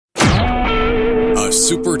a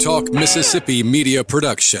Super Talk Mississippi media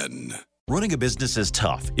production. Running a business is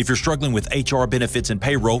tough. If you're struggling with HR, benefits, and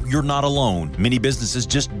payroll, you're not alone. Many businesses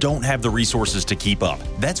just don't have the resources to keep up.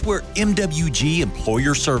 That's where MWG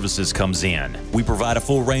Employer Services comes in. We provide a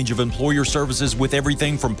full range of employer services with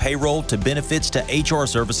everything from payroll to benefits to HR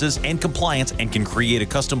services and compliance, and can create a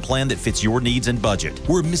custom plan that fits your needs and budget.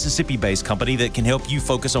 We're a Mississippi-based company that can help you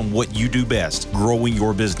focus on what you do best, growing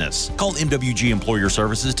your business. Call MWG Employer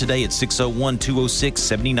Services today at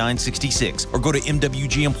 601-206-7966 or go to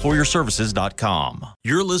MWGEmployerServices.com.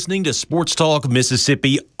 You're listening to Sports Talk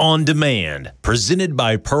Mississippi On Demand, presented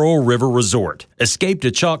by Pearl River Resort. Escape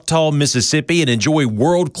to Choctaw, Mississippi and enjoy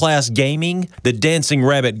world-class gaming, the Dancing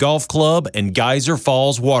Rabbit Golf Club, and Geyser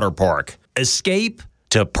Falls Water Park. Escape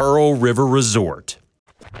to Pearl River Resort.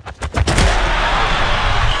 To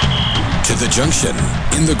the junction,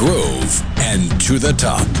 in the Grove, and to the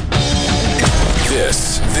top.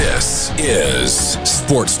 This is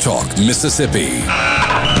Sports Talk Mississippi.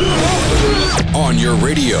 On your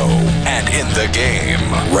radio and in the game,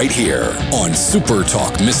 right here on Super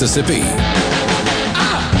Talk Mississippi.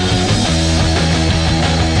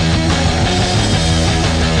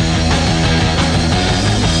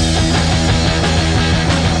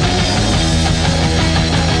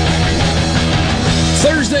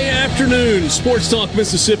 Thursday afternoon, Sports Talk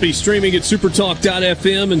Mississippi, streaming at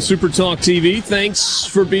supertalk.fm and Supertalk TV. Thanks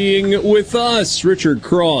for being with us. Richard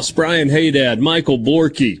Cross, Brian Haydad, Michael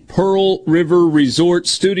Borky, Pearl River Resort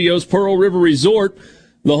Studios. Pearl River Resort,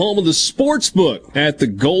 the home of the sportsbook at the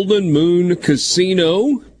Golden Moon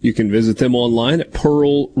Casino. You can visit them online at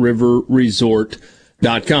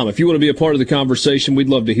pearlriverresort.com. If you want to be a part of the conversation, we'd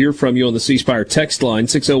love to hear from you on the C Spire text line,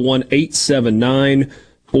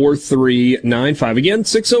 601-879-4395. Again,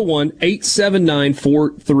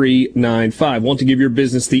 601-879-4395. Want to give your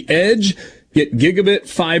business the edge? Get gigabit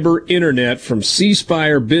fiber internet from C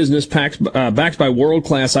Spire Business, backed by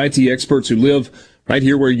world-class IT experts who live right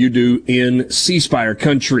here where you do in C Spire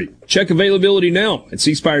country. Check availability now at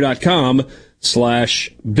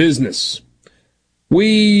cspire.com/business.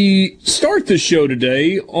 We start the show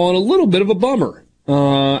today on a little bit of a bummer.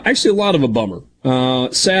 Actually, a lot of a bummer.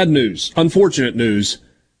 Sad news, unfortunate news.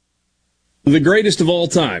 The greatest of all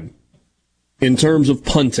time in terms of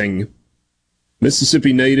punting,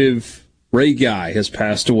 Mississippi native Ray Guy has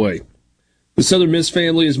passed away. The Southern Miss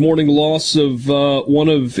family is mourning the loss of one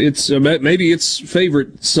of its, maybe its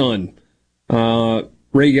favorite son.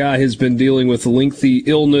 Ray Guy has been dealing with a lengthy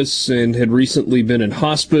illness and had recently been in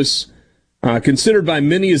hospice. Considered by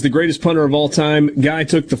many as the greatest punter of all time, Guy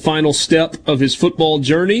took the final step of his football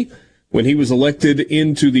journey when he was elected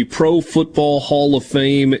into the Pro Football Hall of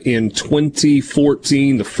Fame in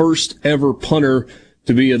 2014, the first ever punter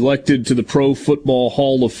to be elected to the Pro Football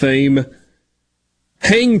Hall of Fame.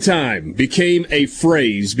 Hang time became a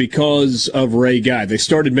phrase because of Ray Guy.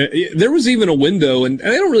 There was even a window, and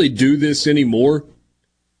they don't really do this anymore.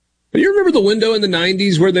 But you remember the window in the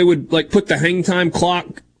 90s where they would put the hang time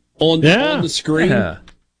clock on the screen? Yeah.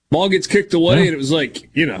 Ball gets kicked away, and it was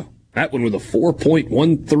that one with a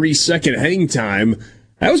 4.13 second hang time.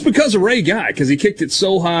 That was because of Ray Guy, because he kicked it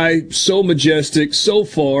so high, so majestic, so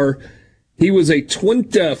far. He was a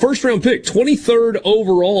first-round pick, 23rd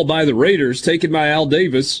overall by the Raiders, taken by Al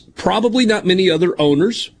Davis. Probably not many other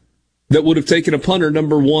owners that would have taken a punter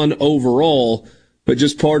number 1 overall, but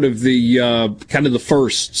just part of the kind of the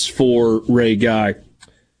firsts for Ray Guy.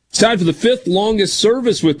 It's time for the 5th longest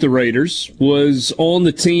service with the Raiders. Was on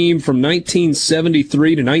the team from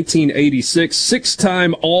 1973 to 1986.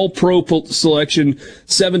 6-time All-Pro selection,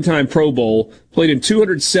 7-time Pro Bowl. Played in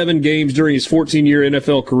 207 games during his 14-year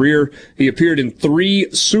NFL career. He appeared in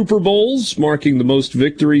 3 Super Bowls, marking the most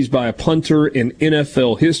victories by a punter in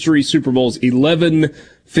NFL history. Super Bowls 11,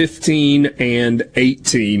 15, and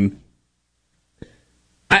 18.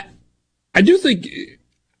 I do think...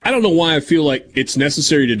 I don't know why I feel like it's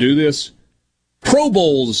necessary to do this. Pro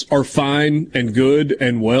Bowls are fine and good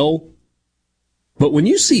and well, but when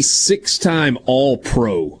you see 6-time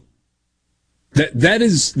All-Pro, that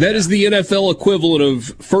is the NFL equivalent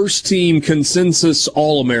of first-team consensus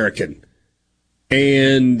All-American.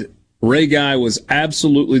 And Ray Guy was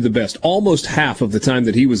absolutely the best. Almost half of the time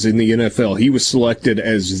that he was in the NFL, he was selected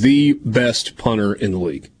as the best punter in the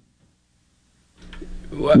league.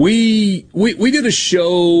 We did a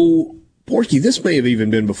show, Borky, this may have even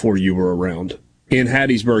been before you were around, in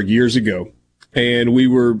Hattiesburg years ago. And we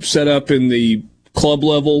were set up in the club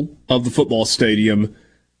level of the football stadium,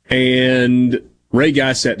 and Ray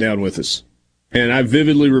Guy sat down with us. And I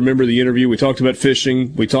vividly remember the interview. We talked about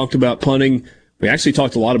fishing. We talked about punting. We actually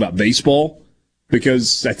talked a lot about baseball.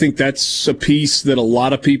 because I think that's a piece that a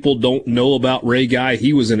lot of people don't know about Ray Guy.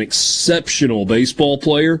 He was an exceptional baseball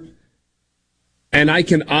player. And I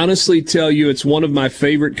can honestly tell you it's one of my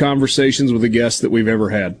favorite conversations with a guest that we've ever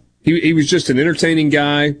had. He was just an entertaining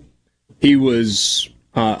guy. He was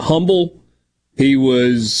humble. He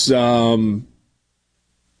was down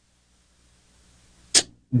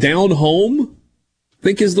home, I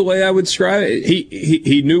think is the way I would describe it.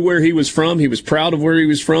 He knew where he was from. He was proud of where he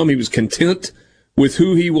was from. He was content with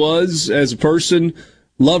who he was as a person.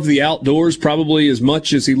 Loved the outdoors probably as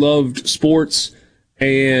much as he loved sports.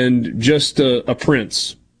 And just a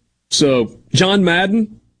prince. So, John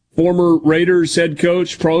Madden, former Raiders head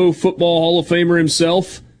coach, Pro Football Hall of Famer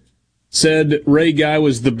himself, said Ray Guy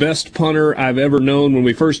was the best punter I've ever known. When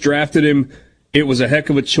we first drafted him, it was a heck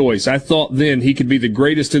of a choice. I thought then he could be the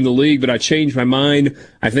greatest in the league, but I changed my mind.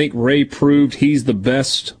 I think Ray proved he's the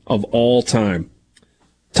best of all time.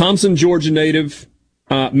 Thompson, Georgia native,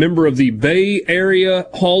 member of the Bay Area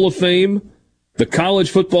Hall of Fame, the College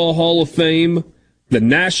Football Hall of Fame, the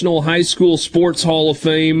National High School Sports Hall of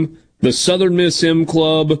Fame, the Southern Miss M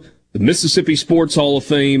Club, the Mississippi Sports Hall of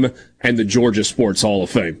Fame, and the Georgia Sports Hall of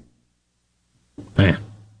Fame. Man,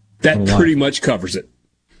 that pretty much covers it.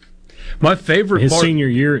 My favorite his senior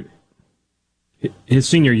year at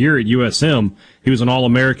USM, he was an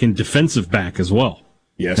All-American defensive back as well.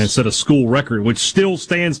 Yes. And set a school record, which still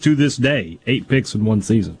stands to this day, 8 picks in one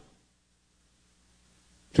season.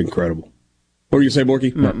 It's incredible. What were you say,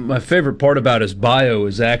 Borky? My favorite part about his bio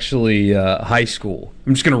is actually high school.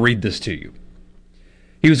 I'm just going to read this to you.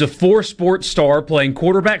 He was a 4-sport star playing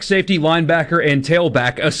quarterback, safety, linebacker, and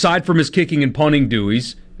tailback. Aside from his kicking and punting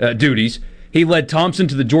duties, he led Thompson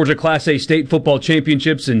to the Georgia Class A state football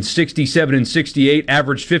championships in 67 and 68,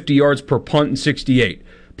 averaged 50 yards per punt in 68.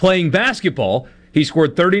 Playing basketball, he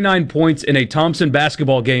scored 39 points in a Thompson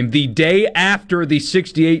basketball game the day after the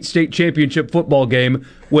 68 state championship football game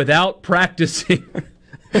without practicing.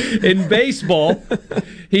 In baseball,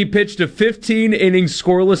 he pitched a 15-inning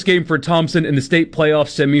scoreless game for Thompson in the state playoff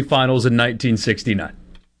semifinals in 1969.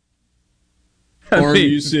 Arm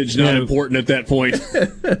usage not important at that point.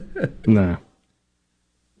 No.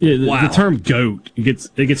 Yeah, the term GOAT,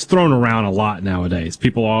 it gets thrown around a lot nowadays.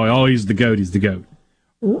 People he's the GOAT, he's the GOAT.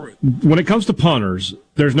 When it comes to punters,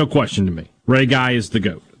 there's no question to me. Ray Guy is the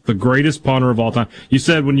GOAT, the greatest punter of all time. You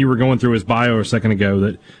said when you were going through his bio a second ago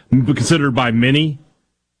that considered by many,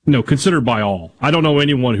 no, considered by all. I don't know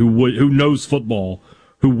anyone who knows football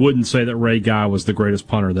who wouldn't say that Ray Guy was the greatest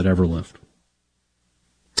punter that ever lived.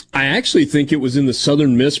 I actually think it was in the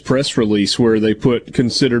Southern Miss press release where they put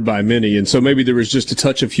considered by many, and so maybe there was just a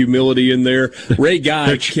touch of humility in there. Ray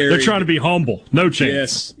Guy they're trying to be humble. No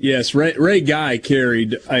chance. Yes. Ray Guy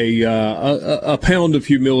carried a pound of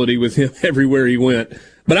humility with him everywhere he went.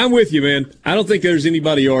 But I'm with you, man. I don't think there's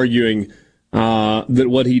anybody arguing that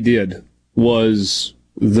what he did was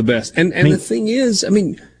the best. And the thing is, I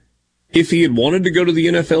mean, if he had wanted to go to the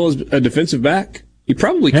NFL as a defensive back, he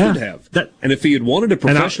probably could have. And if he had wanted a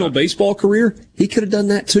professional baseball career, he could have done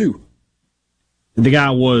that too. The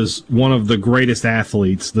guy was one of the greatest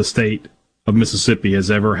athletes the state of Mississippi has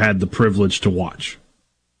ever had the privilege to watch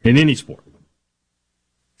in any sport.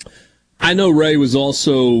 I know Ray was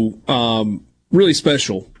also really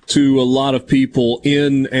special to a lot of people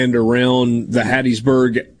in and around the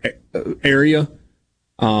Hattiesburg area,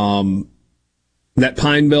 that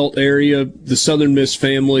Pine Belt area, the Southern Miss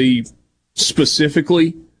family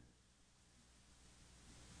specifically.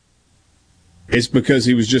 It's because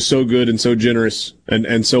he was just so good and so generous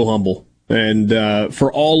and so humble. And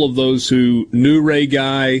for all of those who knew Ray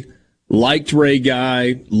Guy, liked Ray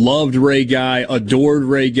Guy, loved Ray Guy, adored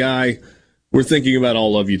Ray Guy, we're thinking about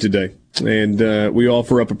all of you today. And we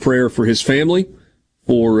offer up a prayer for his family,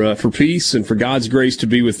 for peace, and for God's grace to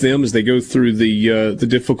be with them as they go through the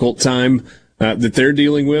difficult time that they're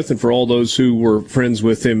dealing with, and for all those who were friends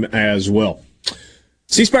with him as well.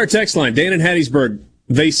 C-Spire text line, Dan in Hattiesburg.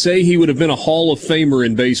 They say he would have been a Hall of Famer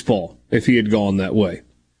in baseball if he had gone that way.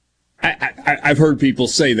 I've heard people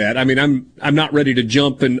say that. I mean, I'm not ready to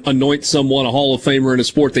jump and anoint someone a Hall of Famer in a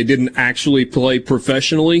sport they didn't actually play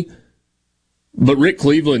professionally. But Rick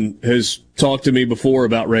Cleveland has talked to me before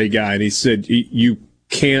about Ray Guy, and he said you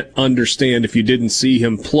can't understand if you didn't see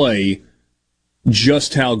him play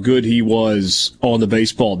just how good he was on the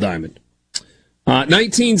baseball diamond.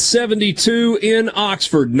 1972 in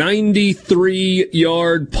Oxford,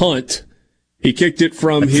 93-yard punt. He kicked it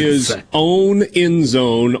from his own end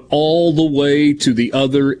zone all the way to the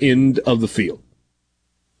other end of the field.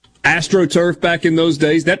 AstroTurf back in those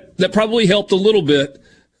days, that probably helped a little bit,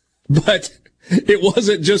 but it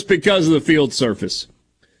wasn't just because of the field surface.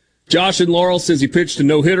 Josh and Laurel says he pitched a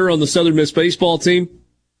no-hitter on the Southern Miss baseball team.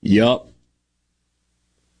 Yup.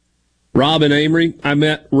 Rob and Amory, I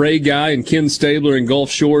met Ray Guy and Ken Stabler in Gulf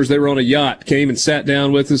Shores. They were on a yacht, came and sat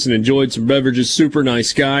down with us and enjoyed some beverages. Super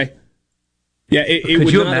nice guy. Yeah,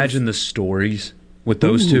 Could you imagine the stories with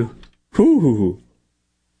those two?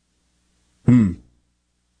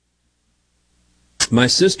 My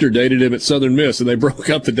sister dated him at Southern Miss, and they broke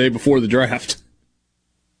up the day before the draft.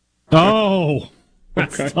 Oh,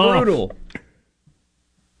 that's brutal.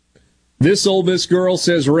 This Ole Miss girl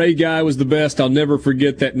says Ray Guy was the best. I'll never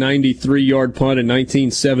forget that 93-yard punt in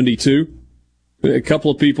 1972. A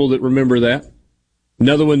couple of people that remember that.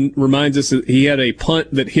 Another one reminds us that he had a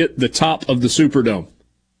punt that hit the top of the Superdome.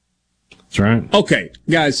 That's right. Okay,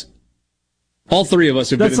 guys, all three of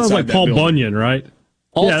us have been inside that building. That sounds like Paul Bunyan, right?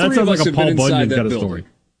 That sounds like a Paul Bunyan kind of story.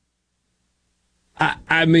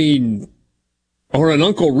 I mean, or an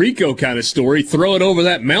Uncle Rico kind of story. Throw it over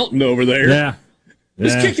that mountain over there. Yeah.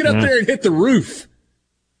 Just kick it up there and hit the roof.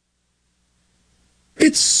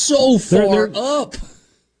 It's so far up.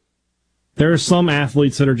 There are some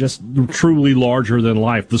athletes that are just truly larger than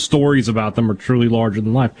life. The stories about them are truly larger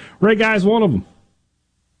than life. Ray Guy's one of them.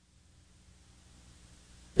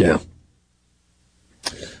 Yeah.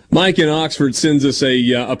 Mike in Oxford sends us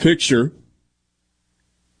a picture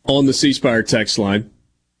on the C Spire text line.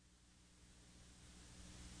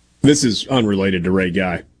 This is unrelated to Ray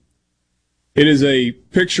Guy. It is a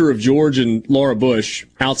picture of George and Laura Bush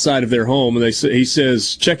outside of their home, and he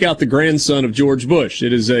says, check out the grandson of George Bush.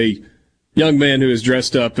 It is a young man who is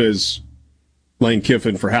dressed up as Lane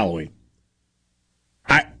Kiffin for Halloween.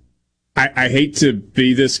 I hate to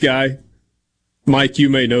be this guy. Mike, you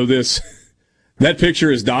may know this. That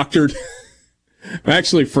picture is doctored. I'm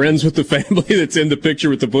actually friends with the family that's in the picture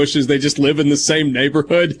with the Bushes. They just live in the same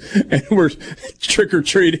neighborhood, and we're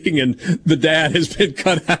trick-or-treating, and the dad has been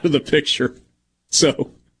cut out of the picture. So,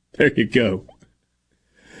 there you go.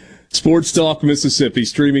 Sports Talk Mississippi,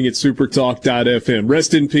 streaming at supertalk.fm.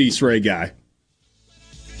 Rest in peace, Ray Guy.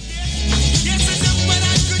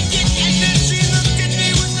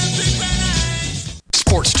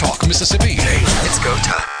 Sports Talk Mississippi. Hey, it's go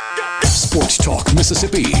time. Sports Talk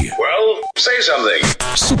Mississippi. Well, say something.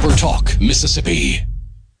 Super Talk Mississippi.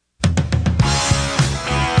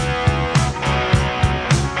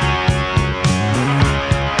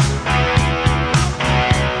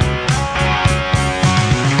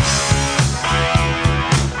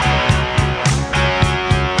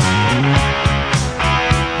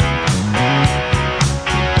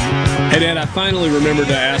 Hey, Dad, I finally remembered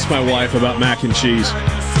to ask my wife about mac and cheese.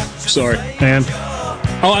 Sorry. And?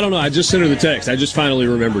 Oh, I don't know. I just sent her the text. I just finally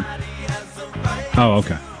remembered. Oh,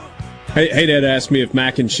 okay. Hey, Dad asked me if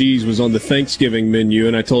mac and cheese was on the Thanksgiving menu,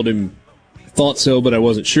 and I told him I thought so, but I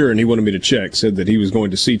wasn't sure, and he wanted me to check. Said that he was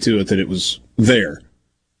going to see to it that it was there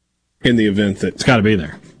in the event that... It's got to be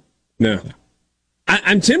there. No.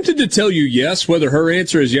 I'm tempted to tell you yes, whether her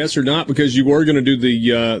answer is yes or not, because you were going to do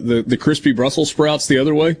the crispy Brussels sprouts the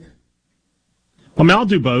other way. I mean, I'll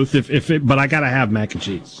do both, but I got to have mac and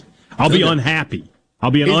cheese. I'll be unhappy. I'll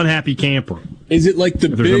be an unhappy camper. Is it like the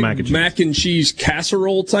big no mac and cheese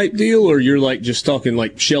casserole type deal, or you're like just talking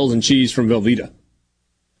like shells and cheese from Velveeta?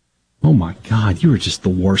 Oh my God, you are just the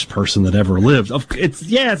worst person that ever lived.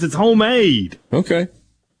 It's homemade. Okay.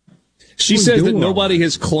 She says that nobody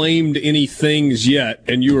has claimed any things yet,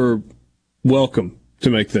 and you are welcome to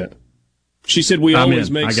make that. She said we always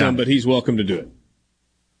make some, but he's welcome to do it.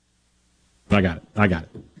 I got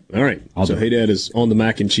it. All right. So Hey Dad is on the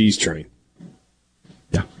mac and cheese train.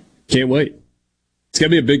 Yeah. Can't wait. It's got to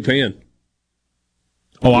be a big pan.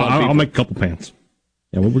 Oh, I'll make a couple pans.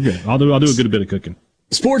 Yeah, we're good. I'll do a good bit of cooking.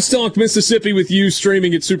 Sports Talk Mississippi with you,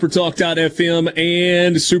 streaming at supertalk.fm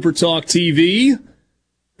and Supertalk TV.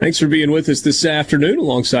 Thanks for being with us this afternoon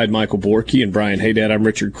alongside Michael Borky and Brian Haydad. I'm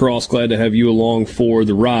Richard Cross. Glad to have you along for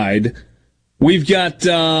the ride. We've got,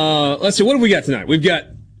 let's see, what have we got tonight? We've got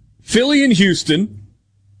Philly and Houston,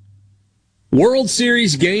 World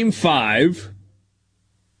Series Game 5,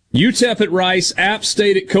 UTEP at Rice, App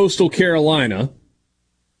State at Coastal Carolina.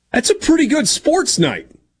 That's a pretty good sports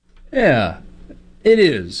night. Yeah, it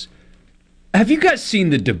is. Have you guys seen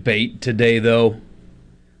the debate today, though?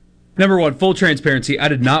 Number one, full transparency, I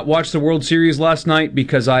did not watch the World Series last night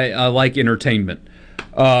because I like entertainment.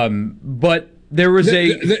 But there was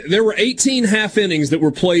there were 18 half innings that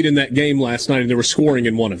were played in that game last night, and there was scoring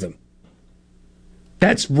in one of them.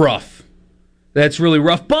 That's rough. That's really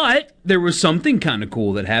rough. But there was something kind of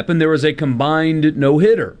cool that happened. There was a combined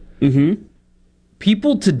no-hitter. Mm-hmm.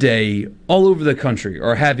 People today all over the country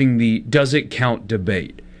are having the does it count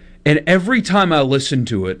debate. And every time I listen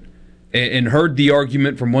to it, and heard the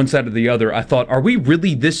argument from one side or the other, I thought, are we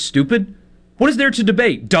really this stupid? What is there to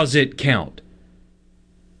debate? Does it count?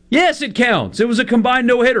 Yes, it counts. It was a combined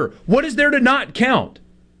no-hitter. What is there to not count?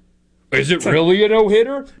 Is it really a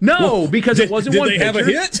no-hitter? No, because it wasn't one pitcher. Did they have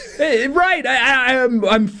a hit? Right.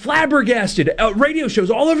 I'm flabbergasted. Radio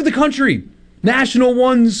shows all over the country. National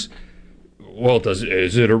ones. Well,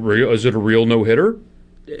 is it a real no-hitter?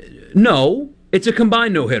 No, it's a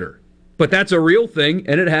combined no-hitter. But that's a real thing,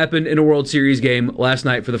 and it happened in a World Series game last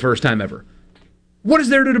night for the first time ever. What is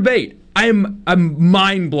there to debate? I'm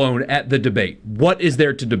mind blown at the debate. What is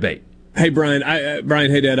there to debate? Hey, Brian.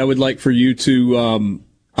 Brian, hey, Dad, I would like for you to...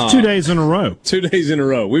 2 days in a row. 2 days in a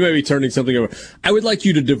row. We may be turning something over. I would like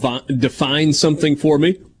you to define something for me,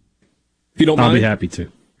 if you don't mind. I'll be happy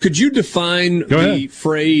to. Could you define the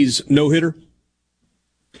phrase no-hitter?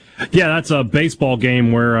 Yeah, that's a baseball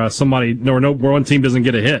game where where one team doesn't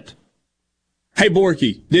get a hit. Hey,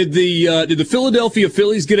 Borky, did the Philadelphia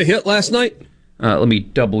Phillies get a hit last night? Let me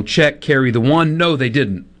double check. Carry the one. No, they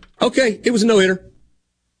didn't. Okay, it was a no-hitter.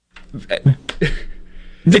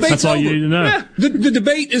 That's all you need to know. Yeah, the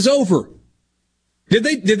debate is over. Did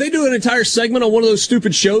they do an entire segment on one of those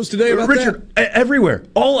stupid shows today about Richard, that? Everywhere.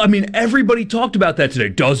 Everybody talked about that today.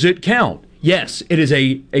 Does it count? Yes, it is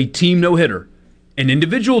a team no-hitter. An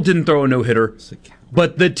individual didn't throw a no-hitter,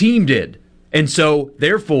 but the team did. And so,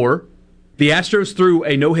 therefore, the Astros threw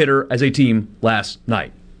a no-hitter as a team last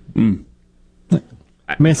night.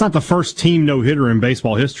 I mean, it's not the first team no-hitter in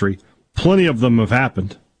baseball history. Plenty of them have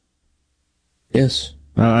happened. Yes.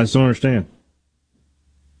 I just don't understand.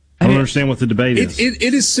 I don't understand what the debate is.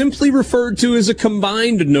 It is simply referred to as a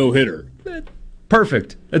combined no-hitter.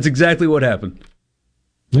 Perfect. That's exactly what happened.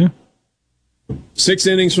 Yeah. 6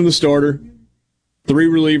 innings from the starter. 3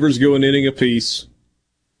 relievers go an inning apiece.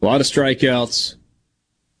 A lot of strikeouts.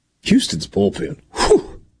 Houston's bullpen.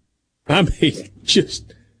 Whew. I mean,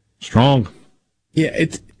 just... strong. Yeah,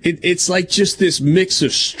 it's like just this mix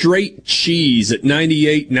of straight cheese at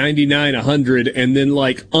 98, 99, 100, and then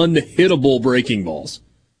like unhittable breaking balls.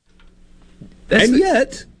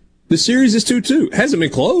 Yet, the series is 2-2. Hasn't been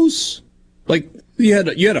close. Like, you had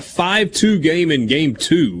a 5-2 game in game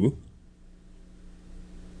 2.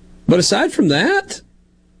 But aside from that,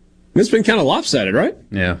 it's been kind of lopsided, right?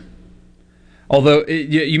 Yeah. Although,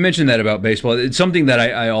 you mentioned that about baseball. It's something that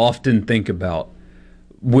I often think about.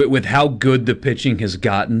 With how good the pitching has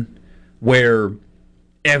gotten, where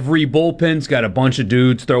every bullpen's got a bunch of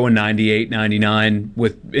dudes throwing 98, 99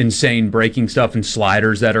 with insane breaking stuff and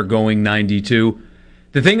sliders that are going 92.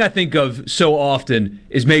 The thing I think of so often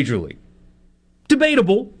is Major League.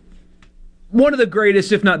 Debatable. One of the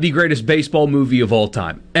greatest, if not the greatest, baseball movie of all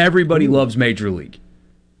time. Everybody loves Major League.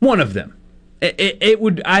 One of them.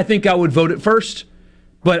 I think I would vote it first.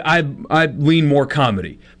 But I lean more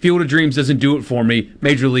comedy. Field of Dreams doesn't do it for me.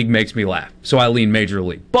 Major League makes me laugh. So I lean Major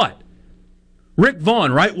League. But Rick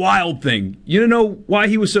Vaughn, right? Wild Thing. You know why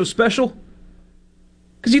he was so special?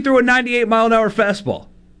 Because he threw a 98-mile-an-hour fastball.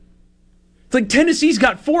 It's like Tennessee's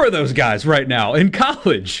got 4 of those guys right now in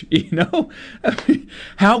college. You know? I mean,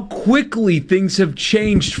 how quickly things have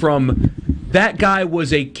changed from that guy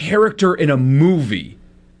was a character in a movie.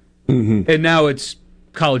 Mm-hmm. And now it's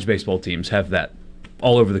college baseball teams have that.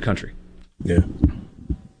 All over the country. Yeah.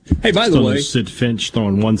 Hey, by the way, Sid Finch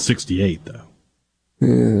throwing 168 though.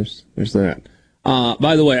 Yeah, there's that.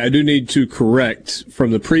 By the way, I do need to correct from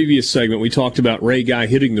the previous segment. We talked about Ray Guy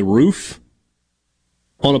hitting the roof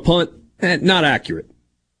on a punt. Not accurate.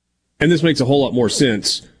 And this makes a whole lot more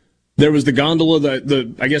sense. There was the gondola,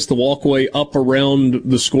 I guess the walkway up around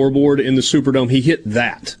the scoreboard in the Superdome. He hit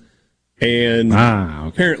that, and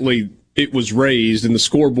apparently it was raised, and the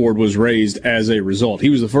scoreboard was raised as a result. He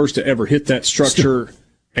was the first to ever hit that structure,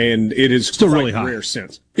 and it is still really high. Rare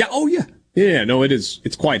since. Yeah. Oh yeah. Yeah. No, it is.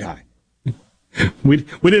 It's quite high. We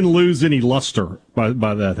didn't lose any luster by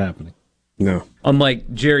that happening. No.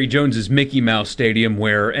 Unlike Jerry Jones's Mickey Mouse Stadium,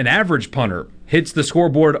 where an average punter hits the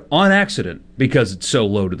scoreboard on accident because it's so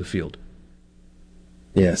low to the field.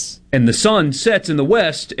 Yes. And the sun sets in the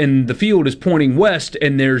west, and the field is pointing west,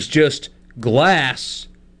 and there's just glass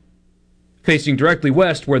facing directly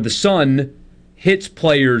west where the sun hits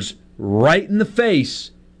players right in the face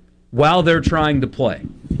while they're trying to play.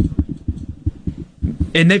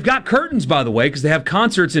 And they've got curtains, by the way, because they have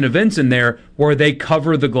concerts and events in there where they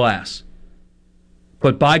cover the glass.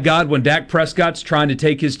 But by God, when Dak Prescott's trying to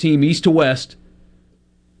take his team east to west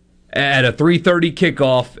at a 3:30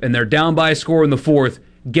 kickoff and they're down by a score in the 4th,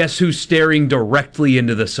 guess who's staring directly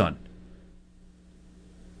into the sun?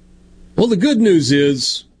 Well, the good news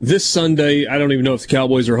is this Sunday, I don't even know if the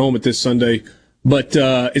Cowboys are home at this Sunday, but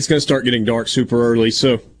it's going to start getting dark super early.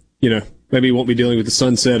 So maybe he won't be dealing with the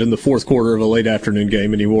sunset in the fourth quarter of a late afternoon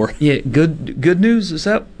game anymore. Yeah, good news. Is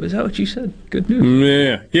that what you said? Good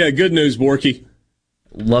news. Yeah, good news, Borky.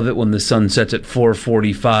 Love it when the sun sets at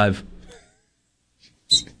 4:45.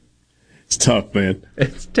 It's tough, man.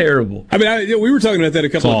 It's terrible. I mean, we were talking about that a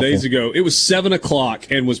couple of days ago. It was 7 o'clock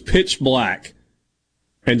and was pitch black.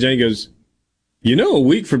 And Jane goes, a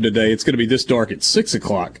week from today, it's going to be this dark at 6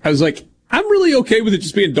 o'clock. I was like, I'm really okay with it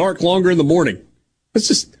just being dark longer in the morning.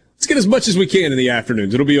 Let's get as much as we can in the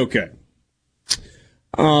afternoons. It'll be okay.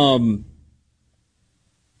 So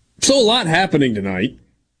a lot happening tonight.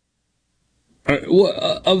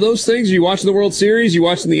 Of those things, are you watching the World Series? You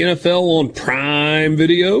watching the NFL on Prime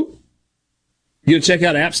Video? You gonna check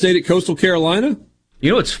out App State at Coastal Carolina?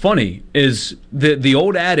 What's funny is the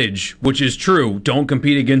old adage, which is true, don't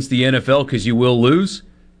compete against the NFL because you will lose.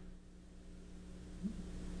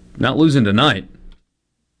 Not losing tonight.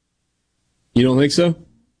 You don't think so?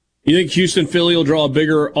 You think Houston-Philly will draw a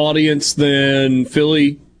bigger audience than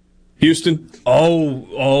Philly-Houston?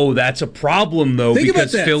 Oh, that's a problem, though,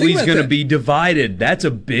 because Philly's going to be divided. That's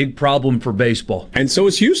a big problem for baseball. And so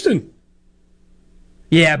is Houston.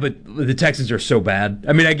 Yeah, but the Texans are so bad.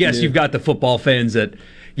 I mean, I guess you've got the football fans that,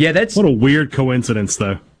 that's... What a weird coincidence,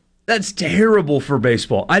 though. That's terrible for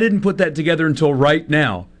baseball. I didn't put that together until right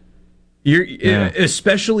now.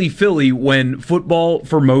 Especially Philly, when football,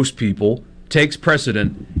 for most people, takes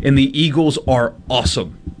precedent, and the Eagles are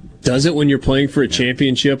awesome. Does it when you're playing for a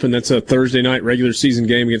championship, and that's a Thursday night regular season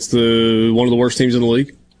game against one of the worst teams in the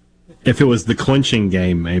league? If it was the clinching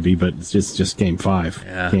game, maybe, but it's just game 5.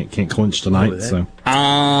 Yeah. Can't clinch tonight. So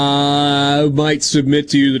I might submit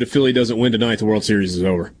to you that if Philly doesn't win tonight, the World Series is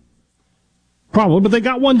over. Probably, but they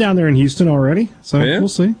got one down there in Houston already, so we'll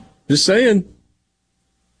see. Just saying.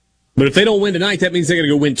 But if they don't win tonight, that means they're going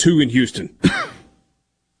to go win 2 in Houston.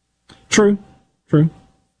 True.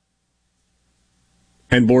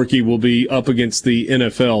 And Borky will be up against the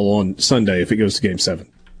NFL on Sunday if it goes to Game 7.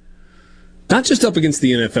 Not just up against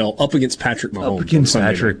the NFL, up against Patrick Mahomes. Up against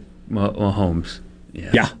Patrick Mahomes.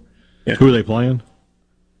 Yeah. Who are they playing?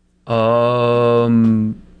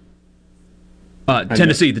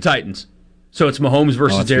 Tennessee, the Titans. So it's Mahomes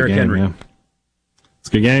versus Derrick Henry. Yeah. It's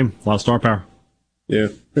a good game. A lot of star power. Yeah,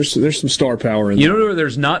 there's some star power in there. You know where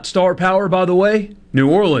there's not star power, by the way? New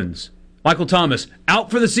Orleans. Michael Thomas,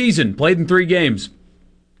 out for the season, played in 3 games.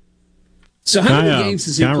 So how many games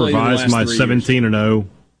has he played in the last 3 years? Can I revise my 17-0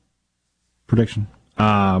 prediction?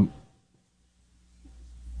 Not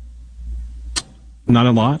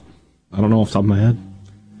a lot. I don't know off the top of my head.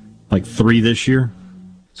 Like 3 this year.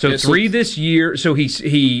 So 3 this year. So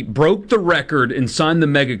he broke the record and signed the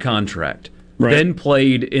mega contract. Right. Then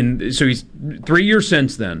played in. So he's 3 years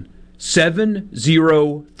since then.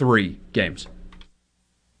 7-0-3 games.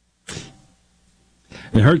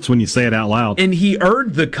 It hurts when you say it out loud. And he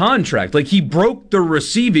earned the contract. Like, he broke the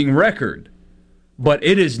receiving record. But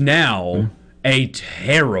it is now a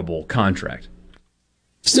terrible contract.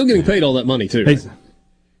 Still getting paid all that money, too. Hey,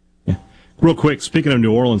 real quick, speaking of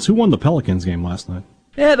New Orleans, who won the Pelicans game last night?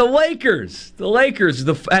 Yeah, the Lakers. The Lakers,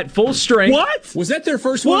 at full strength. What? Was that their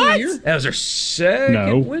first win of the year? That was their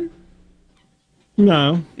second win?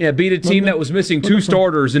 No. Yeah, beat a team that was missing 2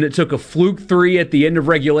 starters, and it took a fluke 3 at the end of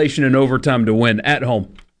regulation and overtime to win at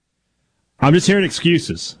home. I'm just hearing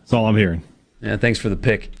excuses. That's all I'm hearing. Yeah, thanks for the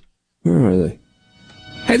pick. Where are they?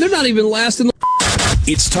 Hey, they're not even last in the...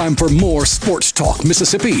 It's time for more Sports Talk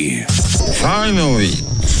Mississippi. Finally.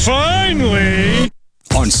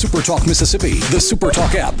 On Super Talk Mississippi, the Super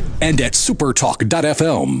Talk app, and at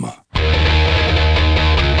supertalk.fm.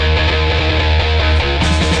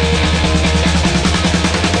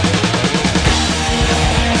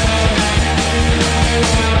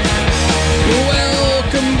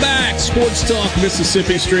 Sports Talk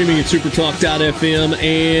Mississippi, streaming at supertalk.fm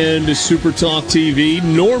and Supertalk TV.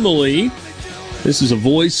 Normally, this is a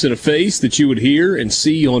voice and a face that you would hear and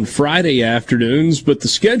see on Friday afternoons, but the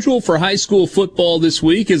schedule for high school football this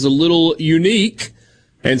week is a little unique,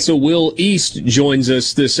 and so Will East joins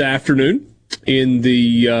us this afternoon in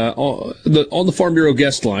on the Farm Bureau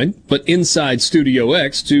guest line, but inside Studio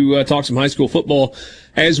X to talk some high school football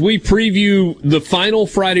as we preview the final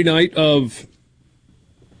Friday night of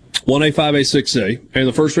 1A, 5A, 6A, and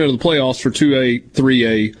the first round of the playoffs for 2A,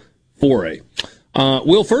 3A, 4A.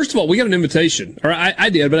 Will, first of all, we got an invitation. Or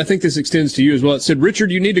I did, but I think this extends to you as well. It said,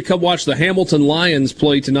 Richard, you need to come watch the Hamilton Lions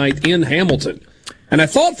play tonight in Hamilton. And I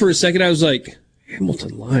thought for a second, I was like,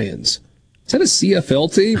 Hamilton Lions? Is that a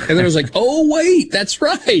CFL team? And then I was like, oh, wait, that's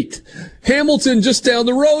right. Hamilton just down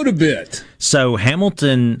the road a bit. So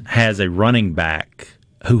Hamilton has a running back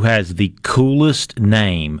who has the coolest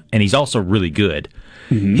name, and he's also really good.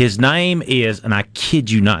 Mm-hmm. His name is, and I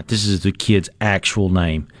kid you not, this is the kid's actual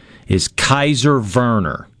name, is Kaiser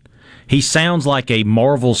Werner. He sounds like a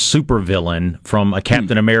Marvel supervillain from a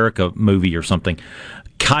Captain America movie or something.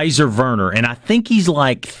 Kaiser Werner, and I think he's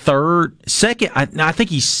like second. I think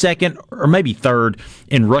he's second or maybe third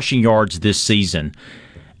in rushing yards this season,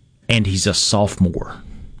 and he's a sophomore.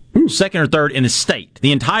 Second or third in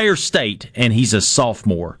the entire state, and he's a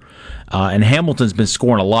sophomore. And Hamilton's been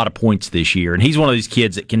scoring a lot of points this year, and he's one of these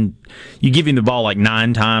kids that you give him the ball like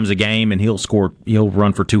 9 times a game, and he'll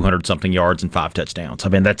run for 200-something yards and 5 touchdowns. I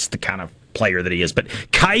mean, that's the kind of player that he is. But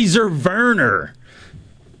Kaiser Werner,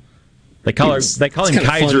 they call him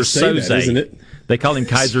Kaiser Soze, that, isn't it? They call him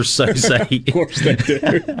Kaiser Soze. Of course they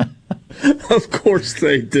do. Of course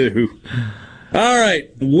they do. All right,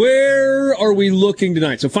 where are we looking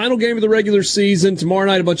tonight? So final game of the regular season. Tomorrow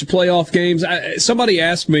night, a bunch of playoff games. Somebody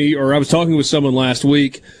asked me, or I was talking with someone last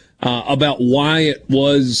week, about why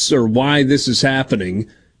this is happening.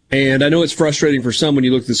 And I know it's frustrating for some when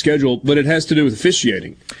you look at the schedule, but it has to do with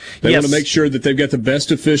officiating. They want to make sure that they've got the best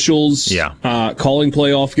officials calling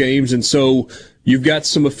playoff games. And so you've got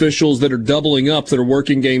some officials that are doubling up that are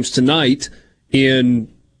working games tonight in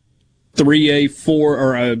 3A, 4,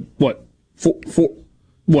 or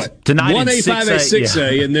Tonight 1A, 5A,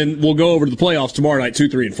 6A, and then we'll go over to the playoffs tomorrow night, 2,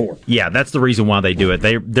 3, and 4. Yeah, that's the reason why they do it.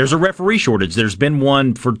 There's a referee shortage. There's been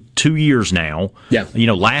one for 2 years now. Yeah.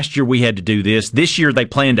 Last year we had to do this. This year they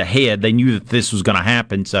planned ahead. They knew that this was going to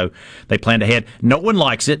happen, so they planned ahead. No one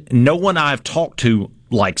likes it. No one I've talked to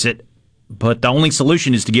likes it. But the only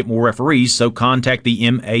solution is to get more referees, so contact the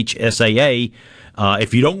MHSAA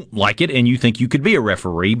if you don't like it and you think you could be a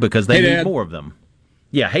referee, because they need more of them.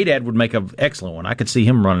 Yeah, Haydad would make an excellent one. I could see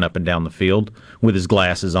him running up and down the field with his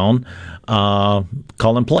glasses on,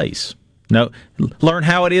 calling plays. No, learn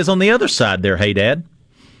how it is on the other side there, Haydad.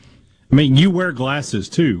 I mean, you wear glasses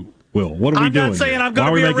too, Will. What are we doing? I'm not saying I'm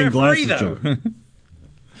going to be a referee, though.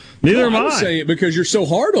 Neither am I. I'm saying it because you're so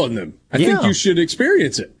hard on them. I think you should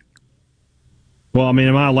experience it. Well, I mean,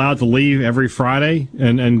 am I allowed to leave every Friday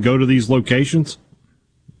and go to these locations?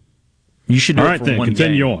 You should do All it right, for then. one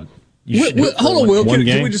Continue game. on. Hold on, Will.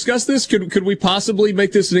 Can we discuss this? Could we possibly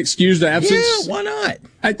make this an excused absence? Yeah, why not?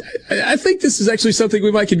 I think this is actually something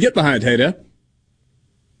we could get behind, Hayda.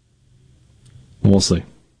 We'll see.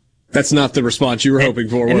 That's not the response you were hoping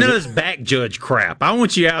for, was it? And none of this back judge crap. I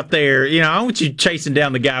want you out there, I want you chasing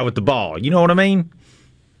down the guy with the ball. You know what I mean?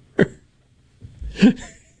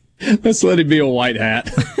 Let's let him be a white hat.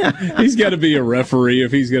 He's got to be a referee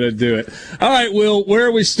if he's going to do it. All right, Will, where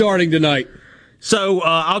are we starting tonight? So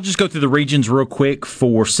I'll just go through the regions real quick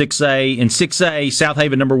for 6A. In 6A, South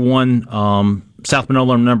Haven number 1, South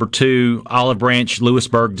Panola number 2, Olive Branch,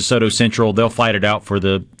 Lewisburg, DeSoto Central. They'll fight it out for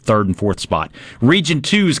the 3rd and 4th spot. Region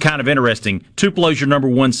 2 is kind of interesting. Tupelo's your number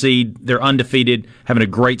 1 seed. They're undefeated, having a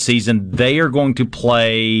great season. They are going to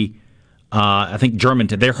play, I think,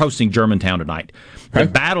 Germantown. They're hosting Germantown tonight. The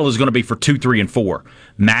battle is going to be for 2, 3, and 4.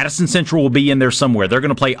 Madison Central will be in there somewhere. They're going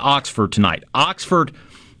to play Oxford tonight. Oxford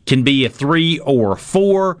can be a 3 or a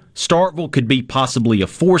 4. Starkville could be possibly a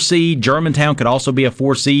 4 seed. Germantown could also be a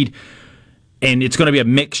 4 seed. And it's going to be a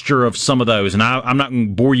mixture of some of those. And I'm not going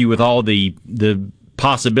to bore you with all the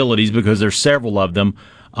possibilities because there's several of them.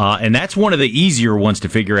 And that's one of the easier ones to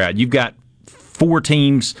figure out. You've got 4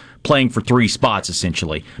 teams playing for 3 spots,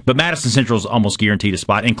 essentially. But Madison Central is almost guaranteed a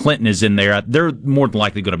spot. And Clinton is in there. They're more than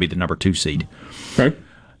likely going to be the number 2 seed. Okay.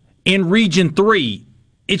 In Region 3,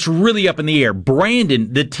 it's really up in the air.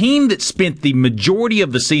 Brandon, the team that spent the majority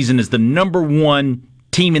of the season as the number 1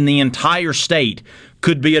 team in the entire state,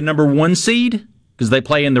 could be a number 1 seed because they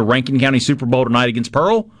play in the Rankin County Super Bowl tonight against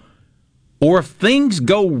Pearl. Or if things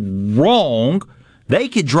go wrong, they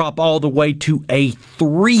could drop all the way to a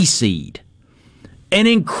 3 seed. An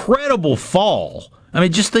incredible fall. I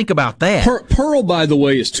mean, just think about that. Pearl, by the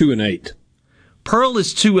way, is 2-8. Pearl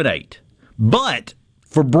is 2-8. But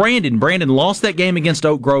for Brandon lost that game against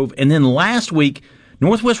Oak Grove, and then last week,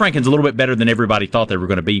 Northwest Rankin's a little bit better than everybody thought they were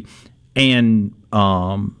going to be. And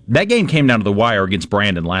that game came down to the wire against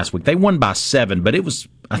Brandon last week. They won by 7, but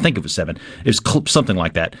I think it was 7. It was something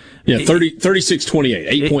like that. Yeah, 36-28,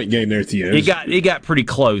 8-point game there at the end. It got pretty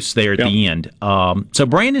close there at the end. So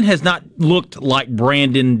Brandon has not looked like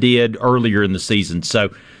Brandon did earlier in the season.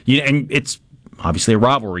 So, and it's obviously a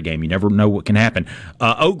rivalry game. You never know what can happen.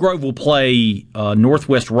 Oak Grove will play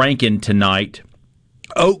Northwest Rankin tonight.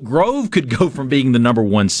 Oak Grove could go from being the number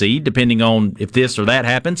 1 seed, depending on if this or that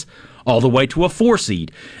happens, all the way to a 4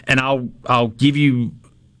 seed. And I'll give you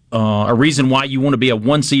a reason why you want to be a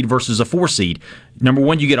 1 seed versus a 4 seed. Number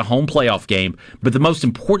 1, you get a home playoff game, but the most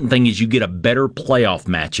important thing is you get a better playoff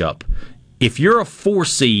matchup. if you're a 4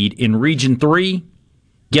 seed in Region 3,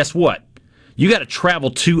 guess what? You got to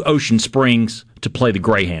travel to Ocean Springs to play the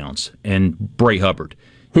Greyhounds and Bray Hubbard.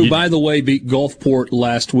 Who, by the way, beat Gulfport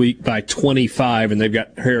last week by 25, and they've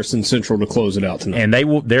got Harrison Central to close it out tonight. And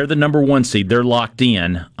they're the number 1 seed. They're locked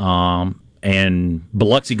in. And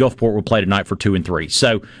Biloxi Gulfport will play tonight for 2 and 3.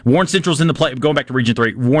 So Warren Central's in the play. Going back to Region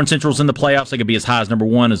 3, Warren Central's in the playoffs. They could be as high as number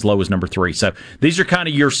 1, as low as number 3. So these are kind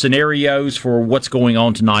of your scenarios for what's going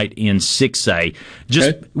on tonight in 6A.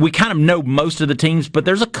 We kind of know most of the teams, but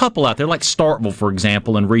there's a couple out there, like Starkville, for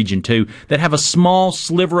example, in Region 2, that have a small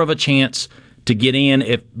sliver of a chance to get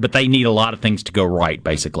in, but they need a lot of things to go right,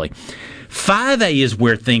 basically. 5A is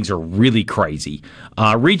where things are really crazy.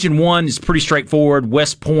 Region 1 is pretty straightforward.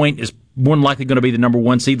 West Point is more than likely going to be the number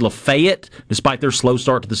 1 seed. Lafayette, despite their slow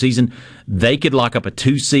start to the season, they could lock up a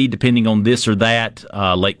 2 seed depending on this or that.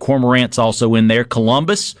 Lake Cormorant's also in there.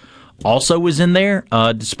 Columbus also is in there,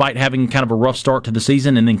 despite having kind of a rough start to the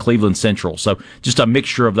season, and then Cleveland Central. So just a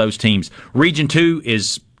mixture of those teams. Region 2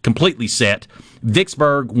 is completely set.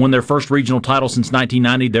 Vicksburg won their first regional title since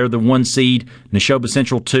 1990. They're the 1 seed. Neshoba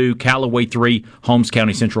Central 2, Callaway 3, Holmes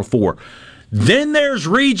County Central 4. Then there's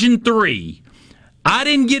Region 3. I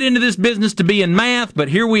didn't get into this business to be in math, but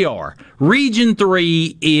here we are. Region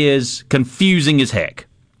 3 is confusing as heck.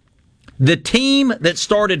 The team that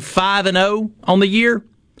started 5-0 on the year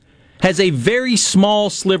has a very small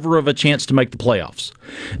sliver of a chance to make the playoffs.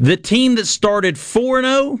 The team that started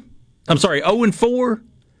 0-4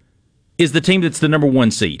 is the team that's the number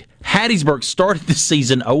 1 seed. Hattiesburg started the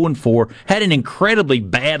season 0-4, had an incredibly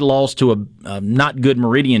bad loss to a not good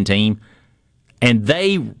Meridian team, and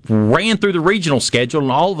they ran through the regional schedule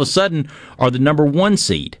and all of a sudden are the number 1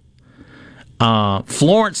 seed.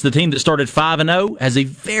 Florence, the team that started 5-0, has a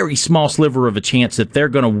very small sliver of a chance that they're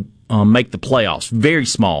going to make the playoffs. Very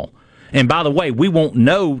small. And by the way, we won't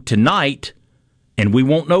know tonight, and we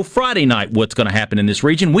won't know Friday night what's going to happen in this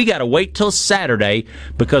region. We got to wait till Saturday,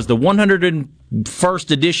 because the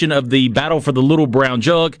 101st edition of the Battle for the Little Brown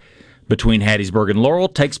Jug between Hattiesburg and Laurel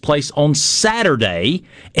takes place on Saturday,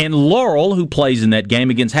 and Laurel, who plays in that game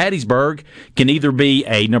against Hattiesburg, can either be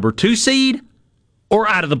a number 2 seed or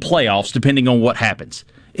out of the playoffs, depending on what happens.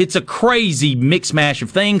 It's a crazy mix-mash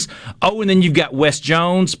of things. Oh, and then you've got West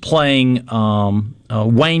Jones playing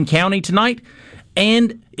Wayne County tonight,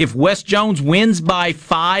 and if West Jones wins by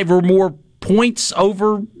 5 or more points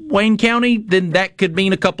over Wayne County, then that could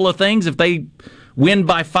mean a couple of things. If they win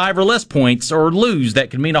by 5 or less points or lose,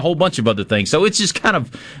 that could mean a whole bunch of other things. So it's just kind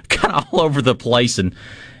of all over the place, and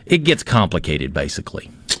it gets complicated,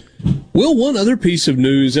 basically. Will, one other piece of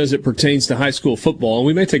news as it pertains to high school football, and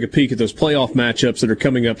we may take a peek at those playoff matchups that are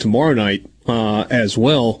coming up tomorrow night as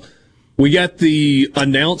well. We got the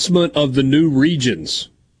announcement of the new regions.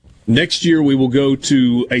 Next year we will go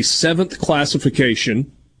to a 7th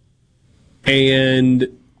classification, and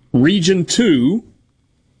Region 2,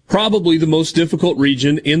 probably the most difficult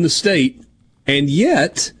region in the state, and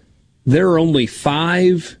yet there are only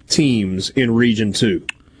 5 teams in Region 2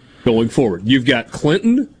 going forward. You've got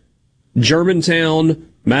Clinton,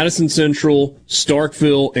 Germantown, Madison Central,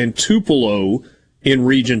 Starkville, and Tupelo in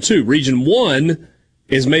Region 2. Region 1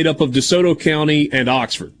 is made up of DeSoto County and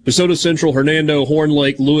Oxford. DeSoto Central, Hernando, Horn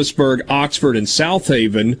Lake, Lewisburg, Oxford, and South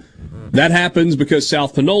Haven. That happens because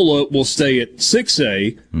South Panola will stay at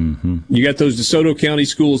 6A. Mm-hmm. You got those DeSoto County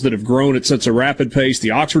schools that have grown at such a rapid pace.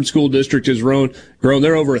 The Oxford School District has grown. There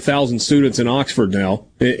are over 1,000 students in Oxford now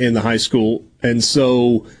in the high school. And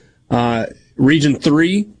so Region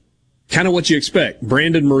 3, kind of what you expect.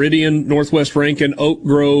 Brandon, Meridian, Northwest Rankin, Oak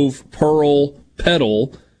Grove, Pearl,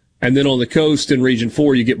 Petal. And then on the coast in Region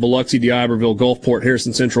 4, you get Biloxi, D'Iberville, Gulfport,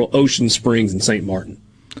 Harrison Central, Ocean Springs, and St. Martin.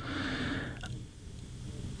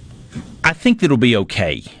 I think it'll be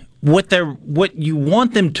okay. What you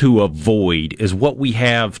want them to avoid is what we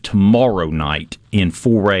have tomorrow night in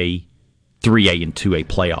 4A, 3A, and 2A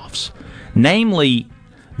playoffs. Namely,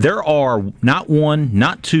 there are not 1,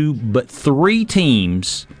 not 2, but 3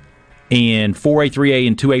 teams in 4A, 3A,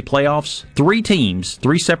 and 2A playoffs. 3 teams,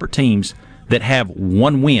 3 separate teams that have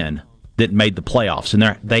 1 win that made the playoffs. And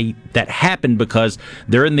that happened because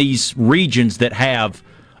they're in these regions that have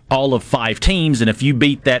all of 5 teams, and if you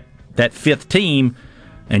beat that 5th team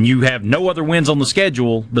and you have no other wins on the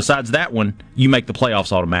schedule besides that one, you make the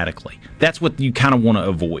playoffs automatically. That's what you kind of want to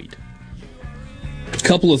avoid. A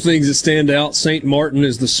couple of things that stand out. St. Martin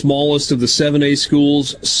is the smallest of the 7A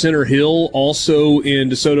schools. Center Hill, also in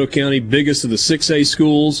DeSoto County, biggest of the 6A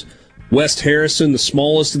schools. West Harrison, the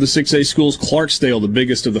smallest of the 6A schools. Clarksdale, the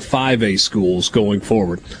biggest of the 5A schools going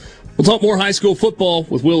forward. We'll talk more high school football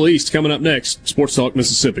with Will East coming up next. Sports Talk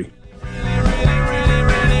Mississippi.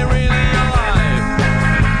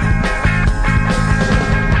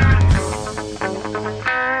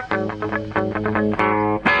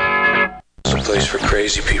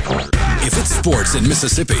 crazy people. If it's sports in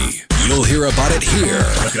Mississippi, you'll hear about it here.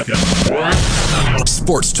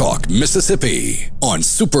 Sports Talk Mississippi on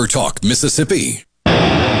Super Talk Mississippi.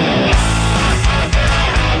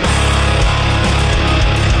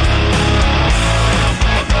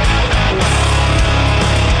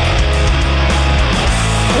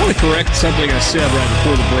 Correct something I said right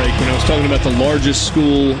before the break when I was talking about the largest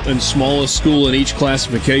school and smallest school in each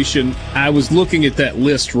classification. I was looking at that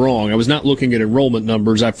list wrong. I was not looking at enrollment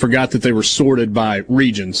numbers. I forgot that they were sorted by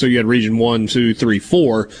region. So you had region 1, 2, 3,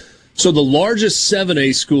 4. So the largest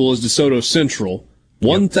 7A school is DeSoto Central.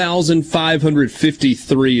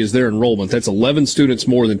 1,553 is their enrollment. That's 11 students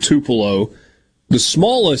more than Tupelo. The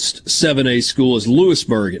smallest 7A school is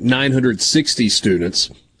Lewisburg at 960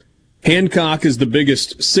 students. Hancock is the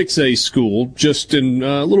biggest 6A school, just in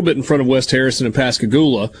a little bit in front of West Harrison and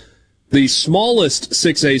Pascagoula. The smallest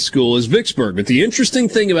 6A school is Vicksburg. But the interesting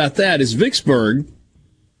thing about that is Vicksburg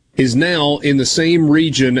is now in the same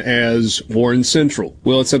region as Warren Central.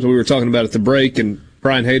 Well, it's something we were talking about at the break, and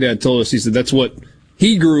Brian Haydad told us, he said that's what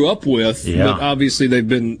he grew up with, but obviously they've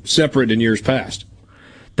been separate in years past.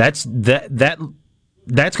 That's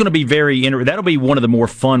going to be that'll be one of the more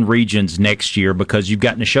fun regions next year because you've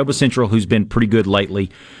got Neshoba Central, who's been pretty good lately,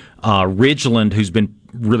 Ridgeland, who's been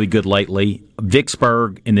really good lately,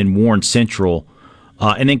 Vicksburg, and then Warren Central,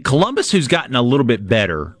 and then Columbus, who's gotten a little bit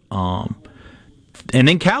better, and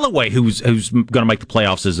then Callaway, who's going to make the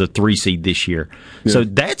playoffs as a 3 seed this year. Yeah. So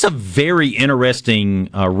that's a very interesting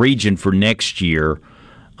region for next year.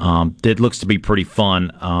 That looks to be pretty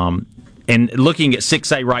fun. And looking at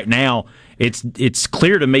 6A right now, it's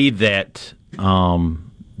clear to me that the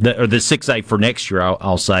 6A for next year,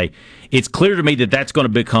 I'll say, it's clear to me that that's going to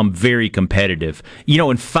become very competitive. You know,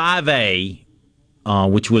 in 5A,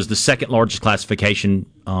 which was the second largest classification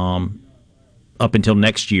up until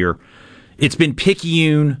next year, it's been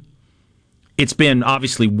Picayune. It's been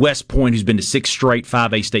obviously West Point, who's been to 6 straight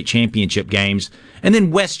 5A state championship games, and then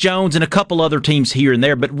West Jones and a couple other teams here and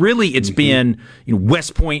there. But really, it's been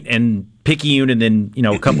West Point and Picayune, and then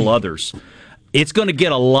a couple others. It's going to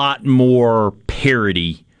get a lot more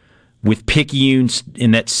parity with Picayune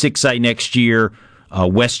in that 6A next year.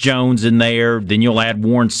 West Jones in there. Then you'll add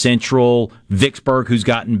Warren Central, Vicksburg, who's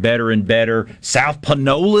gotten better and better. South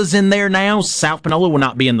Pinola's in there now. South Panola will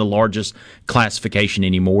not be in the largest classification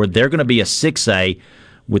anymore. They're going to be a 6A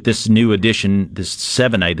with this new addition, this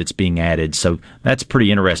 7A that's being added. So that's pretty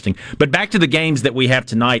interesting. But back to the games that we have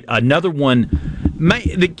tonight. Another one,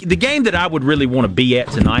 the game that I would really want to be at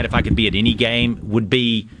tonight, if I could be at any game, would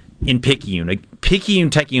be in Picayune.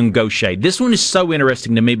 Picayune taking on Gaucher. This one is so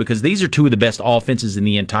interesting to me because these are two of the best offenses in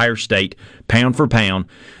the entire state, pound for pound.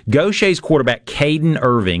 Gaucher's quarterback, Caden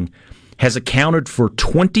Irving, has accounted for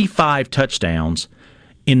 25 touchdowns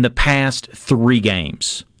in the past 3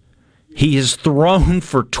 games. He has thrown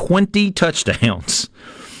for 20 touchdowns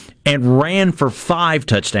and ran for 5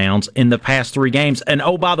 touchdowns in the past 3 games. And,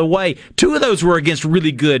 oh, by the way, 2 of those were against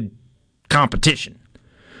really good competition.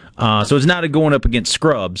 So it's not going up against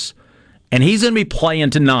scrubs. And he's going to be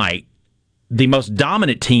playing tonight the most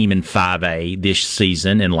dominant team in 5A this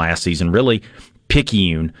season and last season, really,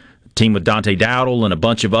 Picayune, team with Dante Dowdle and a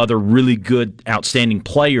bunch of other really good, outstanding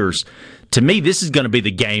players. To me, this is going to be the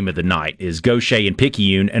game of the night, is Gaucher and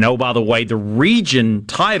Picayune. And, oh, by the way, the region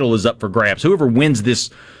title is up for grabs. Whoever wins this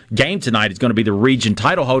game tonight is going to be the region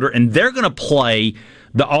title holder, and they're going to play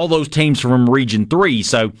all those teams from Region 3.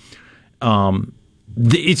 So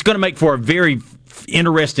it's going to make for a very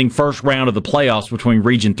interesting first round of the playoffs between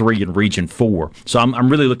Region 3 and Region 4. So I'm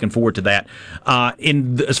really looking forward to that.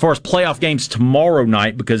 As far as playoff games tomorrow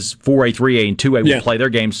night, because 4A, 3A, and 2A will play their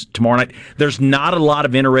games tomorrow night, there's not a lot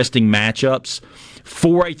of interesting matchups.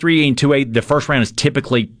 4A, 3A, and 2A, the first round is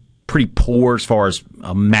typically pretty poor as far as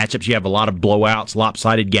matchups. You have a lot of blowouts,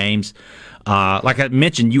 lopsided games. Like I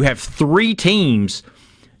mentioned, you have 3 teams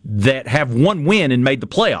that have 1 win and made the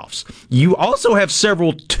playoffs. You also have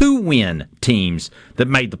several 2-win teams that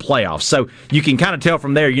made the playoffs. So you can kind of tell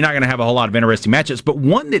from there you're not going to have a whole lot of interesting matchups. But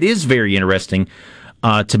one that is very interesting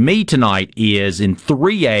to me tonight is in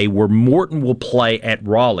 3A, where Morton will play at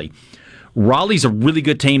Raleigh. Raleigh's a really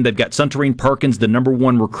good team. They've got Suntarine Perkins, the number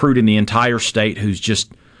 1 recruit in the entire state, who's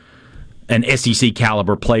just an SEC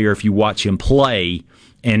caliber player if you watch him play.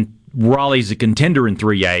 And Raleigh's a contender in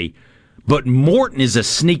 3A. But Morton is a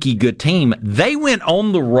sneaky good team. They went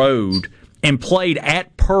on the road and played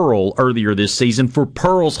at Pearl earlier this season for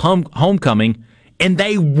Pearl's homecoming, and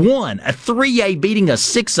they won. A 3A beating a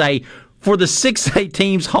 6A for the 6A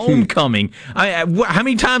team's homecoming. How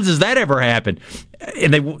many times has that ever happened?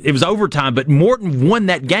 And it was overtime, but Morton won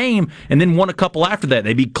that game and then won a couple after that.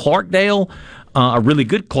 They beat Clarkdale. a really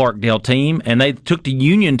good Clarkdale team, and they took the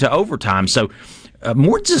Union to overtime. So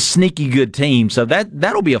Morton's a sneaky good team, so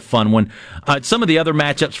that'll be a fun one. Some of the other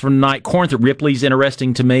matchups from tonight, Corinth at Ripley's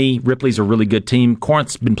interesting to me. Ripley's a really good team.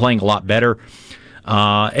 Corinth's been playing a lot better.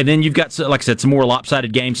 And then you've got, like I said, some more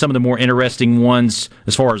lopsided games. Some of the more interesting ones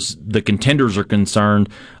as far as the contenders are concerned.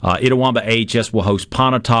 Itawamba AHS will host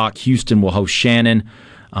Pontotoc. Houston will host Shannon.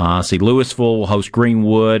 Louisville will host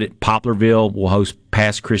Greenwood. Poplarville will host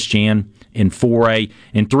Pass Christian in 4A.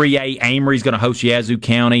 In 3A, Amory's going to host Yazoo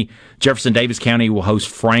County. Jefferson Davis County will host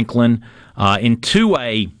Franklin. In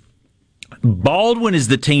 2A, Baldwin is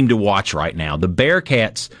the team to watch right now. The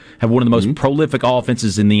Bearcats have one of the most prolific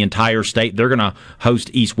offenses in the entire state. They're going to host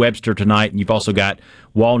East Webster tonight, and you've also got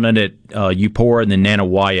Walnut at Eupora and then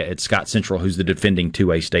Nanawaya at Scott Central, who's the defending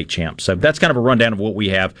 2A state champ. So that's kind of a rundown of what we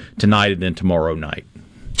have tonight and then tomorrow night.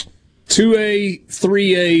 2A,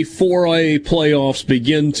 3A, 4A playoffs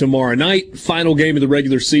begin tomorrow night. Final game of the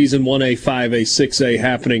regular season, 1A, 5A, 6A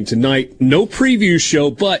happening tonight. No preview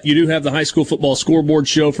show, but you do have the high school football scoreboard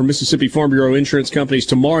show from Mississippi Farm Bureau Insurance Companies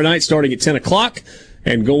tomorrow night starting at 10 o'clock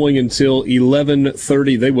and going until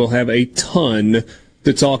 11:30. They will have a ton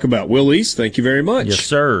to talk about. Will East, thank you very much. Yes,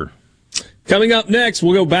 sir. Coming up next,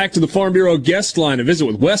 we'll go back to the Farm Bureau guest line and visit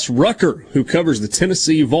with Wes Rucker, who covers the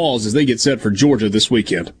Tennessee Vols as they get set for Georgia this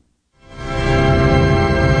weekend.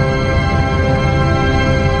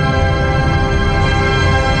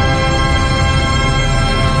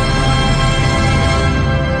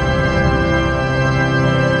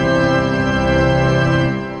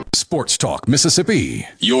 Sports Talk Mississippi.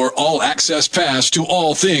 Your all-access pass to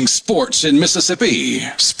all things sports in Mississippi.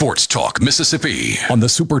 Sports Talk Mississippi on the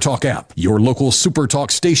SuperTalk app, your local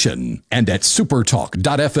SuperTalk station, and at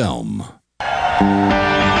supertalk.fm.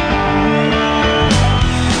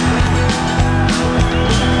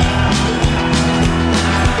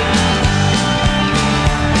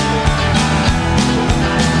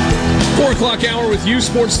 4 o'clock hour with you,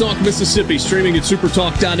 Sports Talk Mississippi, streaming at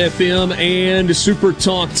supertalk.fm and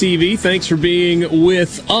Supertalk TV. Thanks for being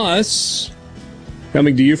with us.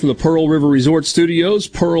 Coming to you from the Pearl River Resort Studios.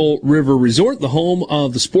 Pearl River Resort, the home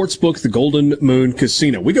of the sportsbook, the Golden Moon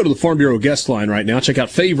Casino. We go to the Farm Bureau guest line right now. Check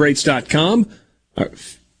out favorites.com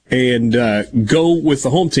and go with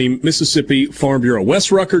the home team, Mississippi Farm Bureau.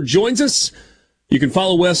 Wes Rucker joins us. You can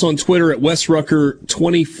follow Wes on Twitter at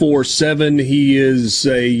WesRucker247. He is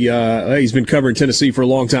he's been covering Tennessee for a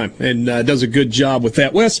long time and does a good job with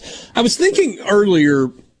that. Wes, I was thinking earlier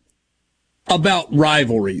about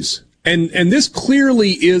rivalries, and this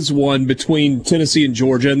clearly is one between Tennessee and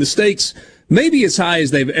Georgia, and the stakes maybe as high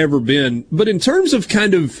as they've ever been. But in terms of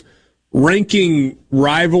kind of ranking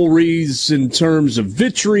rivalries in terms of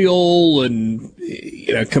vitriol and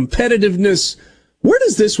competitiveness, where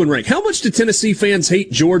does this one rank? How much do Tennessee fans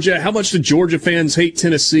hate Georgia? How much do Georgia fans hate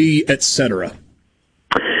Tennessee, et cetera?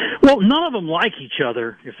 Well, none of them like each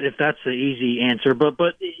other, if that's the easy answer. But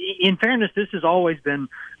in fairness, this has always been,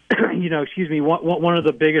 one of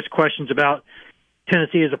the biggest questions about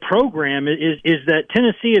Tennessee as a program is that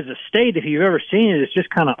Tennessee as a state, if you've ever seen it, is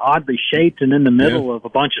just kind of oddly shaped and in the middle of a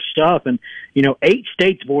bunch of stuff. And 8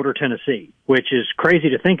 states border Tennessee, which is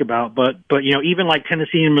crazy to think about. But even like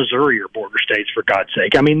Tennessee and Missouri are border states, for God's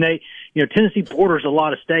sake. I mean, Tennessee borders a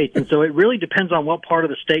lot of states, and so it really depends on what part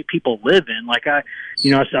of the state people live in. Like I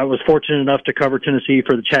was fortunate enough to cover Tennessee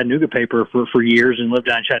for the Chattanooga paper for years, and lived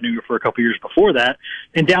down in Chattanooga for a couple years before that.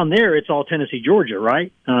 And down there, it's all Tennessee, Georgia,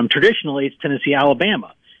 right? Traditionally, it's Tennessee,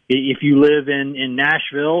 Alabama. If you live in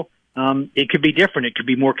Nashville, it could be different. It could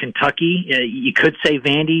be more Kentucky. You could say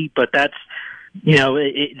Vandy, but that's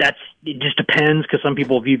it just depends, because some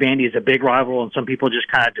people view Vandy as a big rival, and some people just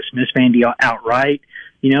kind of dismiss Vandy outright.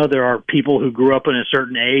 There are people who grew up in a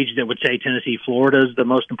certain age that would say Tennessee, Florida is the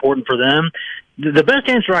most important for them. The best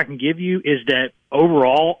answer I can give you is that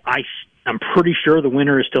overall, I'm pretty sure the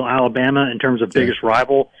winner is still Alabama in terms of biggest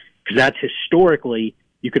rival, because that's historically,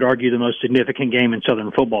 you could argue, the most significant game in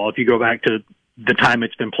Southern football if you go back to the time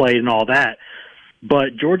it's been played and all that.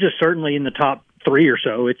 But Georgia's certainly in the top 3 or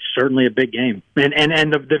so. It's certainly a big game.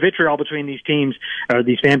 And the vitriol between these teams, or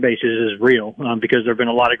these fan bases, is real, because there have been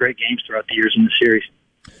a lot of great games throughout the years in the series.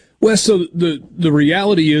 Well, so the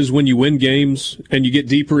reality is when you win games and you get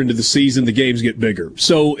deeper into the season, the games get bigger.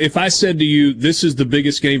 So if I said to you, this is the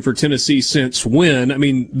biggest game for Tennessee since when? I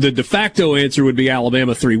mean, the de facto answer would be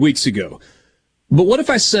Alabama 3 weeks ago. But what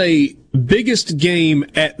if I say biggest game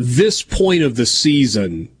at this point of the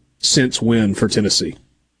season since when for Tennessee?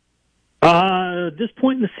 At this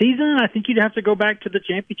point in the season, I think you'd have to go back to the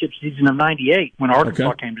championship season of '98 when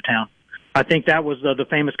Arkansas came to town. I think that was the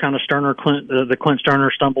famous kind of the Clint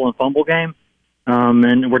Sterner stumble and fumble game.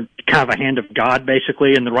 and we're kind of a hand of God,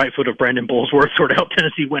 basically, and the right foot of Brandon Bolesworth sort of helped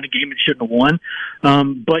Tennessee win a game it shouldn't have won.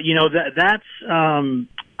 But,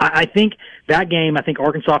 I think that game, I think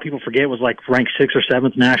Arkansas, people forget, was like ranked 6th or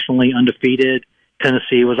 7th nationally, undefeated.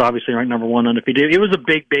 Tennessee was obviously ranked number 1, undefeated. It was a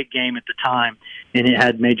big, big game at the time, and it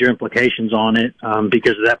had major implications on it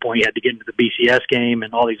because at that point you had to get into the BCS game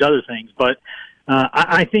and all these other things. But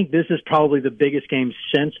I think this is probably the biggest game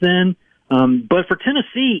since then. But for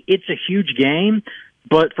Tennessee, it's a huge game.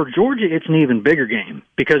 But for Georgia, it's an even bigger game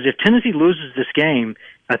because if Tennessee loses this game,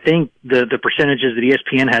 I think the percentages that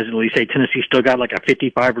ESPN has at least say Tennessee still got like a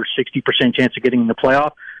 55 or 60% chance of getting in the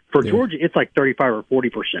playoff. For Georgia, it's like 35 or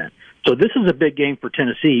 40%. So this is a big game for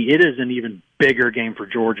Tennessee. It is an even bigger game for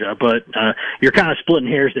Georgia, but you're kind of splitting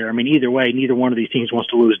hairs there. I mean, either way, neither one of these teams wants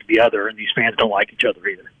to lose to the other, and these fans don't like each other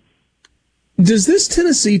either. Does this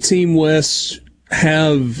Tennessee team, Wes,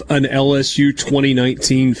 have an LSU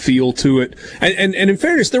 2019 feel to it? And in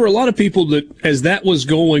fairness, there were a lot of people that, as that was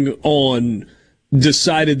going on,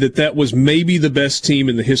 decided that was maybe the best team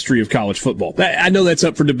in the history of college football. I know that's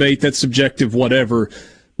up for debate. That's subjective, whatever.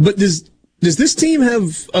 But does this team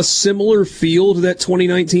have a similar feel to that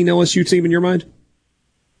 2019 LSU team in your mind?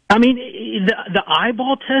 I mean, the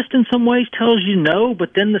eyeball test in some ways tells you no,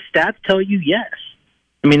 but then the stats tell you yes.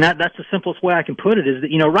 I mean, that's the simplest way I can put it is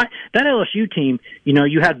that, that LSU team,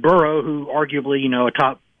 you had Burrow, who arguably,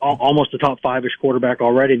 almost a top 5-ish quarterback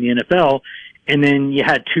already in the NFL. And then you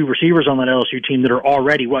had 2 receivers on that LSU team that are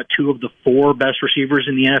already, 2 of the 4 best receivers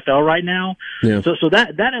in the NFL right now. Yeah. So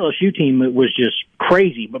that LSU team was just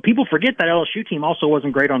crazy. But people forget that LSU team also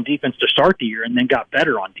wasn't great on defense to start the year and then got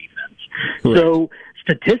better on defense. Correct. So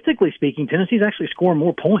statistically speaking, Tennessee's actually scoring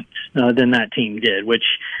more points than that team did, which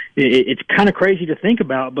it's kind of crazy to think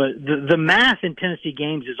about. But the math in Tennessee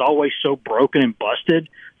games is always so broken and busted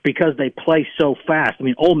because they play so fast. I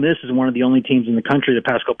mean, Ole Miss is one of the only teams in the country the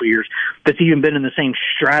past couple of years that's even been in the same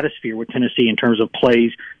stratosphere with Tennessee in terms of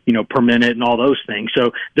plays, per minute and all those things.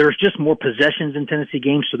 So there's just more possessions in Tennessee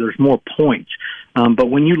games, so there's more points. But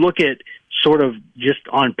when you look at sort of just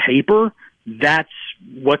on paper, that's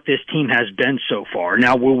what this team has been so far.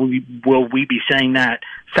 Now, will we be saying that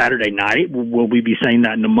Saturday night? Will we be saying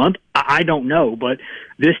that in a month? I don't know, but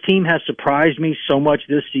this team has surprised me so much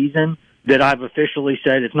this season that I've officially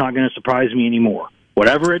said it's not going to surprise me anymore.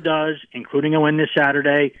 Whatever it does, including a win this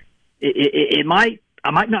Saturday, I might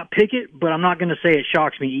not pick it, but I'm not going to say it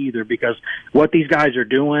shocks me either because what these guys are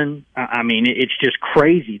doing, I mean, it's just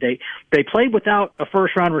crazy. They played without a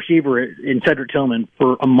first-round receiver in Cedric Tillman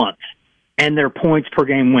for a month, and their points per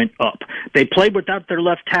game went up. They played without their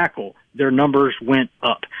left tackle. Their numbers went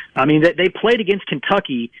up. I mean, they played against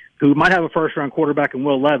Kentucky, who might have a first-round quarterback in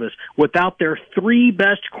Will Levis, without their 3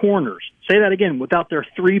 best corners. Say that again, without their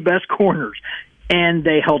 3 best corners. And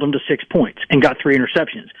they held them to 6 points and got 3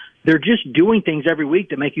 interceptions. They're just doing things every week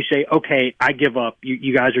that make you say, okay, I give up.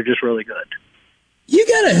 You guys are just really good. You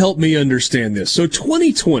got to help me understand this. So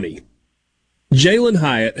 2020, Jalen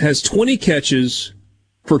Hyatt has 20 catches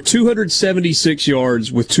for 276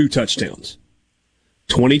 yards with 2 touchdowns.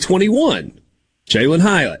 2021, Jalen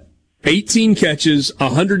Hyatt, 18 catches,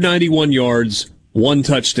 191 yards, 1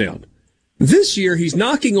 touchdown. This year, he's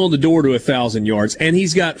knocking on the door to 1,000 yards, and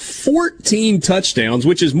he's got 14 touchdowns,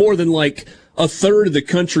 which is more than like a third of the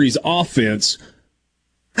country's offense.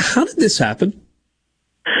 How did this happen?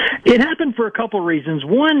 It happened for a couple of reasons.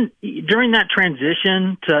 One, during that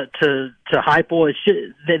transition to Heupel,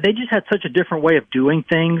 they just had such a different way of doing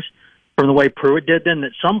things from the way Pruitt did them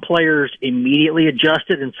that some players immediately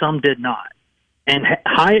adjusted and some did not. And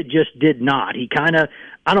Hyatt just did not. He kind of,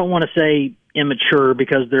 I don't want to say immature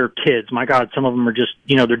because they're kids. My God, some of them are just,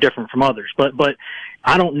 they're different from others. But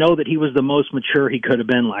I don't know that he was the most mature he could have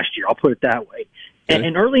been last year. I'll put it that way. Okay.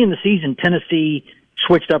 And early in the season, Tennessee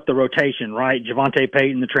switched up the rotation, right? Javonte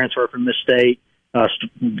Payton, the transfer from Miss State,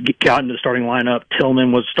 got into the starting lineup.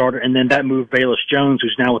 Tillman was starter, and then that moved Velus Jones,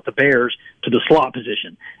 who's now with the Bears, to the slot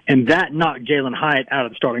position. And that knocked Jalen Hyatt out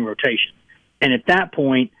of the starting rotation. And at that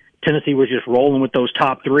point, Tennessee was just rolling with those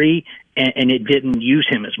top 3, and it didn't use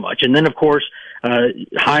him as much. And then, of course,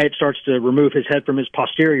 Hyatt starts to remove his head from his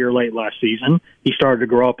posterior late last season. He started to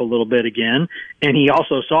grow up a little bit again. And he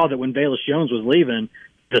also saw that when Velus Jones was leaving,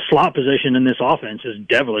 the slot position in this offense is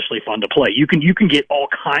devilishly fun to play. You can get all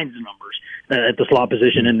kinds of numbers at the slot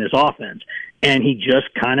position in this offense. And he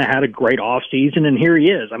just kind of had a great offseason, and here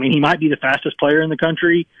he is. I mean, he might be the fastest player in the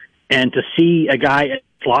country, and to see a guy at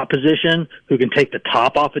slot position who can take the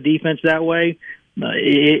top off of defense that way,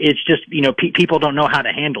 it's just, people don't know how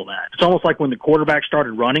to handle that. It's almost like when the quarterback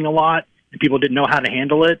started running a lot and people didn't know how to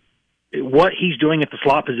handle it. what he's doing at the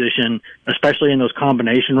slot position, especially in those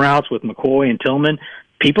combination routes with McCoy and Tillman,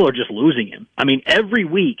 people are just losing him. I mean, every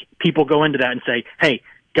week people go into that and say, hey,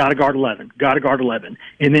 got to guard 11, got to guard 11.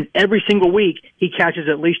 And then every single week he catches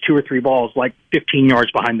at least 2 or 3 balls like 15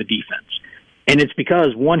 yards behind the defense. And it's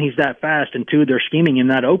because, one, he's that fast, and 2, they're scheming him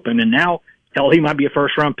that open. And now, hell, he might be a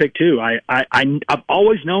first-round pick too. I've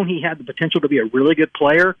always known he had the potential to be a really good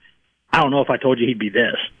player. I don't know if I told you he'd be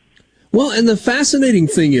this. Well, and the fascinating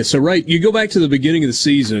thing is, so right, you go back to the beginning of the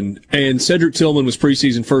season, and Cedric Tillman was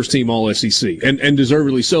preseason first-team All-SEC, and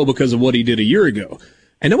deservedly so because of what he did a year ago.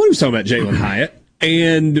 And nobody was talking about Jalen Hyatt.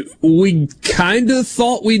 And we kind of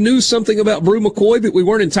thought we knew something about Brew McCoy, but we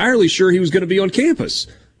weren't entirely sure he was going to be on campus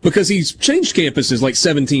because he's changed campuses like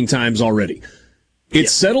 17 times already.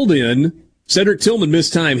 It's settled in. Cedric Tillman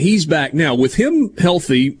missed time. He's back now. With him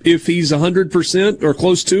healthy, if he's 100% or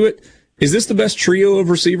close to it, is this the best trio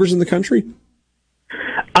of receivers in the country?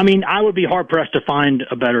 I mean, I would be hard-pressed to find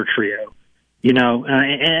a better trio, you know.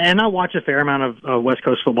 And I watch a fair amount of West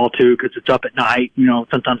Coast football, too, because it's up at night. You know,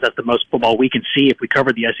 sometimes that's the most football we can see. If we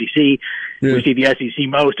cover the SEC, we see the SEC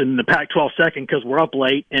most, and the Pac-12 second because we're up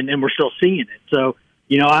late and we're still seeing it. So,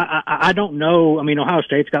 you know, I don't know. I mean, Ohio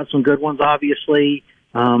State's got some good ones, obviously.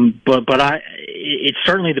 But it's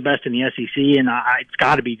certainly the best in the SEC, and it's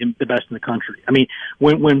got to be the best in the country. I mean,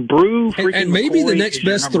 when Brew and maybe McCoy the next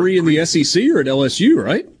best 3 in the SEC are at LSU,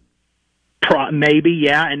 right? Maybe,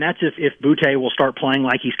 yeah, and that's if Butte will start playing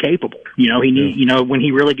like he's capable. You know, he need, you know, when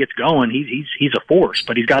he really gets going, he's a force,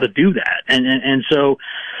 but he's got to do that. And so,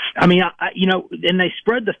 I mean, you know, and they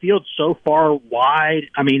spread the field so far wide.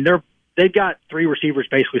 I mean, they've got 3 receivers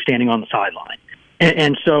basically standing on the sideline,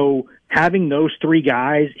 and so having those 3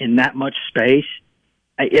 guys in that much space,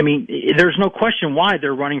 I mean, there's no question why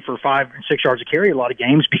they're running for 5 and 6 yards a carry a lot of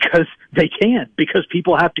games, because they can, because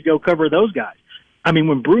people have to go cover those guys. I mean,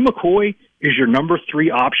 when Brew McCoy is your number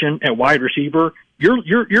 3 option at wide receiver,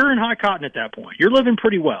 you're in high cotton at that point. You're living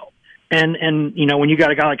pretty well. And you know, when you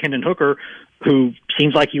got a guy like Hendon Hooker, who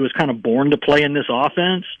seems like he was kind of born to play in this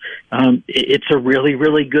offense, it's a really,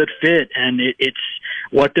 really good fit. And it's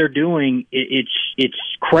what they're doing. It's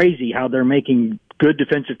crazy how they're making good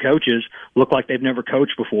defensive coaches look like they've never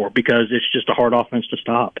coached before, because it's just a hard offense to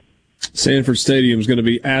stop. Sanford Stadium is going to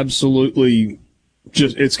be absolutely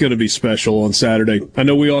it's going to be special on Saturday. I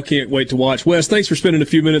know we all can't wait to watch. Wes, thanks for spending a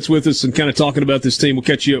few minutes with us and kind of talking about this team. We'll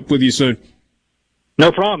catch you up with you soon.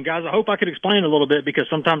 No problem, guys. I hope I could explain a little bit, because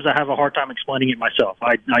sometimes I have a hard time explaining it myself.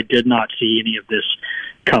 I did not see any of this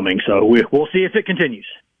coming, so we'll see if it continues.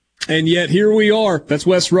 And yet here we are. That's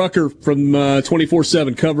Wes Rucker from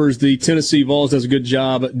 24/7, covers the Tennessee Vols, does a good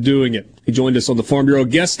job doing it. He joined us on the Farm Bureau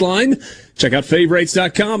guest line. Check out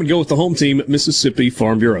favorites.com and go with the home team, Mississippi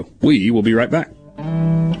Farm Bureau. We will be right back.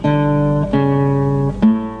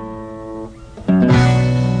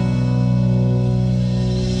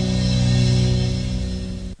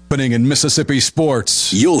 Happening in Mississippi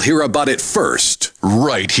sports, you'll hear about it first,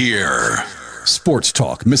 right here. Sports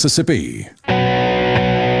Talk Mississippi.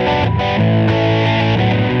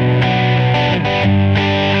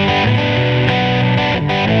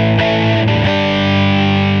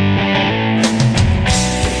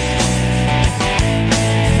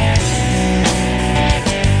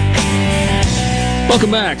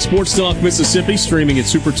 Welcome back. Sports Talk Mississippi, streaming at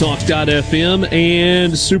supertalk.fm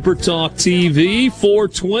and Supertalk TV.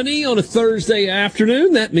 4:20 on a Thursday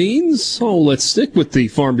afternoon. That means, let's stick with the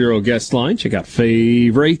Farm Bureau guest line. Check out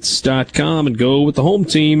favorites.com and go with the home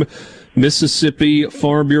team, Mississippi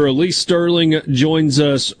Farm Bureau. Lee Sterling joins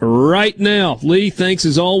us right now. Lee, thanks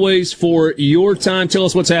as always for your time. Tell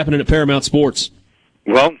us what's happening at Paramount Sports.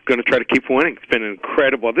 Well, going to try to keep winning. It's been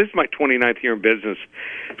incredible. This is my 29th year in business.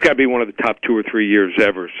 It's got to be one of the top 2 or 3 years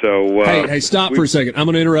ever. So, hey, stop for a second. I'm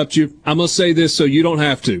going to interrupt you. I'm going to say this so you don't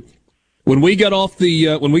have to. When we got off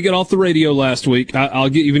the radio last week,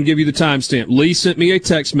 I'll even give you the timestamp. Lee sent me a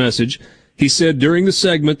text message. He said during the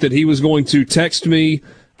segment that he was going to text me.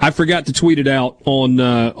 I forgot to tweet it out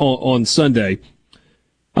on Sunday.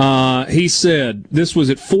 He said this was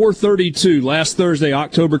at 4:32 last Thursday,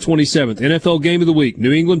 October 27th. NFL game of the week: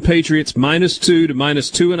 New England Patriots -2 to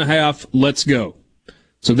 -2.5. Let's go.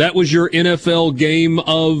 So that was your NFL game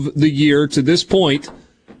of the year to this point.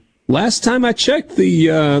 Last time I checked,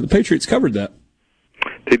 the Patriots covered that.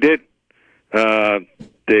 They did.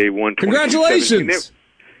 They won. Congratulations!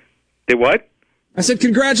 They what? I said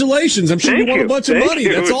congratulations. I'm sure you won a bunch of money.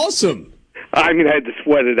 That's awesome. I mean, I had to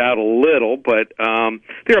sweat it out a little, but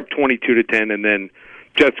they're up 22-10, and then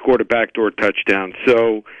Jets scored a backdoor touchdown.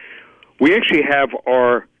 So we actually have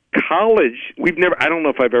our college. I don't know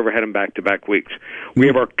if I've ever had them back-to-back weeks. We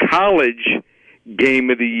have our college game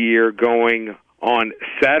of the year going on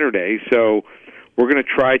Saturday. So we're going to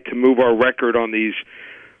try to move our record on these,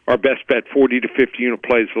 our best bet 40 to 50 unit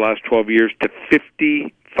plays the last 12 years to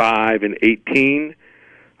 55 and 18.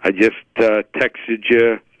 I just texted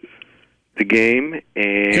you the game,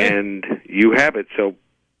 and you have it. So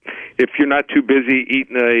if you're not too busy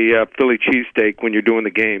eating a Philly cheesesteak when you're doing the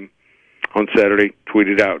game on Saturday, tweet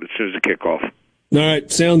it out as soon as the kickoff. All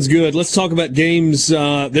right, sounds good. Let's talk about games.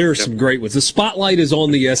 There are some great ones. The spotlight is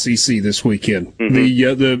on the SEC this weekend.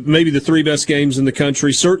 Mm-hmm. The maybe the three best games in the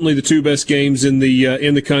country, certainly the two best games in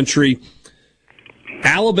the country.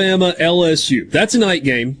 Alabama, LSU. That's a night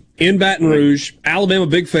game in Baton Rouge. Alabama,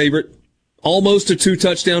 big favorite. Almost a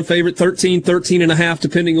 2-touchdown favorite, 13.5,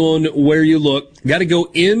 depending on where you look. Got to go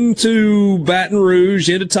into Baton Rouge,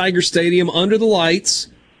 into Tiger Stadium, under the lights.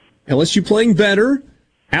 LSU playing better.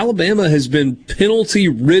 Alabama has been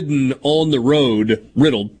penalty-ridden on the road.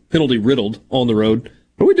 Penalty-riddled on the road.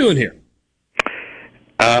 What are we doing here?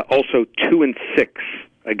 Also 2-6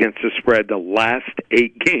 against the spread the last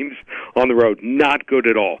 8 games on the road. Not good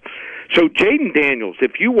at all. So Jaden Daniels,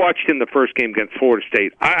 if you watched him the first game against Florida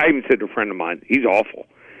State, I even said to a friend of mine, he's awful.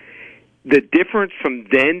 The difference from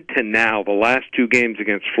then to now, the last 2 games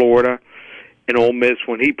against Florida and Ole Miss,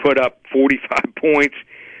 when he put up 45 points,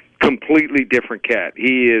 completely different cat.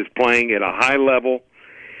 He is playing at a high level.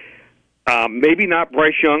 Maybe not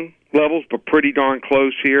Bryce Young levels, but pretty darn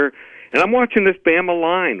close here. And I'm watching this Bama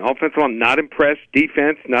line. Offensive, I'm not impressed.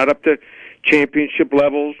 Defense, not up to championship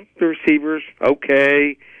levels. The receivers,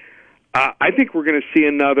 okay. I think we're going to see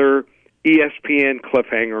another ESPN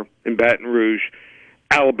cliffhanger in Baton Rouge.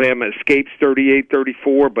 Alabama escapes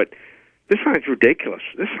 38-34, but this line's ridiculous.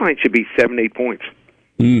 This line should be 7-8 points.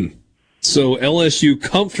 So LSU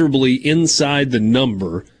comfortably inside the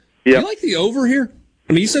number. Yep. Do you like the over here?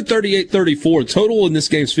 I mean, you said 38-34. Total in this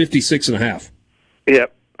game is 56.5.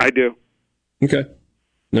 Yep, I do. Okay.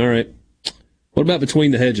 All right. What about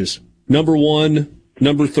between the hedges? Number 1,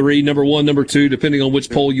 number 3, number 1, number 2, depending on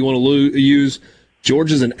which poll you want to use.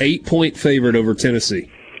 Georgia's an 8-point favorite over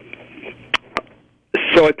Tennessee.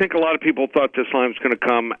 So I think a lot of people thought this line was going to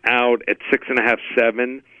come out at 6.5,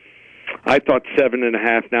 7. I thought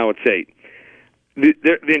 7.5. Now it's 8.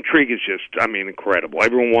 The intrigue is just, incredible.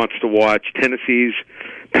 Everyone wants to watch Tennessee's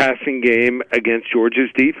passing game against Georgia's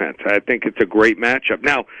defense. I think it's a great matchup.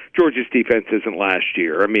 Now, Georgia's defense isn't last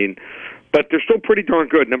year. But they're still pretty darn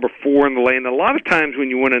good. Number 4 in the lane. A lot of times when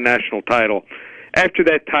you win a national title, after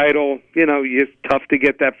that title, it's tough to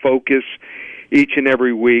get that focus each and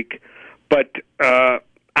every week. But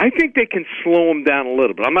I think they can slow them down a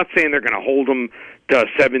little bit. I'm not saying they're going to hold them to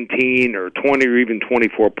 17 or 20 or even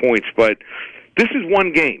 24 points, but this is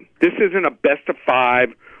one game. This isn't a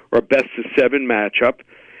best-of-5 or a best-of-7 matchup.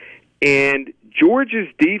 And Georgia's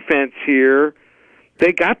defense here,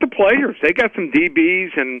 they got the players. They got some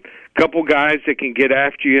DBs and a couple guys that can get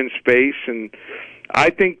after you in space. And I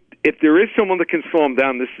think if there is someone that can slow them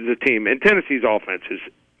down, this is a team. And Tennessee's offense is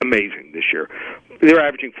amazing this year. They're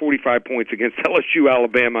averaging 45 points against LSU,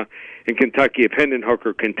 Alabama, and Kentucky. If Hendon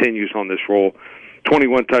Hooker continues on this roll,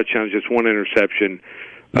 21 touchdowns, just 1 interception,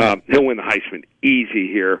 he'll win the Heisman easy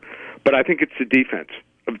here. But I think it's the defense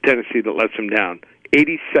of Tennessee that lets them down.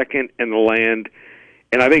 82nd in the land.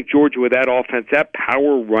 And I think Georgia, with that offense, that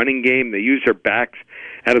power running game, they use their backs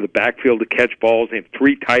out of the backfield to catch balls. They have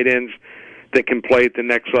 3 tight ends that can play at the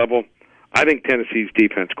next level. I think Tennessee's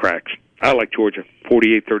defense cracks. I like Georgia,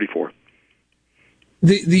 48-34.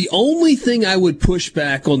 The only thing I would push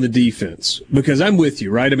back on the defense, because I'm with you,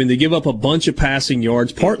 right? They give up a bunch of passing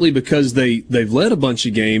yards, partly because they've led a bunch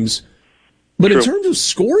of games. But True. In terms of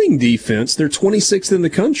scoring defense, they're 26th in the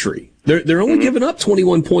country. They're only giving up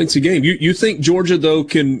 21 points a game. You think Georgia, though,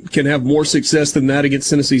 can have more success than that against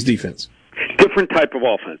Tennessee's defense? Different type of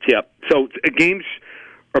offense, yep. So games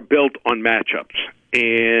are built on matchups.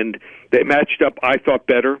 And they matched up, I thought,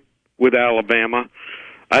 better with Alabama.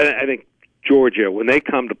 I think Georgia, when they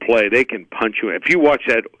come to play, they can punch you. If you watch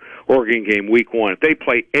that Oregon game week 1, if they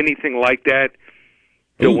play anything like that,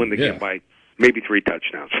 they'll win the game by maybe 3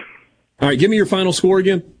 touchdowns. All right, give me your final score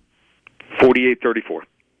again. 48-34.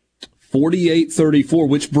 48-34,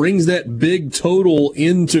 which brings that big total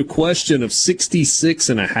into question of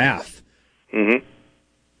 66.5.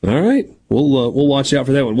 Mm-hmm. All right, we'll watch out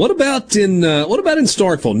for that one. What about in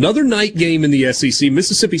Starkville? Another night game in the SEC.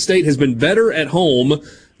 Mississippi State has been better at home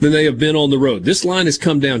than they have been on the road. This line has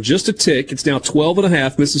come down just a tick. It's now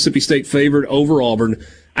 12.5. Mississippi State favored over Auburn.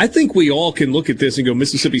 I think we all can look at this and go,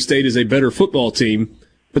 Mississippi State is a better football team.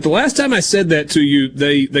 But the last time I said that to you,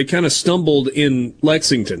 they kind of stumbled in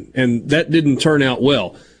Lexington, and that didn't turn out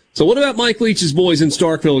well. So what about Mike Leach's boys in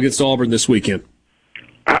Starkville against Auburn this weekend?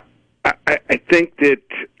 I think that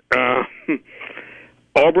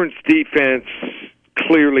Auburn's defense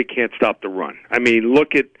clearly can't stop the run. I mean,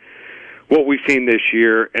 look at what we've seen this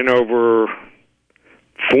year, and over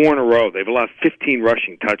 4 in a row, they've allowed 15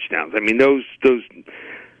 rushing touchdowns. I mean, those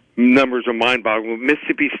numbers are mind-boggling.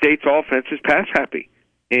 Mississippi State's offense is pass-happy,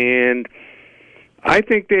 and I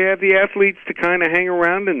think they have the athletes to kind of hang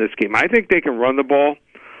around in this game. I think they can run the ball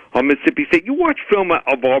on Mississippi State. You watch film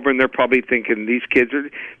of Auburn, they're probably thinking these kids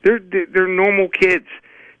they're normal kids.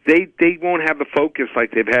 They won't have the focus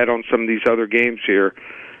like they've had on some of these other games here.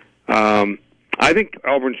 I think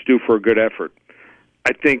Auburn's due for a good effort.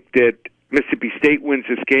 I think that Mississippi State wins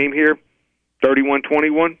this game here,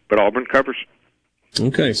 31-21, but Auburn covers.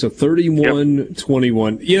 Okay, so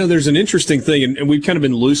 31-21. You know, there's an interesting thing, and we've kind of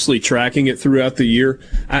been loosely tracking it throughout the year.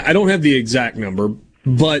 I don't have the exact number,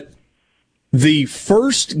 but the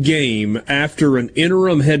first game after an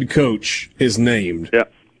interim head coach is named,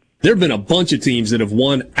 there have been a bunch of teams that have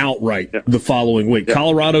won outright the following week.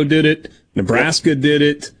 Colorado did it. Nebraska did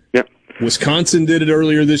it. Wisconsin did it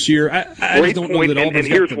earlier this year. I just don't know that Auburn's and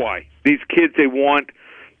here's why. These kids, they want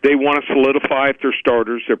to solidify if they're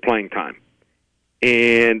starters, their playing time.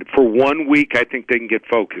 And for 1 week, I think they can get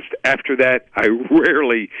focused. After that, I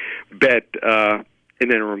rarely bet an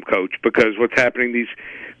interim coach, because what's happening, these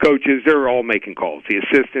coaches, they're all making calls. The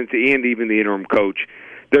assistants and even the interim coach,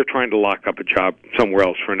 they're trying to lock up a job somewhere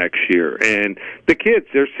else for next year. And the kids,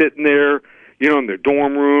 they're sitting there, you know, in their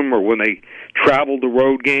dorm room, or when they travel to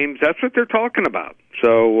road games, that's what they're talking about.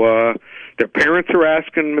 So their parents are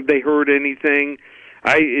asking if they heard anything.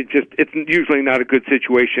 It's usually not a good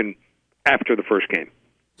situation after the first game.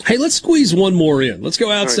 Hey, let's squeeze one more in. Let's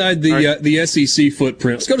go outside the SEC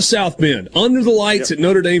footprint. Let's go to South Bend. Under the lights at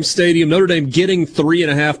Notre Dame Stadium. Notre Dame getting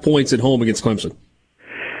 3.5 points at home against Clemson.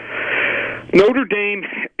 Notre Dame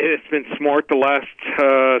has been smart the last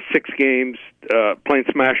 6 games, playing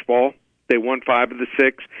smash ball. They won 5 of the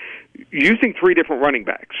 6, using 3 different running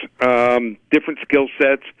backs, different skill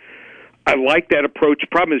sets. I like that approach. The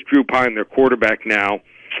problem is Drew Pine, their quarterback now,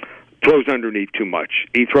 throws underneath too much.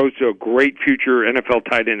 He throws to a great future NFL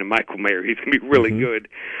tight end in Michael Mayer. He's going to be really good.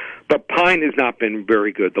 But Pine has not been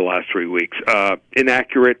very good the last 3 weeks.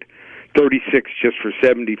 Inaccurate, 36 just for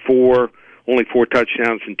 74, only 4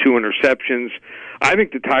 touchdowns and 2 interceptions. I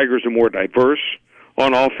think the Tigers are more diverse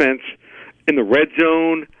on offense. In the red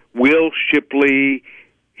zone, Will Shipley,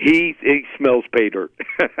 he smells pay dirt.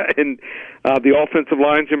 And the offensive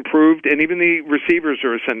line's improved, and even the receivers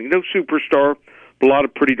are ascending. No superstar, but a lot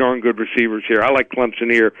of pretty darn good receivers here. I like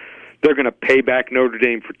Clemson here. They're going to pay back Notre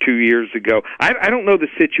Dame for 2 years ago. I don't know the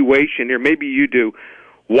situation here. Maybe you do.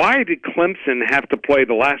 Why did Clemson have to play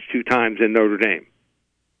the last 2 times in Notre Dame?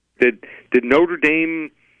 Did Notre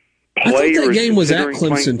Dame play? I thought that game was at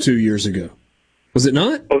Clemson 2 years ago. Was it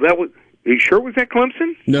not? Oh, that was. Are you sure it was at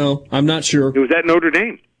Clemson? No, I'm not sure. It was at Notre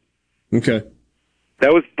Dame. Okay.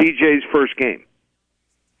 That was DJ's first game.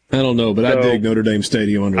 I don't know, but I dig Notre Dame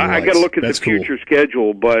Stadium under the lights. I got to look at That's the future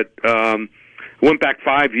schedule, but went back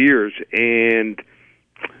 5 years, and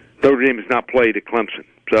Notre Dame has not played at Clemson.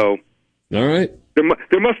 So, all right,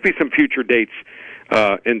 there must be some future dates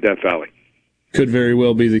in Death Valley. Could very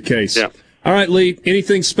well be the case. Yeah. All right, Lee.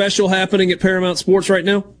 Anything special happening at Paramount Sports right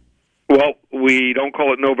now? Well, we don't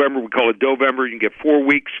call it November. We call it Dovember. You can get 4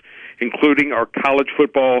 weeks, including our college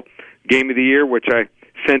football game of the year, which I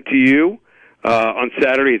sent to you on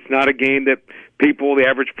Saturday. It's not a game that the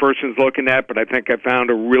average person's looking at, but I think I found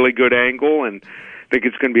a really good angle, and I think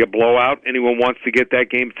it's going to be a blowout. Anyone wants to get that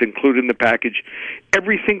game, it's included in the package.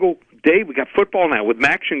 Every single day, we got football now. With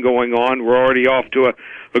Maction going on, we're already off to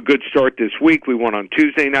a good start this week. We won on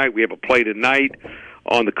Tuesday night. We have a play tonight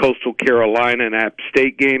on the Coastal Carolina and App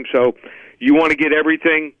State game. So you want to get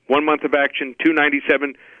everything, 1 month of action,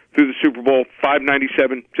 $297 through the Super Bowl,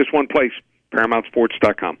 $597, just one place,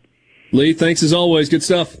 ParamountSports.com. Lee, thanks as always. Good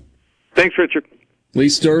stuff. Thanks, Richard. Lee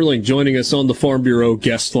Sterling joining us on the Farm Bureau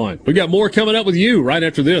guest line. We got more coming up with you right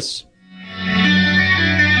after this.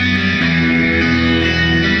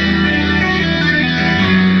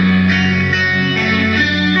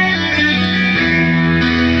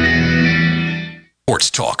 Sports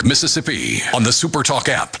Talk Mississippi on the SuperTalk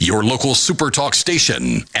app, your local SuperTalk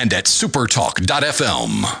station, and at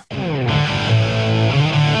supertalk.fm.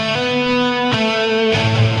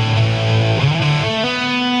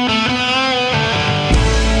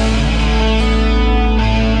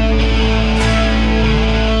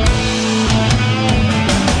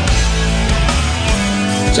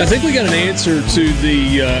 So I think we got an answer to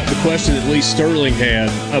the question that Lee Sterling had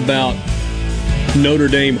about Notre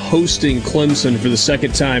Dame hosting Clemson for the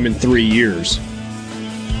second time in 3 years.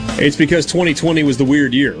 It's because 2020 was the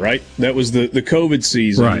weird year, right? That was the COVID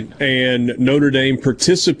season. Right. And Notre Dame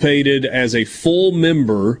participated as a full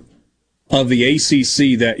member of the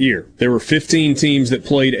ACC that year. There were 15 teams that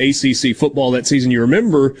played ACC football that season. You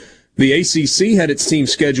remember the ACC had its team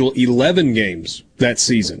schedule 11 games that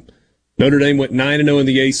season. Notre Dame went 9-0 in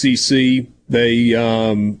the ACC.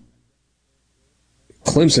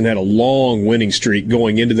 Clemson had a long winning streak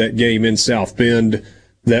going into that game in South Bend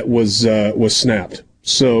that was snapped.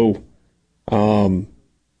 So, you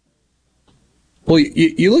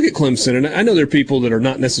look at Clemson, and I know there are people that are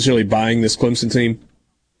not necessarily buying this Clemson team.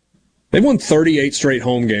 They've won 38 straight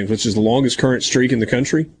home games, which is the longest current streak in the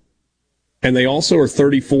country. And they also are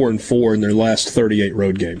 34-4 in their last 38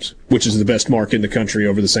 road games, which is the best mark in the country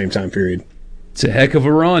over the same time period. It's a heck of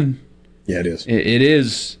a run. Yeah, it is. It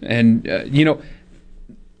is. And,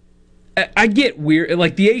 I get weird.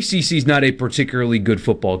 Like, the ACC is not a particularly good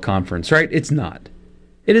football conference, right? It's not.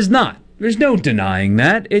 It is not. There's no denying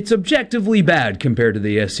that. It's objectively bad compared to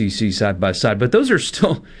the SEC side by side. But those are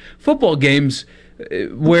still football games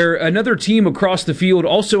where another team across the field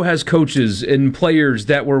also has coaches and players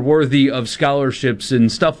that were worthy of scholarships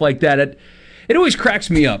and stuff like that. It always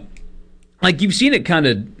cracks me up. Like, you've seen it kind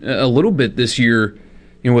of a little bit this year,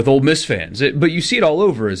 with Ole Miss fans. But you see it all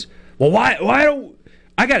over as, well, why don't...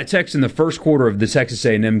 I got a text in the first quarter of the Texas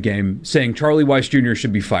A&M game saying Charlie Weiss Jr.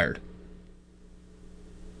 should be fired.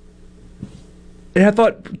 And I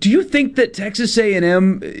thought, do you think that Texas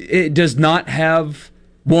A&M does not have,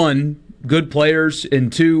 one, good players,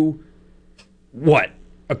 and two,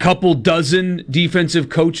 a couple dozen defensive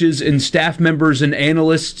coaches and staff members and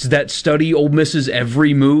analysts that study Ole Miss's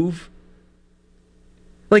every move?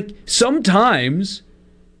 Like, sometimes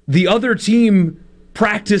the other team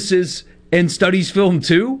practices and studies film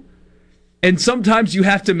too, and sometimes you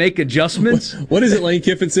have to make adjustments. What is it Lane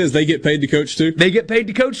Kiffin says? They get paid to coach too? They get paid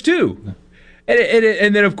to coach too.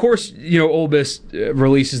 And then, of course, Ole Miss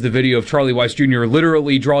releases the video of Charlie Weiss Jr.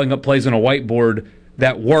 literally drawing up plays on a whiteboard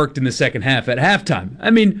that worked in the second half at halftime. I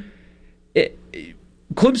mean,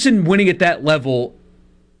 Clemson winning at that level,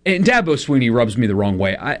 and Dabo Swinney rubs me the wrong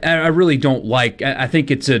way. I really don't like. I think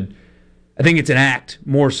it's an act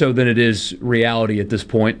more so than it is reality at this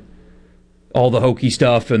point. All the hokey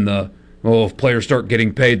stuff and if players start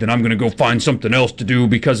getting paid, then I'm going to go find something else to do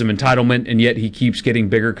because of entitlement, and yet he keeps getting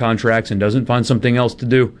bigger contracts and doesn't find something else to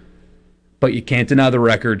do. But you can't deny the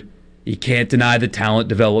record. You can't deny the talent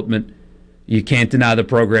development. You can't deny the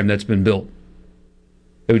program that's been built.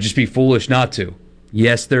 It would just be foolish not to.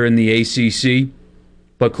 Yes, they're in the ACC,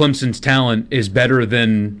 but Clemson's talent is better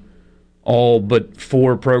than all but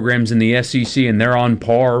 4 programs in the SEC, and they're on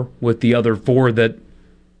par with the other 4 that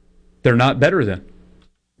they're not better than.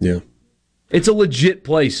 Yeah. It's a legit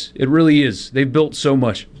place. It really is. They've built so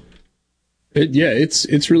much.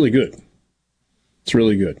 It's really good. It's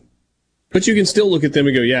really good. But you can still look at them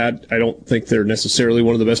and go, yeah, I don't think they're necessarily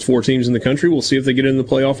one of the best 4 teams in the country. We'll see if they get in the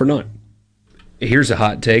playoff or not. Here's a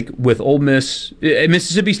hot take. With Ole Miss,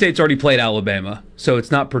 Mississippi State's already played Alabama, so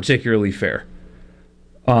it's not particularly fair.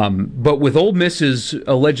 But with Ole Miss's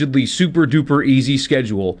allegedly super-duper easy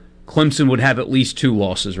schedule, Clemson would have at least 2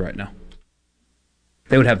 losses right now.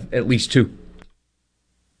 They would have at least 2.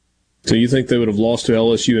 So you think they would have lost to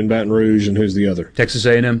LSU and Baton Rouge, and who's the other? Texas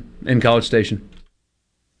A&M and College Station.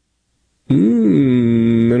 I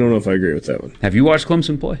don't know if I agree with that one. Have you watched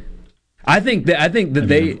Clemson play? I think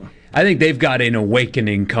they've got an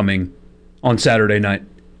awakening coming on Saturday night.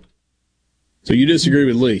 So you disagree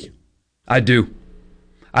with Lee? I do.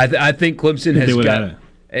 I think Clemson has got.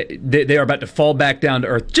 They are about to fall back down to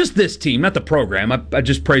earth. Just this team, not the program. I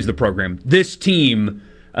just praise the program. This team,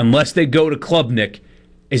 unless they go to Klubnik,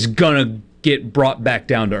 is going to get brought back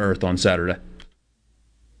down to earth on Saturday.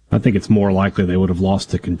 I think it's more likely they would have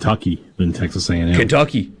lost to Kentucky than Texas A&M.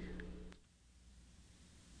 Kentucky.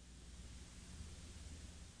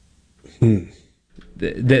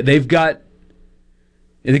 They've got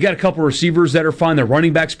a couple receivers that are fine. Their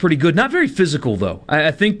running back's pretty good. Not very physical, though.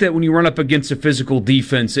 I think that when you run up against a physical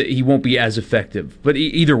defense, he won't be as effective. But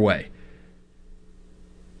either way.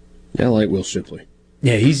 Yeah, I like Will Shipley.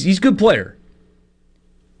 Yeah, he's a good player.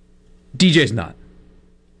 DJ's not.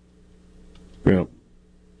 Yeah.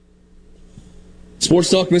 Sports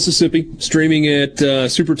Talk Mississippi, streaming at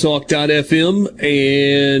supertalk.fm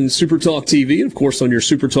and Supertalk TV, and of course on your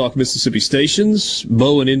Supertalk Mississippi stations.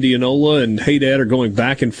 Bo and Indianola and Hey Dad are going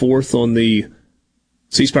back and forth on the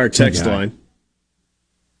C-Spire text line.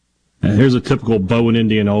 Here's a typical Bo and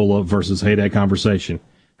Indianola versus Hey Dad conversation.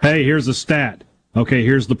 Hey, here's a stat. Okay,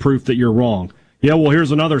 here's the proof that you're wrong. Yeah, well,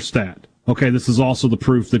 here's another stat. Okay, this is also the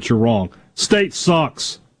proof that you're wrong. State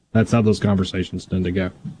sucks. That's how those conversations tend to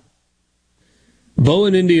go. Bo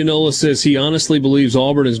in Indianola says he honestly believes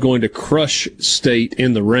Auburn is going to crush State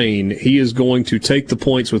in the rain. He is going to take the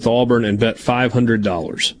points with Auburn and bet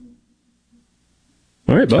 $500.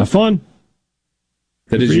 All right, Bo. Have fun.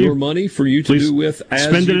 That is your money for you to do with as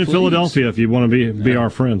spend it in please. Philadelphia if you want to be our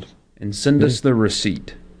friend. And send us the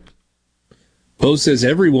receipt. Bo says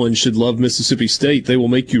everyone should love Mississippi State. They will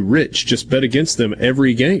make you rich. Just bet against them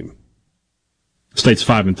every game. State's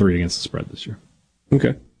 5-3 against the spread this year.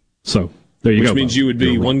 Okay. So there you go. Which means you would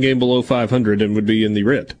be one game below 500 and would be in the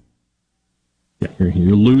red. Yeah,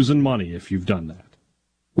 you're losing money if you've done that.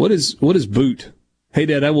 What is boot? Hey,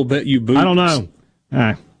 Dad, I will bet you boot. I don't know.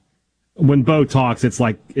 When Bo talks, it's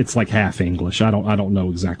like half English. I don't know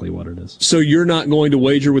exactly what it is. So you're not going to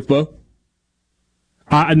wager with Bo?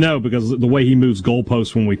 I know, because the way he moves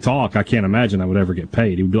goalposts when we talk, I can't imagine I would ever get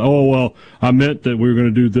paid. He would be like, oh, well, I meant that we were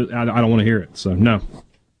going to do this. I don't want to hear it, so no.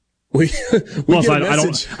 We Plus,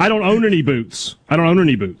 I don't own any boots. I don't own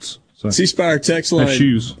any boots. So. C-Spire text line,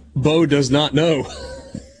 shoes. Bo does not know.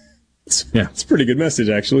 It's a pretty good message,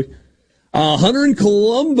 actually. Hunter in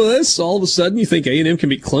Columbus, all of a sudden you think A&M can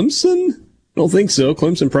beat Clemson? I don't think so.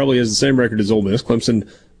 Clemson probably has the same record as Ole Miss. Clemson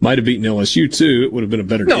might have beaten LSU, too. It would have been a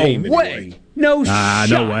better game. No way. Anyway. No shot.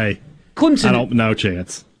 No way. Clemson. No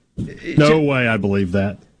chance. No way I believe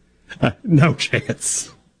that. No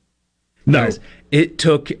chance. No. Guys, it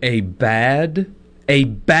took a bad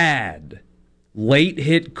late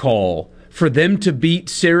hit call for them to beat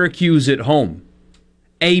Syracuse at home.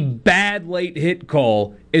 A bad late hit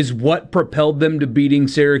call is what propelled them to beating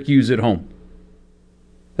Syracuse at home.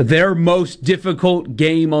 Their most difficult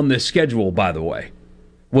game on the schedule, by the way,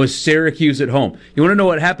 was Syracuse at home. You want to know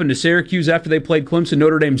what happened to Syracuse after they played Clemson?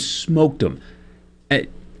 Notre Dame smoked them. I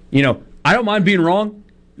don't mind being wrong.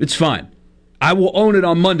 It's fine. I will own it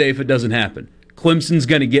on Monday if it doesn't happen. Clemson's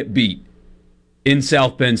going to get beat in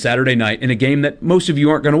South Bend Saturday night in a game that most of you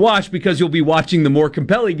aren't going to watch because you'll be watching the more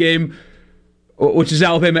compelling game, which is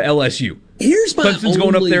Alabama-LSU. Here's my Clemson's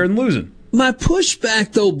going up there and losing. My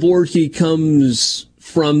pushback, though, Borky, comes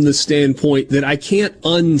from the standpoint that I can't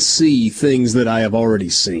unsee things that I have already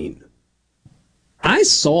seen. I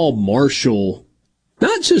saw Marshall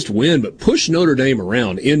not just win, but push Notre Dame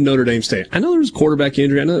around in Notre Dame State. I know there was a quarterback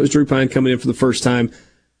injury. I know it was Drew Pine coming in for the first time.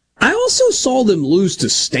 I also saw them lose to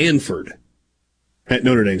Stanford at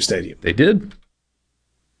Notre Dame Stadium. They did.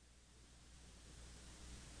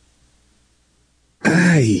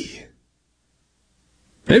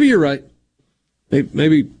 Maybe you're right.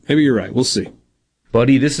 Maybe you're right. We'll see.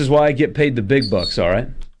 Buddy, this is why I get paid the big bucks, all right?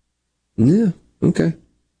 Yeah, okay.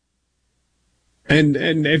 And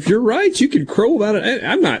if you're right, you can crow about it.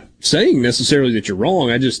 I'm not saying necessarily that you're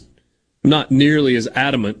wrong. I'm not nearly as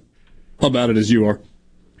adamant about it as you are.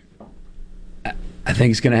 I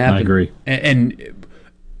think it's going to happen. I agree. And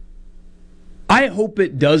I hope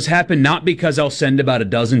it does happen, not because I'll send about a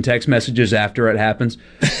dozen text messages after it happens.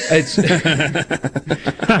 It's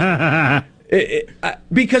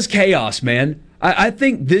because chaos, man. I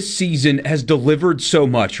think this season has delivered so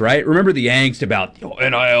much, right? Remember the angst about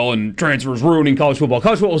NIL and transfers ruining college football.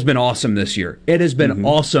 College football has been awesome this year. It has been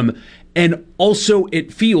awesome. And also,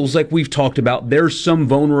 it feels like we've talked about there's some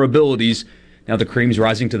vulnerabilities. Now, the cream's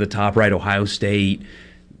rising to the top, right? Ohio State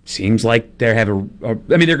seems like they're going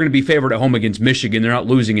to be favored at home against Michigan. They're not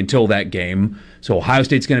losing until that game. So Ohio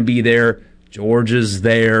State's going to be there. Georgia's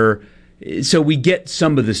there. So we get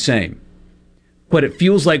some of the same. But it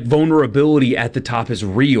feels like vulnerability at the top is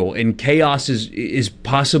real, and chaos is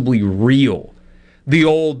possibly real. The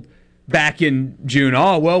old, back in June,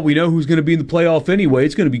 we know who's going to be in the playoff anyway.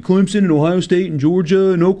 It's going to be Clemson and Ohio State and Georgia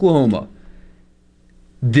and Oklahoma.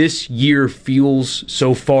 This year feels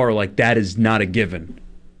so far like that is not a given.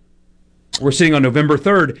 We're sitting on November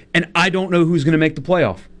 3rd, and I don't know who's going to make the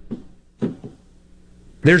playoff.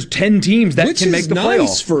 There's 10 teams that can make the playoff. Which is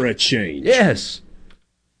nice for a change. Yes.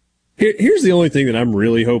 Here's the only thing that I'm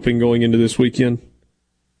really hoping going into this weekend.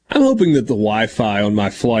 I'm hoping that the Wi-Fi on my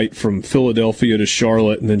flight from Philadelphia to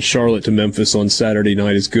Charlotte and then Charlotte to Memphis on Saturday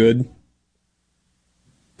night is good.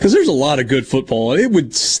 Because there's a lot of good football. It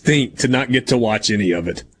would stink to not get to watch any of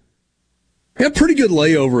it. I have a pretty good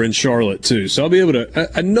layover in Charlotte, too, so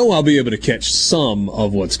I know I'll be able to catch some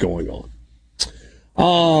of what's going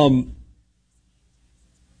on.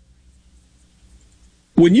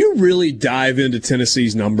 When you really dive into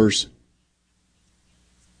Tennessee's numbers,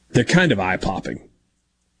 they're kind of eye-popping.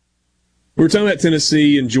 We were talking about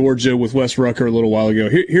Tennessee and Georgia with Wes Rucker a little while ago.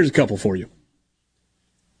 Here's a couple for you.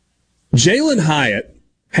 Jalen Hyatt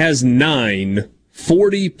has 9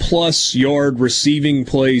 40-plus yard receiving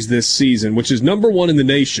plays this season, which is number 1 in the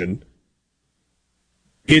nation.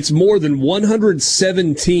 It's more than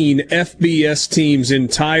 117 FBS teams'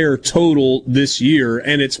 entire total this year,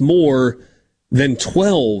 and it's more than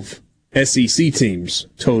 12 SEC teams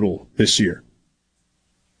total this year.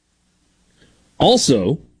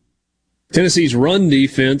 Also, Tennessee's run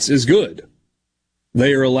defense is good.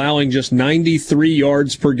 They are allowing just 93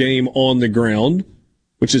 yards per game on the ground,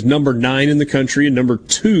 which is number 9 in the country and number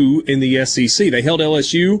 2 in the SEC. They held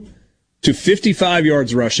LSU to 55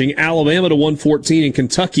 yards rushing, Alabama to 114, and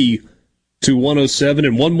Kentucky to 107.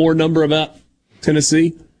 And one more number about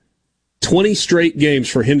Tennessee, 20 straight games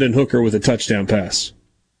for Hendon Hooker with a touchdown pass,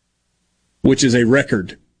 which is a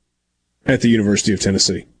record at the University of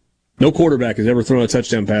Tennessee. No quarterback has ever thrown a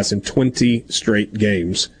touchdown pass in 20 straight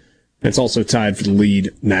games. It's also tied for the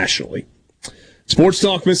lead nationally. Sports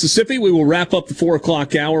Talk Mississippi, we will wrap up the 4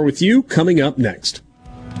 o'clock hour with you coming up next.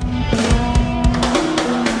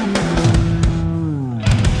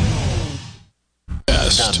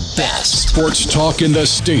 The best sports talk in the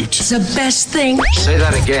state. It's the best thing. Say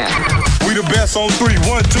that again. We the best on 3.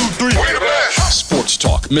 1, 2, 3. We the best. Sports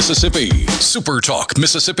Talk Mississippi. Super Talk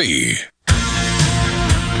Mississippi.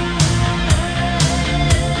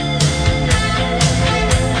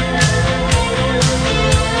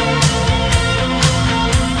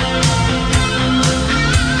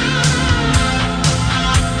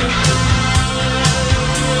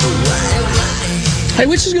 Hey,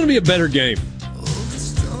 which is going to be a better game?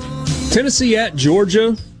 Tennessee at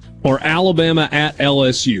Georgia or Alabama at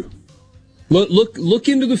LSU? Look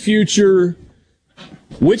into the future.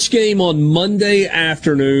 Which game on Monday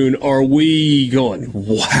afternoon are we going,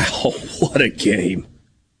 wow, what a game?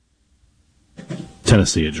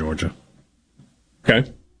 Tennessee at Georgia.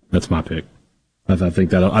 Okay. That's my pick. I think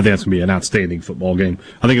that's going to be an outstanding football game.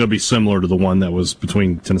 I think it'll be similar to the one that was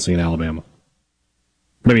between Tennessee and Alabama.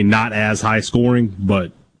 Maybe not as high scoring,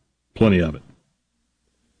 but plenty of it.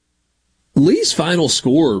 Lee's final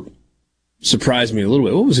score surprised me a little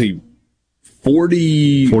bit. What was he?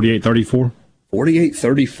 48-34?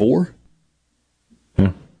 48-34?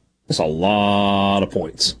 Yeah. That's a lot of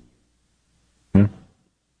points. Yeah.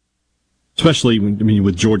 Especially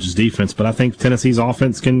with Georgia's defense, but I think Tennessee's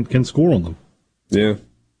offense can score on them. Yeah.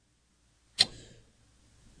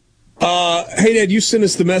 Hey, Dad, you sent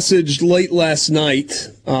us the message late last night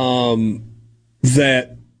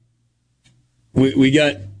that we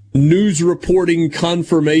got news reporting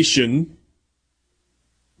confirmation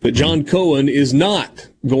that John Cohen is not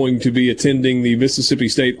going to be attending the Mississippi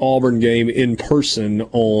State-Auburn game in person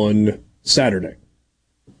on Saturday.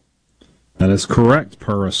 That is correct,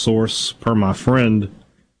 per a source, per my friend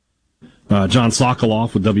John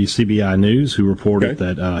Sokoloff with WCBI News, who reported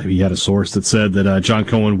that he had a source that said that John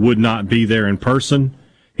Cohen would not be there in person.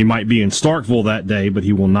 He might be in Starkville that day, but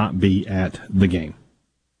he will not be at the game.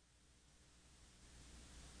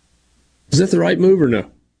 Is that the right move or no?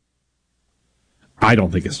 I don't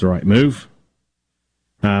think it's the right move.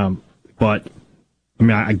 But I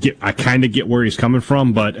mean, I kind of get where he's coming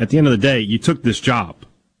from. But at the end of the day, you took this job.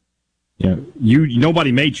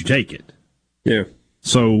 Nobody made you take it. Yeah.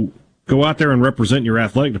 So go out there and represent your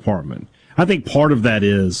athletic department. I think part of that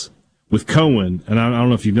is with Cohen, and I don't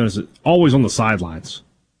know if you've noticed it, always on the sidelines,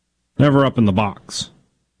 never up in the box.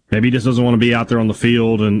 Maybe he just doesn't want to be out there on the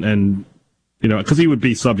field, and because he would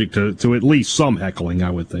be subject to at least some heckling,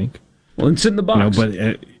 I would think. Well, then sit in the box.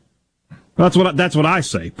 But that's what I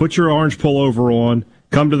say. Put your orange pullover on,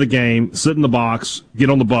 come to the game, sit in the box, get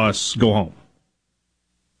on the bus, go home.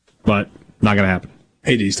 But not going to happen.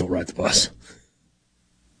 ADs don't ride the bus.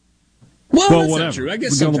 Well, that's whatever. not true. I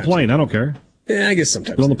guess get on the plane. I don't care. Yeah, I guess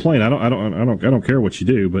sometimes. Get on the plane. I don't care what you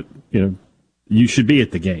do, but you should be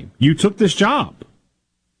at the game. You took this job.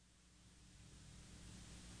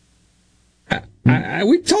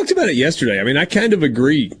 We talked about it yesterday. I mean, I kind of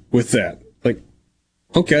agree with that. Like,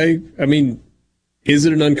 okay, I mean, is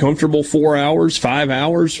it an uncomfortable 4 hours, 5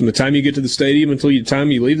 hours from the time you get to the stadium until the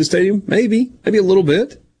time you leave the stadium? Maybe a little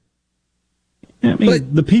bit. Yeah, I mean,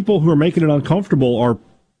 but the people who are making it uncomfortable are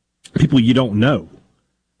people you don't know.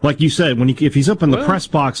 Like you said, if he's up in the press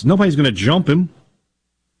box, nobody's going to jump him.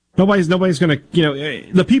 Nobody's going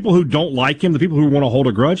to, the people who don't like him, the people who want to hold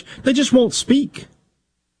a grudge, they just won't speak.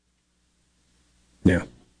 Yeah.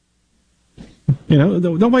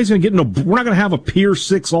 Nobody's going to get we're not going to have a Pier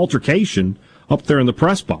 6 altercation up there in the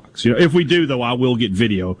press box. If we do, though, I will get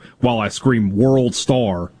video while I scream "World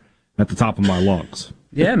Star" at the top of my lungs.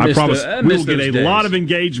 Yeah, I promise we'll get a lot of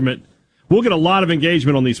engagement. We'll get a lot of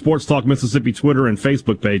engagement on the Sports Talk Mississippi Twitter and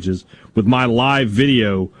Facebook pages with my live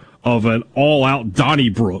video of an all-out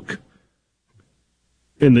Donnybrook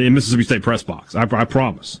in the Mississippi State press box. I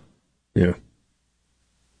promise. Yeah.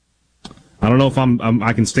 I don't know if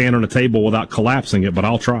I can stand on a table without collapsing it, but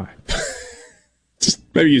I'll try. Just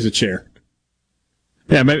maybe use a chair.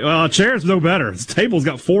 Yeah, maybe. Well, a chair's no better. This table's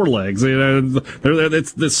got 4 legs.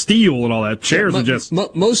 It's the steel and all that. Chairs are just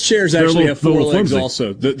most chairs actually have 4 legs. Flimsy.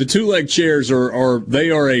 Also, the 2-leg chairs are a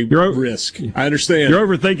risk. I understand. You're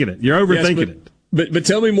overthinking it. You're overthinking it. But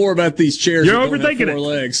tell me more about these chairs. You're that overthinking don't have 4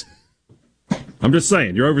 legs. I'm just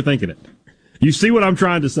saying, you're overthinking it. You see what I'm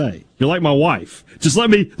trying to say? You're like my wife. Just let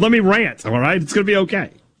me rant. All right, it's gonna be okay.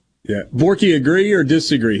 Yeah, Borky, agree or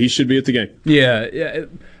disagree? He should be at the game. Yeah.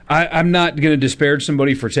 I'm not going to disparage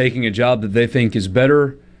somebody for taking a job that they think is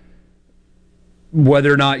better.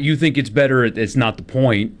 Whether or not you think it's better, it's not the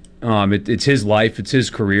point. It's his life. It's his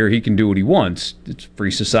career. He can do what he wants. It's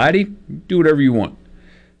free society. Do whatever you want.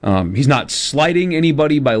 He's not slighting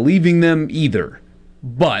anybody by leaving them either.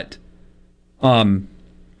 But toughen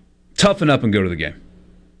up and go to the game.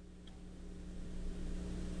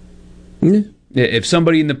 Mm-hmm. If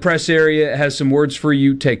somebody in the press area has some words for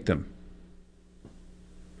you, take them.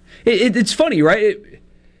 It's funny, right?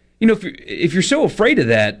 If you're so afraid of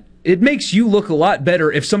that, it makes you look a lot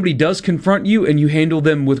better if somebody does confront you and you handle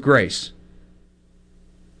them with grace.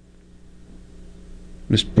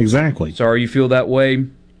 Exactly. Sorry you feel that way.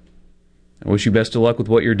 I wish you best of luck with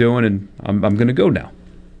what you're doing, and I'm going to go now.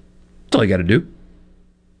 That's all you got to do.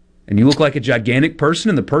 And you look like a gigantic person,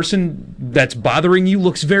 and the person that's bothering you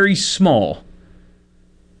looks very small.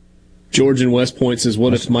 George in West Point says,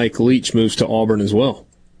 what if Mike Leach moves to Auburn as well?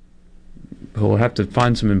 We'll have to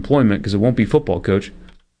find some employment because it won't be football, Coach.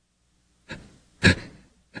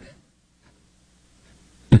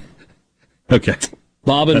 Okay.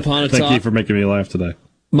 Bob in Pontotoc. Thank you for making me laugh today.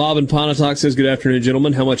 Bob in Pontotoc says, good afternoon,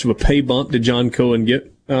 gentlemen. How much of a pay bump did John Cohen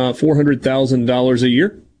get? $400,000 a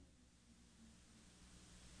year?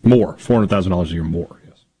 More. $400,000 a year more,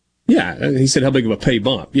 yes. Yeah, he said how big of a pay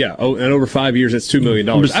bump. Yeah, and over 5 years, that's $2 million.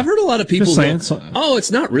 I've heard a lot of people go,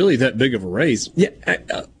 it's not really that big of a raise. Yeah,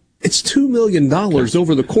 it's $2 million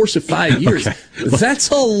over the course of 5 years. Okay. That's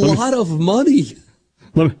a lot of money.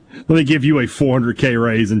 Let me give you a $400K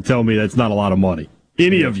raise and tell me that's not a lot of money.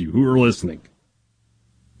 Any of you who are listening.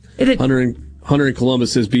 Hunter in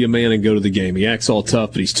Columbus says, be a man and go to the game. He acts all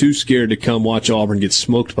tough, but he's too scared to come watch Auburn get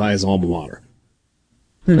smoked by his alma mater.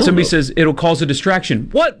 And somebody says it'll cause a distraction.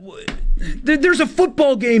 What? There's a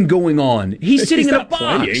football game going on. He's sitting in a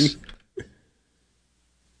box.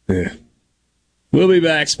 Yeah. We'll be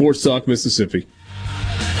back. Sports Talk Mississippi.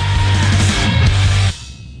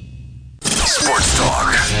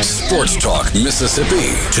 Sports Talk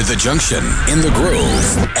Mississippi. To the junction, in the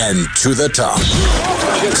groove, and to the top.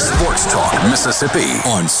 Sports Talk Mississippi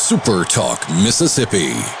on Super Talk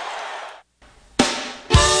Mississippi.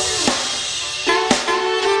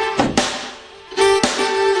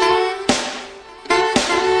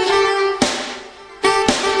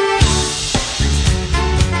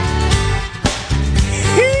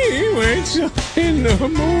 He wakes up in the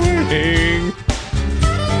morning.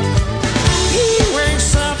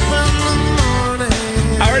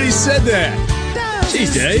 I already said that.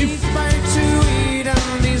 Jeez, Dave.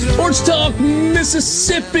 Sports Talk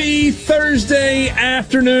Mississippi, Thursday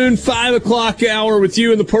afternoon, 5 o'clock hour with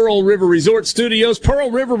you in the Pearl River Resort Studios.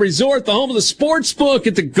 Pearl River Resort, the home of the sports book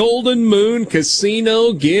at the Golden Moon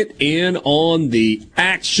Casino. Get in on the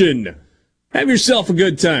action. Have yourself a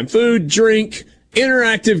good time. Food, drink,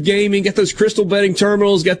 interactive gaming. Get those crystal betting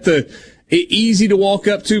terminals. Got the easy to walk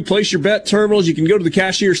up to, place your bet terminals. You can go to the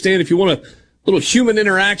cashier stand if you want a little human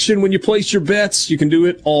interaction when you place your bets. You can do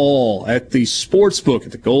it all at the sportsbook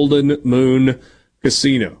at the Golden Moon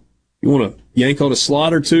Casino. You want to yank on a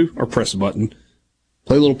slot or two or press a button,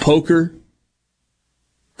 play a little poker,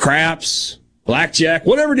 craps, blackjack,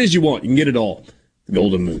 whatever it is you want. You can get it all. The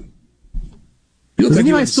Golden Moon. Does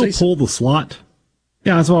anybody still pull the slot?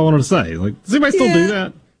 Yeah, that's what I wanted to say. Does anybody still do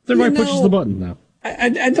that? Everybody pushes the button now.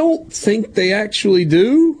 I don't think they actually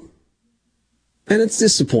do, and it's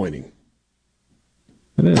disappointing.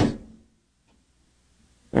 It is.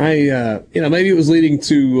 Maybe it was leading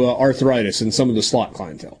to arthritis in some of the slot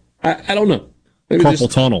clientele. I don't know. Maybe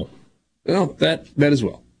carpal tunnel. Well, that as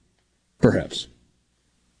well, perhaps.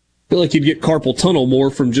 I feel like you'd get carpal tunnel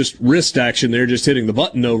more from just wrist action there, just hitting the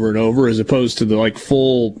button over and over, as opposed to the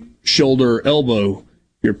full shoulder elbow.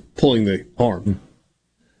 You're pulling the arm.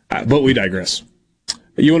 But we digress.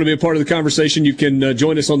 You want to be a part of the conversation, you can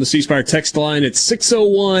join us on the C Spire text line at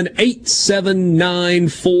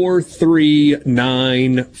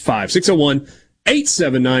 601-879-4395.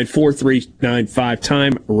 601-879-4395.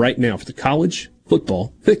 Time right now for the College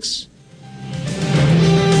Football Fix.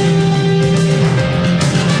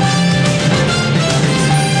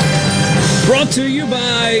 Brought to you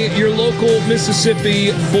by by your local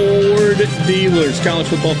Mississippi Ford dealers. College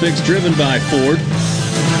football picks driven by Ford. You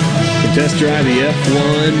can test drive the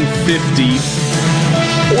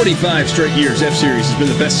F-150. 45 straight years, F-Series has been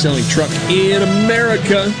the best-selling truck in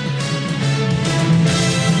America.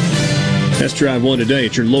 Test drive one today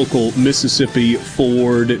at your local Mississippi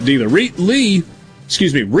Ford dealer. Reese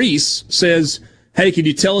says, hey, can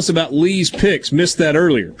you tell us about Lee's picks? Missed that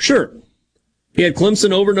earlier. Sure. He had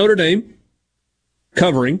Clemson over Notre Dame,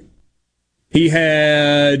 covering. He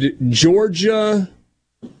had Georgia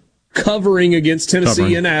covering against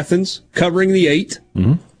Tennessee in Athens, covering the 8.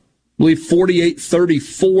 Mm-hmm. I believe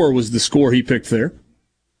 48-34 was the score he picked there.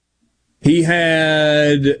 He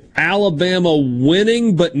had Alabama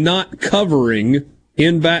winning but not covering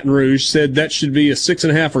in Baton Rouge, said that should be a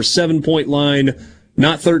 6.5 or 7 point line,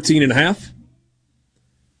 not 13.5.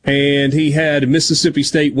 And he had Mississippi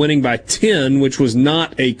State winning by 10, which was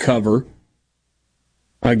not a cover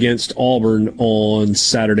against Auburn on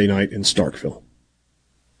Saturday night in Starkville.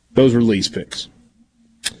 Those were Lee's picks.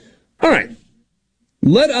 All right.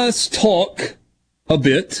 Let us talk a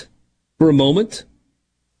bit for a moment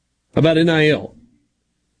about NIL.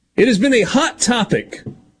 It has been a hot topic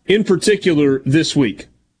in particular this week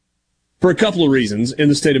for a couple of reasons in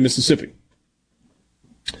the state of Mississippi.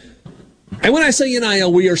 And when I say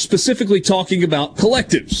NIL, we are specifically talking about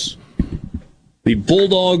collectives. The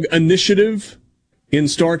Bulldog Initiative in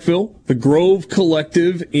Starkville, the Grove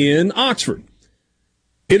Collective in Oxford.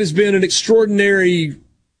 It has been an extraordinary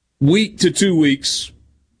week to 2 weeks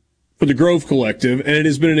for the Grove Collective, and it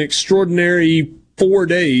has been an extraordinary 4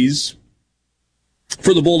 days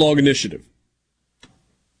for the Bulldog Initiative.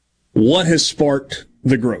 What has sparked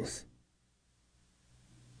the growth?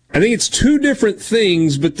 I think it's two different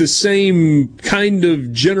things, but the same kind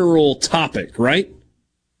of general topic, right?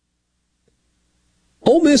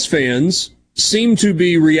 Ole Miss fans seem to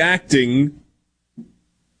be reacting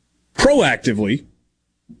proactively.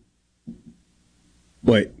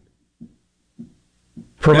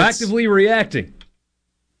 Proactively reacting.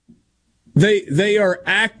 They are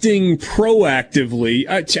acting proactively.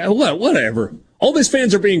 Whatever. Ole Miss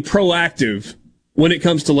fans are being proactive when it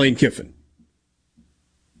comes to Lane Kiffin.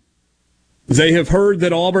 They have heard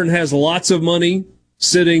that Auburn has lots of money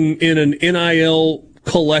sitting in an NIL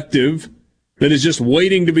collective that is just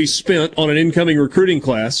waiting to be spent on an incoming recruiting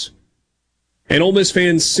class. And Ole Miss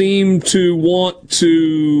fans seem to want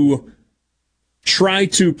to try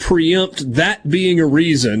to preempt that being a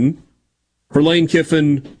reason for Lane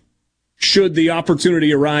Kiffin, should the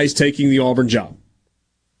opportunity arise, taking the Auburn job.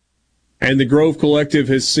 And the Grove Collective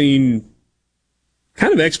has seen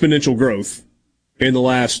kind of exponential growth in the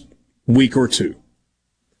last week or two.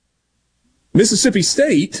 Mississippi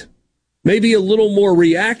State may be a little more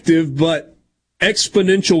reactive, but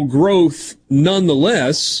exponential growth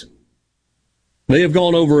nonetheless. They have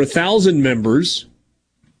gone over 1,000 members,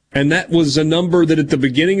 and that was a number that at the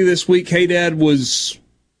beginning of this week, hey, Dad, it was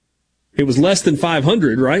less than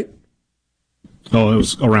 500, right? Oh, it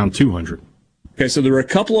was around 200. Okay, so there were a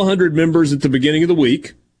couple of hundred members at the beginning of the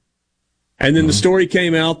week, and then the story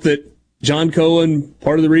came out that John Cohen,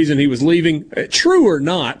 part of the reason he was leaving, true or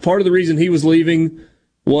not, part of the reason he was leaving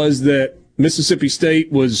was that Mississippi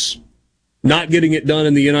State was not getting it done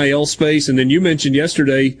in the NIL space. And then you mentioned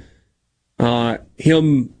yesterday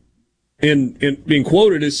him in being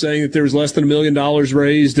quoted as saying that there was less than $1 million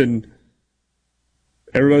raised, and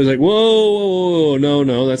everybody's like, whoa,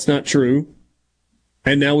 no, that's not true.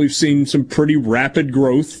 And now we've seen some pretty rapid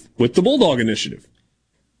growth with the Bulldog Initiative.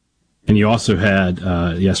 And you also had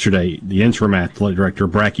yesterday the interim athletic director,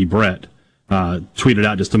 Bracky Brett, tweeted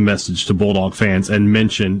out just a message to Bulldog fans and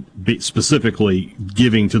mentioned specifically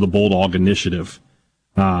giving to the Bulldog Initiative.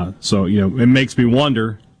 So, it makes me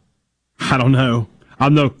wonder. I don't know.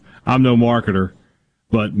 I'm no marketer,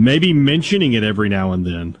 but maybe mentioning it every now and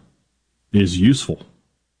then is useful.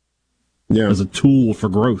 Yeah, as a tool for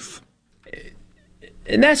growth.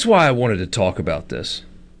 And that's why I wanted to talk about this.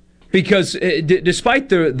 Because despite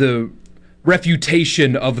the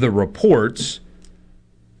refutation of the reports,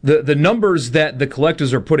 the numbers that the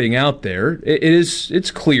collectives are putting out there,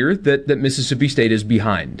 it's clear that Mississippi State is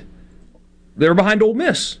behind. They're behind Ole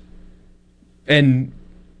Miss. And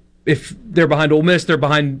if they're behind Ole Miss, they're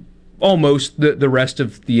behind almost the rest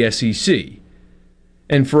of the SEC.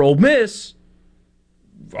 And for Ole Miss,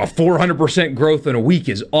 a 400% growth in a week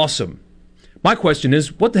is awesome. My question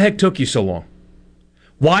is, what the heck took you so long?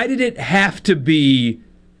 Why did it have to be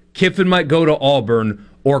Kiffin might go to Auburn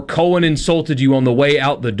or Cohen insulted you on the way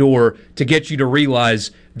out the door to get you to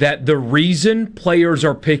realize that the reason players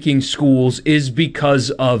are picking schools is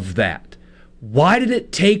because of that? Why did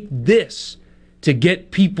it take this to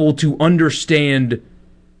get people to understand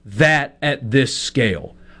that at this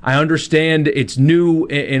scale. I understand it's new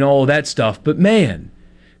and all of that stuff, but man,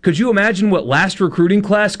 could you imagine what last recruiting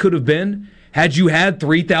class could have been? Had you had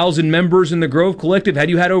 3,000 members in the Grove Collective? Had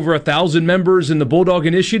you had over 1,000 members in the Bulldog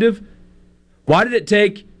Initiative? Why did it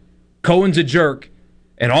take Cohen's a jerk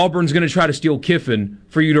and Auburn's going to try to steal Kiffin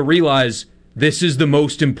for you to realize this is the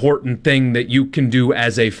most important thing that you can do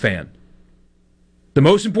as a fan? The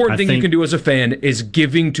most important thing you can do as a fan is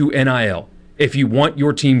giving to NIL if you want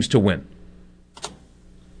your teams to win.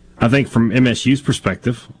 I think from MSU's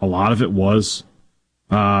perspective, a lot of it was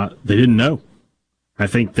they didn't know. I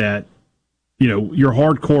think that, your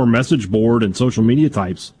hardcore message board and social media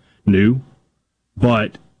types knew,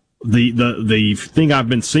 but the thing I've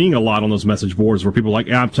been seeing a lot on those message boards where people are like,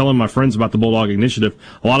 I'm telling my friends about the Bulldog Initiative,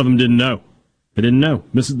 a lot of them didn't know. They didn't know.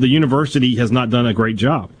 The university has not done a great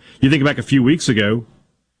job. You think back a few weeks ago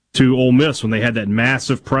to Ole Miss when they had that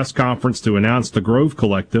massive press conference to announce the Grove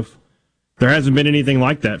Collective. There hasn't been anything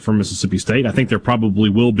like that from Mississippi State. I think there probably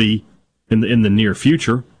will be in the near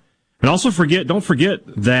future. And also don't forget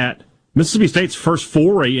that Mississippi State's first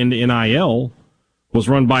foray into NIL was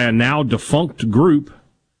run by a now defunct group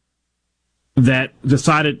that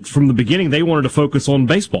decided from the beginning they wanted to focus on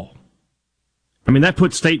baseball. I mean, that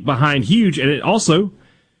put State behind huge, and it also,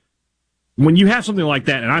 when you have something like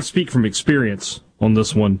that, and I speak from experience on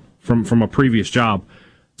this one from a previous job,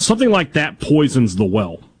 something like that poisons the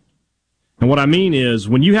well. And what I mean is,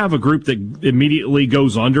 when you have a group that immediately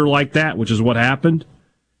goes under like that, which is what happened,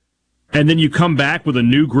 and then you come back with a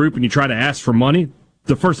new group and you try to ask for money,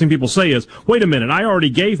 the first thing people say is, wait a minute, I already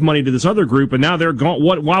gave money to this other group, and now they're gone.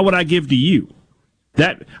 Why would I give to you?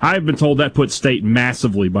 That I've been told that put State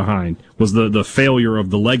massively behind, was the failure of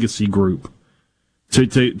the legacy group to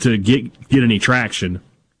get any traction.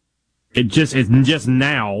 It's just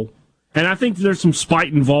now. And I think there's some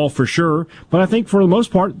spite involved for sure, but I think for the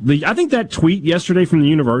most part, I think that tweet yesterday from the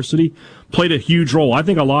university played a huge role. I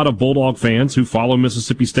think a lot of Bulldog fans who follow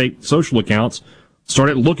Mississippi State social accounts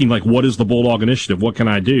started looking like, what is the Bulldog Initiative? What can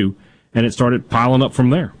I do? And it started piling up from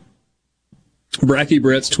there. Bracky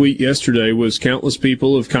Brett's tweet yesterday was, countless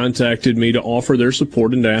people have contacted me to offer their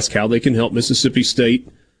support and to ask how they can help Mississippi State's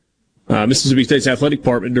athletic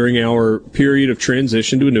department during our period of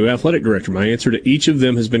transition to a new athletic director. My answer to each of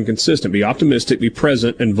them has been consistent. Be optimistic, be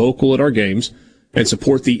present and vocal at our games, and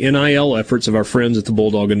support the NIL efforts of our friends at the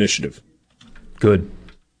Bulldog Initiative. Good.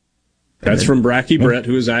 That's from Bracky Brett,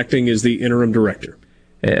 who is acting as the interim director.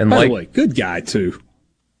 And by the way, good guy, too.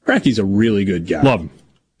 Bracky's a really good guy. Love him.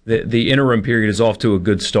 The interim period is off to a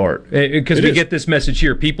good start. Because we get this message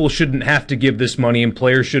here. People shouldn't have to give this money and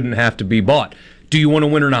players shouldn't have to be bought. Do you want to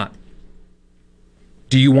win or not?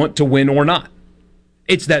 Do you want to win or not?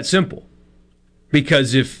 It's that simple.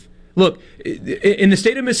 Because look, in the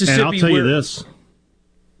state of Mississippi... And I'll tell you this,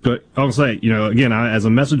 but I'll say, again, as a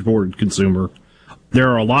message board consumer, there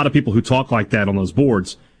are a lot of people who talk like that on those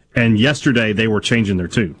boards, and yesterday they were changing their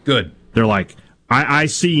tune. Good. They're like, I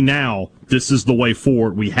see now this is the way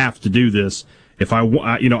forward. We have to do this. If I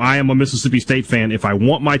am a Mississippi State fan. If I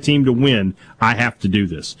want my team to win, I have to do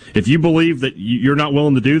this. If you believe that you're not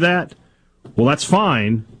willing to do that, well, that's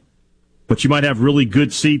fine, but you might have really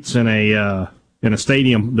good seats in a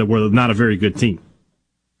stadium that were not a very good team.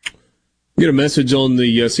 Get a message on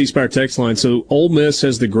the C-Spire text line. So Ole Miss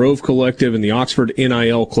has the Grove Collective and the Oxford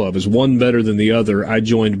NIL Club. Is one better than the other? I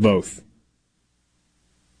joined both.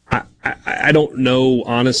 I don't know,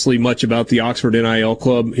 honestly, much about the Oxford NIL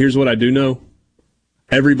Club. Here's what I do know.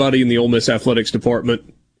 Everybody in the Ole Miss athletics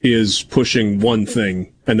department is pushing one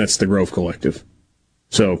thing, and that's the Grove Collective.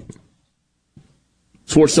 So,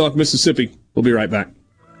 Sports Talk Mississippi. We'll be right back.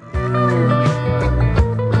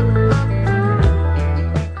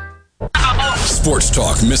 Sports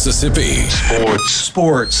Talk Mississippi.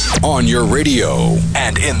 Sports. On your radio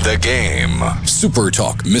and in the game. Super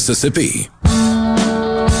Talk Mississippi.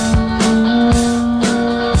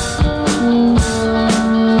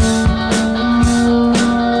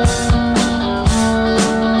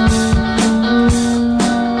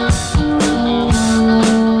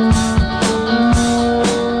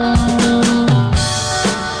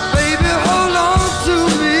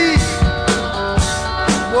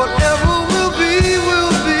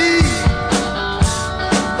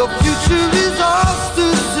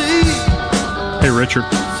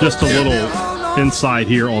 Just a little insight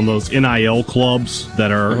here on those NIL clubs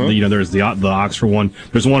that are, there's the Oxford one.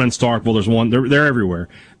 There's one in Starkville. There's one. They're everywhere.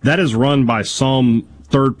 That is run by some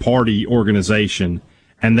third-party organization,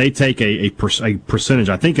 and they take a percentage.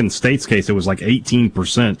 I think in State's case, it was like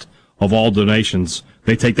 18% of all donations.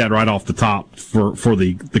 They take that right off the top for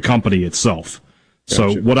the company itself.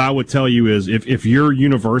 So what I would tell you is if your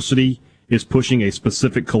university is pushing a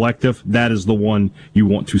specific collective, that is the one you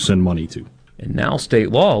want to send money to. And now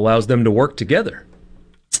state law allows them to work together.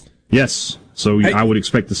 Yes. So I would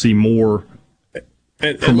expect to see more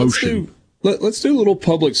promotion. Let's do a little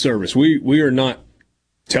public service. We are not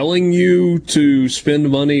telling you to spend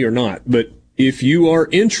money or not, but if you are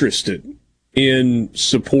interested in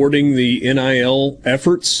supporting the NIL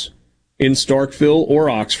efforts in Starkville or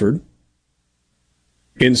Oxford,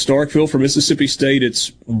 in Starkville for Mississippi State,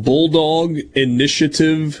 it's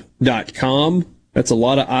bulldoginitiative.com. That's a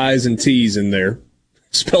lot of I's and T's in there.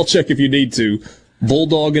 Spell check if you need to.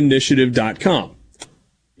 bulldoginitiative.com.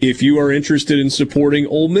 If you are interested in supporting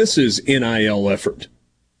Ole Miss's NIL effort,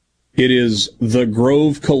 it is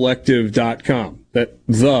thegrovecollective.com. That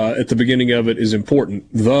the at the beginning of it is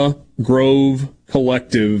important.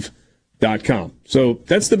 Thegrovecollective.com. So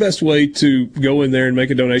that's the best way to go in there and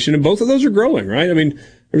make a donation. And both of those are growing, right? I mean,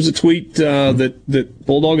 there was a tweet that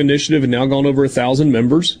Bulldog Initiative had now gone over 1,000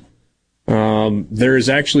 members. There is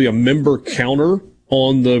actually a member counter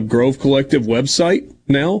on the Grove Collective website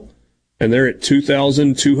now, and they're at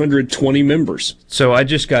 2,220 members. So I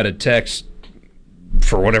just got a text,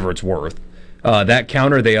 for whatever it's worth. That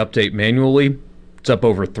counter they update manually. It's up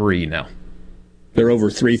over 3 now. They're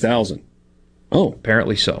over 3,000. Oh.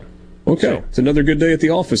 Apparently so. Okay. So, it's another good day at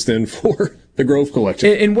the office then for the Grove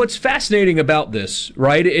Collective. And what's fascinating about this,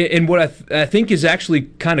 right, and what I think is actually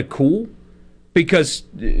kind of cool, because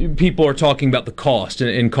people are talking about the cost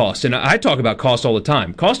and cost. And I talk about cost all the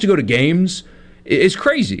time. Cost to go to games is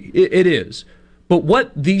crazy. It is. But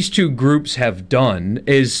what these two groups have done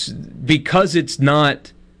is, because it's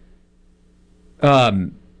not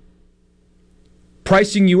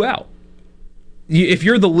pricing you out. If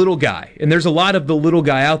you're the little guy, and there's a lot of the little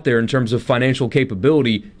guy out there in terms of financial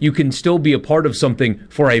capability, you can still be a part of something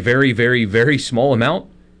for a very, very, very small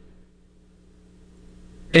amount.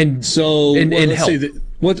 And so, and let's help. see,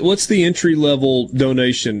 what's the entry level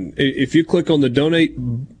donation? If you click on the donate,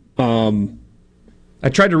 I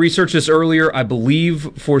tried to research this earlier. I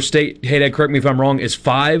believe for state, hey Dad, correct me if I'm wrong, is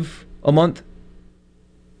 $5 a month.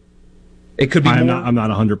 It could be more. I'm not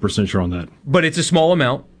 100% sure on that, but it's a small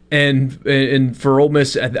amount. And for Ole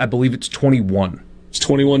Miss, I believe it's $21. It's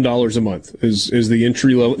 $21 a month is the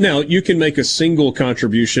entry level. Now you can make a single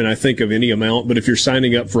contribution, I think, of any amount, but if you're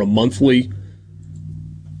signing up for a monthly,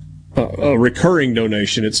 a recurring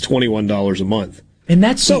donation, it's $21 a month. And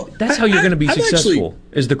that's how you're going to be successful,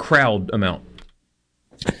 is the crowd amount.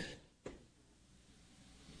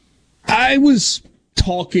 I was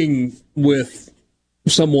talking with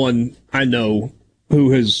someone I know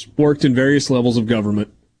who has worked in various levels of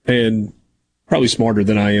government and probably smarter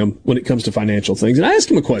than I am when it comes to financial things. And I asked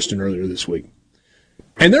him a question earlier this week.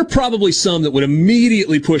 And there are probably some that would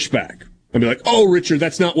immediately push back and be like, oh, Richard,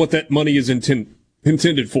 that's not what that money is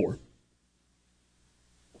intended for.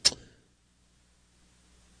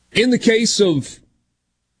 In the case of,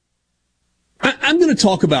 I'm going to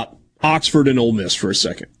talk about Oxford and Ole Miss for a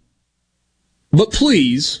second. But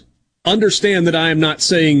please understand that I am not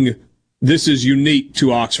saying this is unique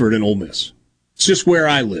to Oxford and Ole Miss. It's just where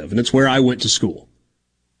I live, and it's where I went to school.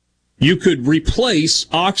 You could replace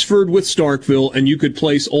Oxford with Starkville, and you could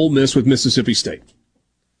place Ole Miss with Mississippi State.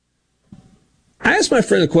 I asked my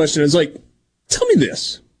friend a question. I was like, tell me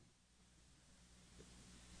this.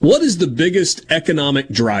 What is the biggest economic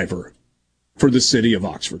driver for the city of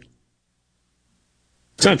Oxford?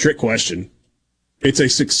 It's not a trick question. It's a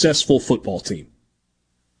successful football team.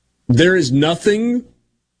 There is nothing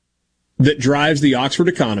that drives the Oxford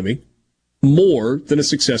economy more than a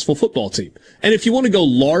successful football team. And if you want to go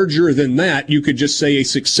larger than that, you could just say a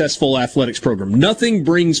successful athletics program. Nothing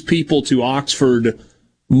brings people to Oxford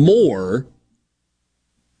more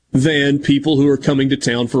than people who are coming to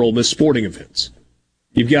town for Ole Miss sporting events.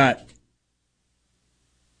 You've got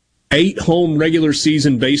 8 home regular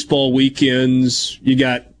season baseball weekends. You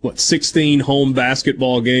got, 16 home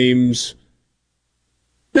basketball games.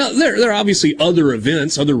 Now, there are obviously other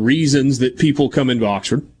events, other reasons that people come into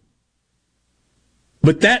Oxford.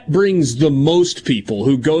 But that brings the most people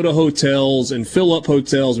who go to hotels and fill up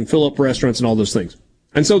restaurants and all those things.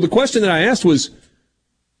 And so the question that I asked was,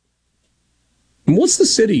 what's the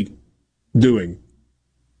city doing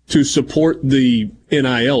to support the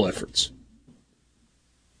NIL efforts?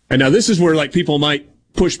 And now this is where people might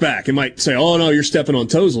push back and might say, oh no, you're stepping on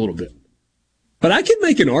toes a little bit. But I can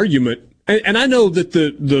make an argument, and I know that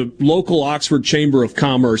the local Oxford Chamber of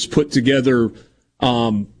Commerce put together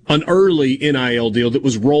an early NIL deal that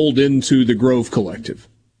was rolled into the Grove Collective.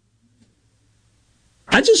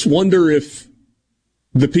 I just wonder if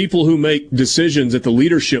the people who make decisions at the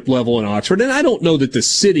leadership level in Oxford, and I don't know that the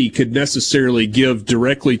city could necessarily give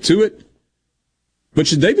directly to it, but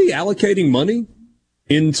should they be allocating money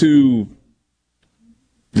into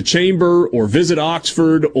the Chamber or Visit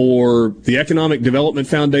Oxford or the Economic Development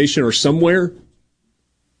Foundation or somewhere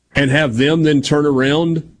and have them then turn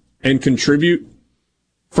around and contribute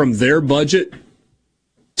from their budget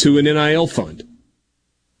to an NIL fund?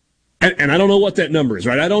 And I don't know what that number is,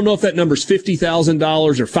 right? I don't know if that number is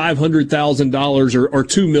 $50,000 or $500,000 or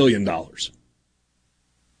 $2 million.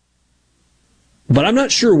 But I'm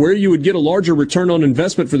not sure where you would get a larger return on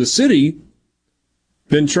investment for the city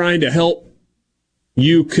than trying to help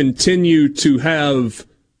you continue to have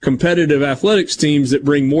competitive athletics teams that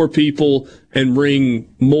bring more people and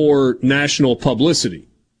bring more national publicity.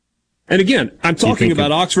 And again, I'm talking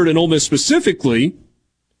about Oxford and Ole Miss specifically,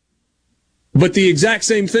 but the exact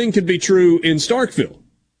same thing could be true in Starkville.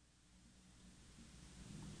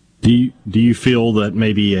 Do you feel that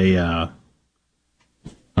maybe I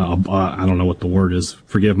don't know what the word is,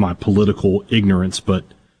 forgive my political ignorance, but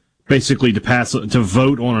basically to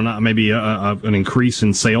vote on an increase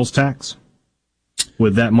in sales tax?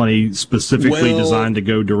 With that money specifically designed to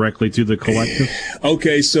go directly to the collective?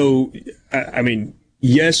 Okay, so, I mean,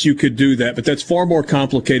 yes, you could do that, but that's far more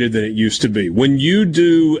complicated than it used to be. When you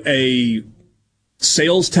do a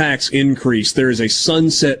sales tax increase, there is a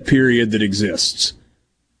sunset period that exists.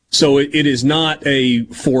 So it is not a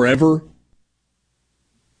forever,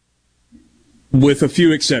 with a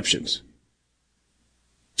few exceptions.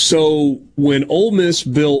 So when Ole Miss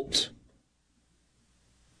built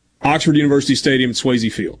Oxford University Stadium at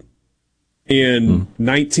Swayze Field in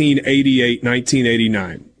 1988,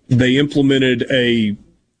 1989, they implemented a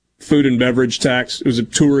food and beverage tax. It was a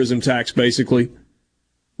tourism tax, basically,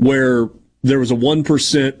 where there was a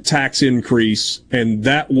 1% tax increase, and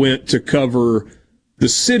that went to cover the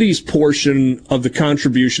city's portion of the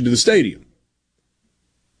contribution to the stadium.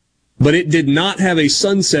 But it did not have a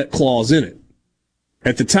sunset clause in it.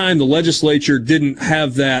 At the time, the legislature didn't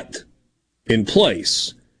have that in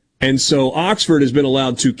place. And so Oxford has been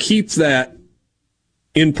allowed to keep that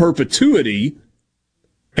in perpetuity,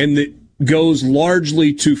 and it goes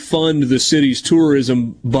largely to fund the city's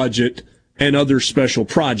tourism budget and other special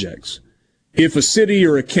projects. If a city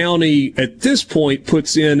or a county at this point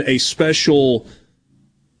puts in a special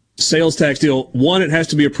sales tax deal, one, it has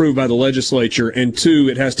to be approved by the legislature, and two,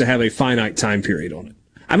 it has to have a finite time period on it.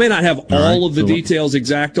 I may not have all of the details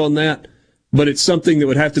exact on that, but it's something that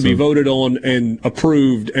would have to be voted on and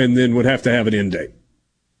approved, and then would have to have an end date.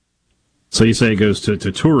 So you say it goes to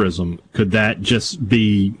tourism. Could that just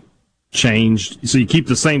be changed? So you keep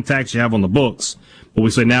the same tax you have on the books, but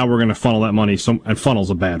we say now we're going to funnel that money. And funnel's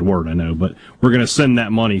a bad word, I know, but we're going to send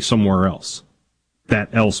that money somewhere else. That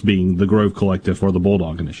else being the Grove Collective or the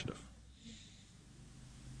Bulldog Initiative.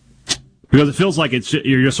 Because it feels like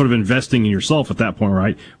you're just sort of investing in yourself at that point,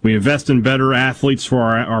 right? We invest in better athletes for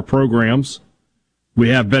our programs. We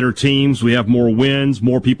have better teams. We have more wins.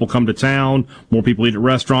 More people come to town. More people eat at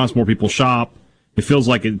restaurants. More people shop. It feels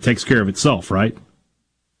like it takes care of itself, right?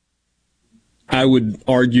 I would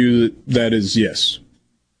argue that is yes.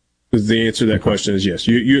 The answer to that question is yes.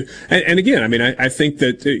 And again, I mean, I think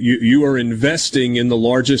that you are investing in the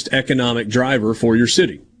largest economic driver for your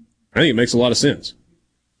city. I think it makes a lot of sense.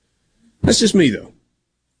 That's just me, though.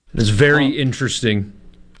 It's very interesting.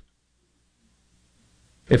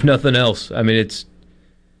 If nothing else, I mean,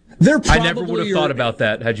 I never would have thought about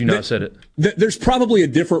that had you not said it. There's probably a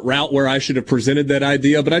different route where I should have presented that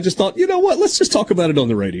idea, but I just thought, you know what? Let's just talk about it on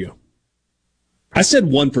the radio. I said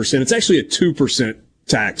 1%. It's actually a 2%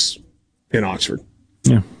 tax in Oxford.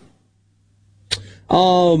 Yeah.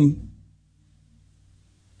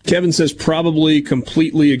 Kevin says probably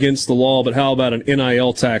completely against the law, but how about an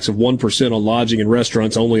NIL tax of 1% on lodging in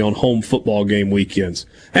restaurants only on home football game weekends?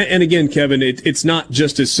 And again, Kevin, it's not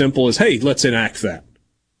just as simple as, hey, let's enact that.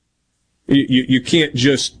 You can't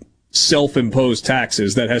just self-impose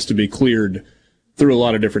taxes. That has to be cleared through a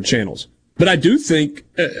lot of different channels. But I do think,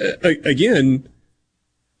 again,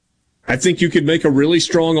 I think you could make a really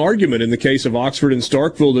strong argument in the case of Oxford and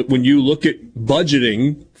Starkville that when you look at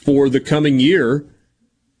budgeting for the coming year,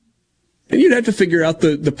 and you'd have to figure out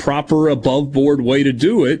the proper above-board way to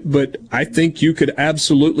do it, but I think you could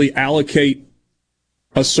absolutely allocate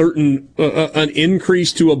a certain an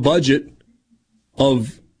increase to a budget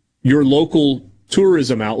of your local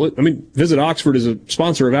tourism outlet. I mean, Visit Oxford is a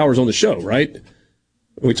sponsor of ours on the show, right?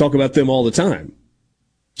 We talk about them all the time.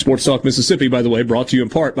 Sports Talk Mississippi, by the way, brought to you in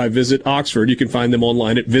part by Visit Oxford. You can find them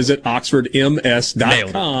online at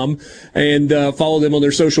visitoxfordms.com and follow them on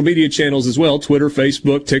their social media channels as well, Twitter,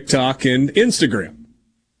 Facebook, TikTok, and Instagram.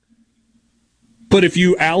 But if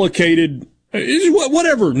you allocated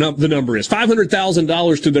whatever the number is,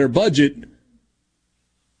 $500,000 to their budget,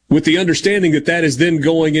 with the understanding that that is then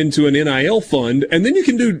going into an NIL fund, and then you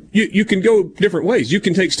can go different ways. You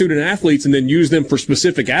can take student athletes and then use them for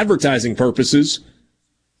specific advertising purposes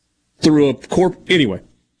through a anyway.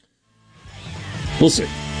 We'll see.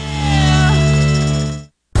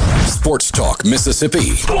 Sports Talk Mississippi.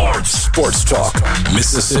 Sports Talk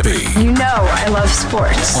Mississippi. You know I love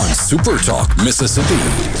sports. On Super Talk Mississippi.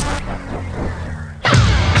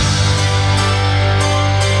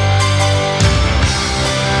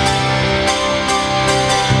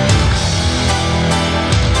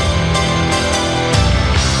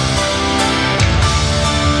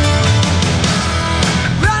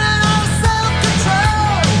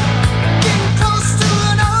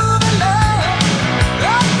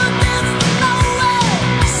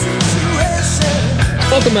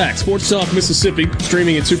 Welcome back. Sports Talk Mississippi,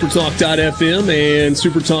 streaming at supertalk.fm and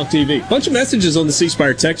Supertalk TV. Bunch of messages on the C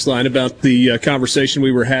Spire text line about the conversation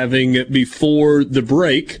we were having before the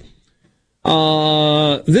break.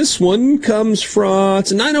 This one comes from,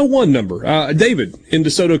 it's a 901 number. David in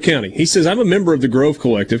DeSoto County. He says, I'm a member of the Grove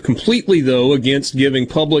Collective, completely, though, against giving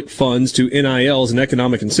public funds to NIL as an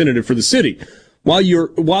economic incentive for the city. While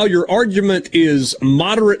your argument is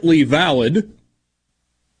moderately valid,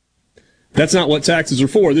 that's not what taxes are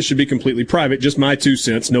for. This should be completely private. Just my 2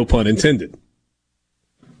 cents, no pun intended.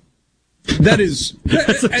 That's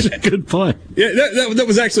such a good point. Yeah, that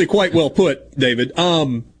was actually quite well put, David.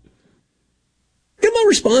 My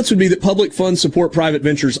response would be that public funds support private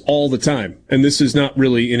ventures all the time, and this is not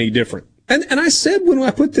really any different. And I said when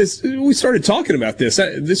I put this, we started talking about this,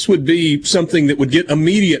 this would be something that would get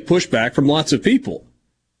immediate pushback from lots of people.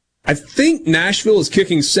 I think Nashville is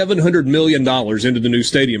kicking $700 million into the new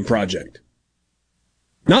stadium project.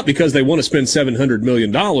 Not because they want to spend $700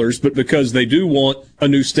 million, but because they do want a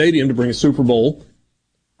new stadium to bring a Super Bowl,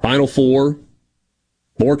 Final Four,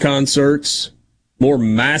 more concerts, more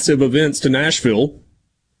massive events to Nashville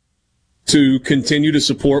to continue to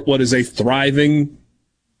support what is a thriving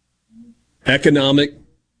economic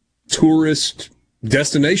tourist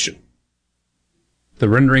destination. The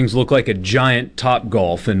renderings look like a giant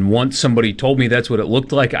Topgolf, and once somebody told me that's what it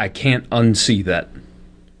looked like, I can't unsee that.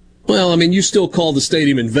 Well, I mean, you still call the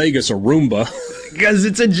stadium in Vegas a Roomba. Because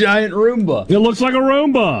it's a giant Roomba. It looks like a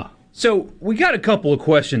Roomba. So we got a couple of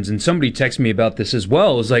questions, and somebody texted me about this as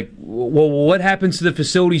well. It's like, well, what happens to the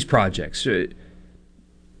facilities projects?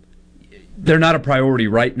 They're not a priority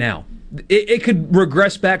right now. It could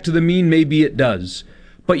regress back to the mean, maybe it does.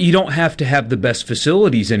 But you don't have to have the best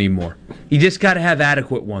facilities anymore. You just got to have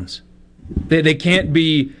adequate ones. They can't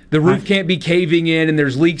be, the roof can't be caving in and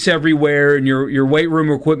there's leaks everywhere and your weight room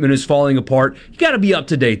equipment is falling apart. You got to be up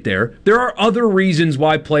to date there. There are other reasons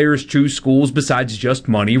why players choose schools besides just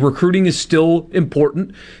money. Recruiting is still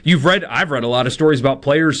important. I've read a lot of stories about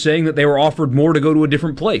players saying that they were offered more to go to a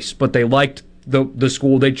different place, but they liked the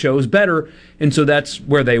school they chose better, and so that's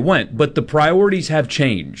where they went. But the priorities have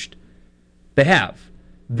changed. They have.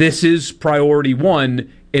 This is priority one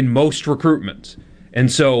in most recruitments. And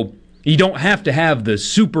so you don't have to have the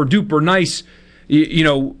super duper nice,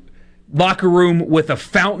 locker room with a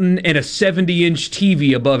fountain and a 70-inch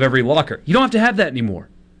TV above every locker. You don't have to have that anymore.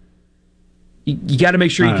 You got to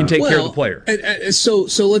make sure you can take care of the player. So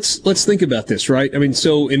let's think about this, right? I mean,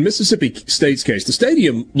 so in Mississippi State's case, the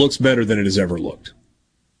stadium looks better than it has ever looked.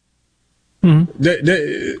 Mm-hmm.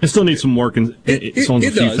 It still needs some work on a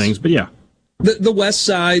few things, but yeah. The west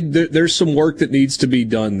side, there's some work that needs to be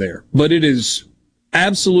done there, but it is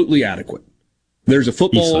absolutely adequate. There's a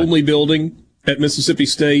football-only building at Mississippi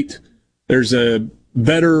State. There's a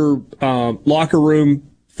better locker room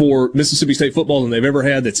for Mississippi State football than they've ever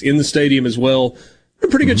had that's in the stadium as well. They're in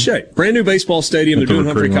pretty good shape. Brand new baseball stadium. They're doing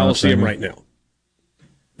Humphrey Coliseum right now.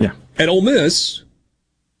 Yeah. At Ole Miss,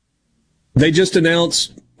 they just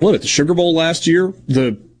announced, at the Sugar Bowl last year,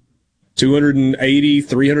 the 280,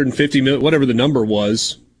 350 million, whatever the number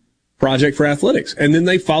was, project for athletics. And then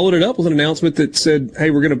they followed it up with an announcement that said,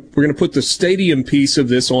 hey, we're going to put the stadium piece of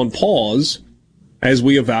this on pause as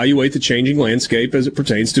we evaluate the changing landscape as it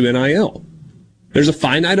pertains to NIL. There's a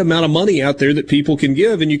finite amount of money out there that people can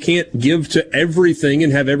give, and you can't give to everything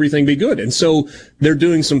and have everything be good. And so they're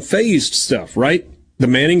doing some phased stuff, right? The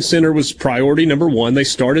Manning Center was priority number one. They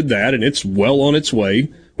started that, and it's well on its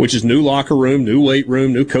way, which is new locker room, new weight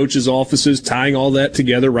room, new coaches' offices, tying all that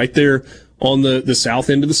together right there on the south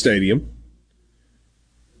end of the stadium.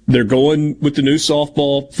 They're going with the new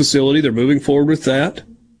softball facility. They're moving forward with that.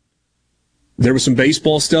 There was some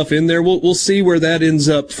baseball stuff in there. We'll see where that ends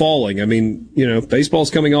up falling. I mean,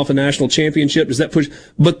 baseball's coming off a national championship. Does that push?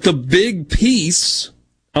 But the big piece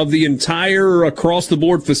of the entire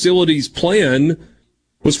across-the-board facilities plan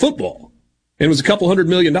was football. And it was $200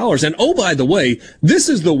 million. And, oh, by the way, this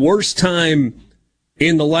is the worst time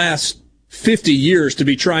in the last 50 years to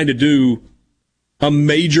be trying to do a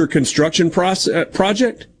major construction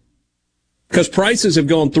project, because prices have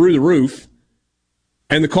gone through the roof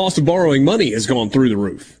and the cost of borrowing money has gone through the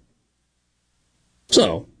roof.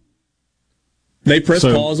 So they press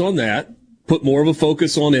pause on that, put more of a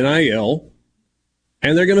focus on NIL,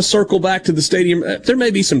 and they're going to circle back to the stadium. There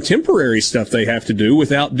may be some temporary stuff they have to do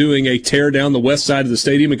without doing a tear down the west side of the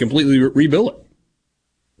stadium and completely rebuild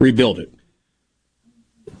it.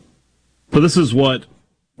 But this is what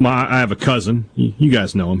I have a cousin. You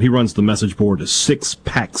guys know him. He runs the message board at Six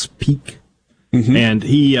Packs Peak. Mm-hmm. And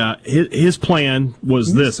his plan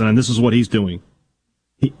was this, and this is what he's doing.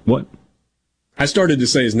 What? I started to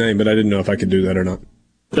say his name, but I didn't know if I could do that or not.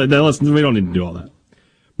 We don't need to do all that.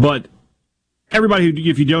 But everybody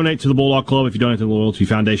if you donate to the Bulldog Club, if you donate to the Loyalty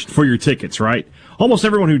Foundation for your tickets, right? Almost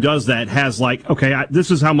everyone who does that has this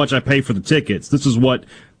is how much I pay for the tickets. This is what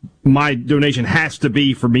my donation has to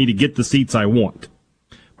be for me to get the seats I want.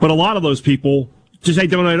 But a lot of those people just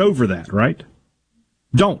donate over that, right?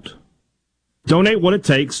 Don't. Donate what it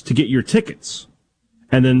takes to get your tickets.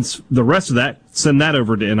 And then the rest of that, send that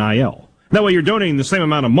over to NIL. That way you're donating the same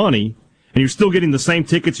amount of money, and you're still getting the same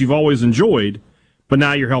tickets you've always enjoyed, but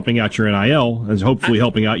now you're helping out your NIL, and hopefully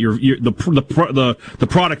helping out the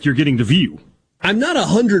product you're getting to view. I'm not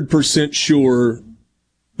 100% sure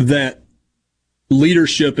that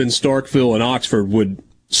leadership in Starkville and Oxford would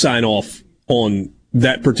sign off on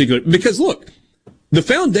that particular, because look, the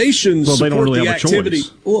foundations support the activity.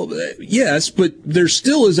 Well, yes, but there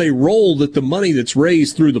still is a role that the money that's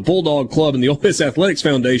raised through the Bulldog Club and the Ole Miss Athletics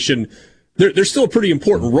Foundation, there's still a pretty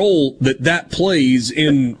important role that plays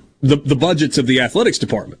in the budgets of the athletics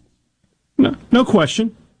department. No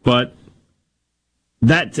question, but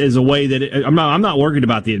that is a way that I'm not worried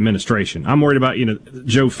about the administration. I'm worried about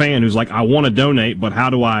Joe Fan, who's like, I want to donate, but how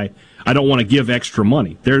do I don't want to give extra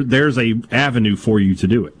money. There's a avenue for you to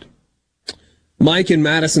do it. Mike in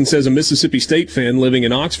Madison says a Mississippi State fan living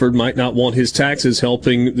in Oxford might not want his taxes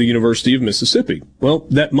helping the University of Mississippi. Well,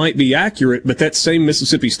 that might be accurate, but that same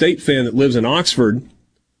Mississippi State fan that lives in Oxford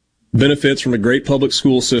benefits from a great public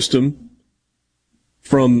school system,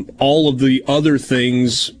 from all of the other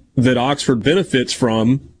things that Oxford benefits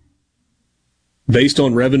from based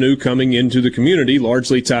on revenue coming into the community,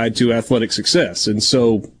 largely tied to athletic success. And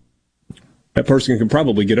so that person can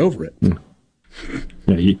probably get over it.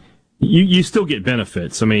 Yeah, you still get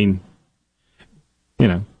benefits. I mean,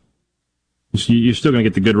 you're still going to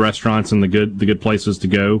get the good restaurants and the good places to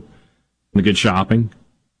go, and the good shopping.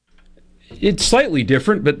 It's slightly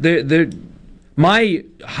different, but my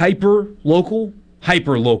hyper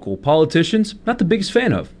local politicians, not the biggest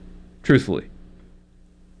fan of, truthfully.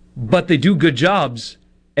 But they do good jobs,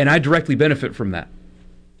 and I directly benefit from that.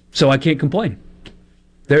 So I can't complain.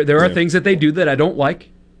 There are things that they do that I don't like,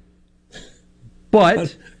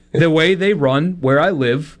 but the way they run where I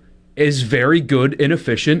live is very good and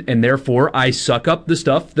efficient, and therefore I suck up the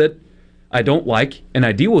stuff that I don't like, and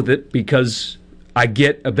I deal with it because I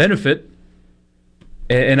get a benefit,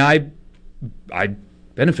 and I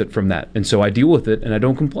benefit from that, and so I deal with it, and I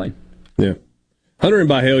don't complain. Yeah. Hunter in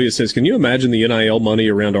Byhalia says, can you imagine the NIL money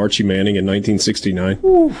around Archie Manning in 1969?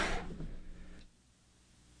 Ooh.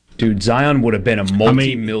 Dude, Zion would have been a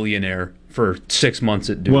multi-millionaire for 6 months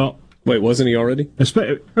at Duke. Well, wait, wasn't he already?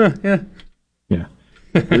 Yeah.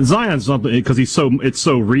 Zion's something because it's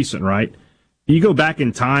so recent, right? You go back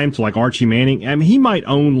in time to like Archie Manning. I mean, he might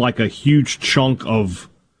own like a huge chunk of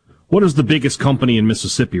what is the biggest company in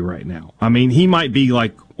Mississippi right now. I mean, he might be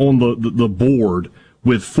like on the board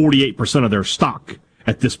with 48% of their stock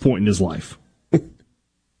at this point in his life.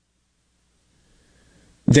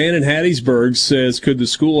 Dan in Hattiesburg says, could the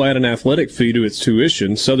school add an athletic fee to its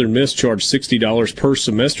tuition? Southern Miss charged $60 per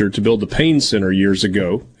semester to build the Payne Center years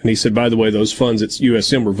ago. And he said, by the way, those funds at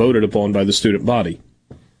USM were voted upon by the student body.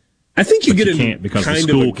 I think you can't because the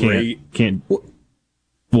school can't. Well,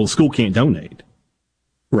 the school can't donate.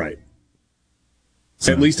 Right.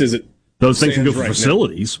 So, at least as it those things can go for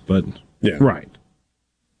facilities, but yeah, right.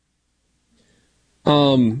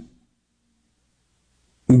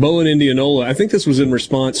 Bo in Indianola, I think this was in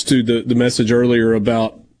response to the message earlier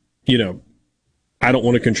about, I don't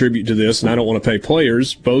want to contribute to this and I don't want to pay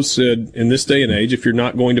players. Bo said, in this day and age, if you're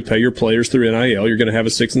not going to pay your players through NIL, you're going to have a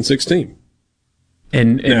 6-6 team.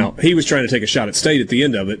 And now, he was trying to take a shot at State at the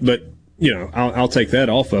end of it, but I'll take that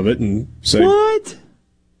off of it and say what?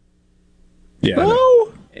 Yeah.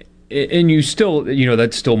 No. And you still,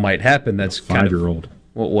 that still might happen. That's kind of 5-year-old.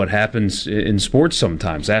 What happens in sports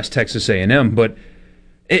sometimes. Ask Texas A&M. But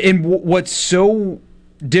and what's so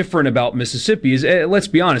different about Mississippi is, let's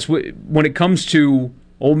be honest, when it comes to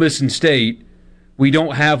Ole Miss and State, we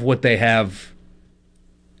don't have what they have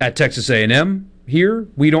at Texas A&M here.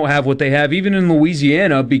 We don't have what they have even in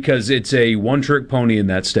Louisiana because it's a one-trick pony in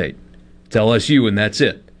that state. It's LSU, and that's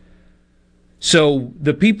it. So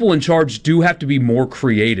the people in charge do have to be more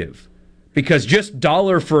creative because just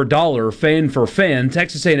dollar for dollar, fan for fan,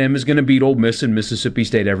 Texas A&M is going to beat Ole Miss and Mississippi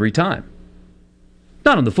State every time.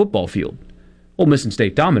 Not on the football field. Ole Miss and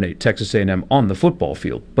State dominate Texas A&M on the football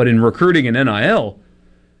field. But in recruiting and NIL,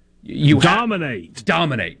 you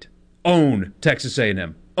dominate. Own Texas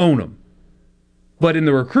A&M. Own them. But in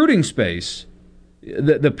the recruiting space,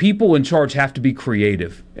 the people in charge have to be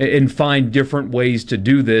creative and find different ways to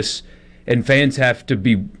do this, and fans have to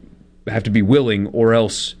be willing, or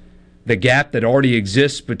else the gap that already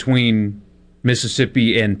exists between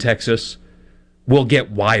Mississippi and Texas will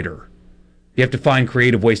get wider. You have to find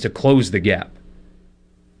creative ways to close the gap.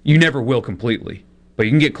 You never will completely, but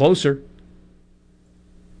you can get closer.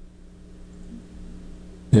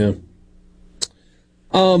 Yeah.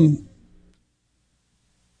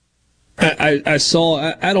 I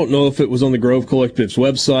saw, I don't know if it was on the Grove Collective's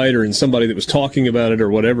website or in somebody that was talking about it or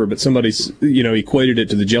whatever, but somebody, equated it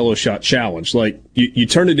to the Jello Shot Challenge. Like, you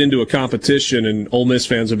turn it into a competition and Ole Miss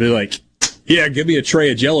fans would be like, yeah, give me a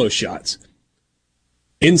tray of Jello shots.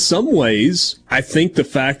 In some ways, I think the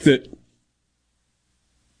fact that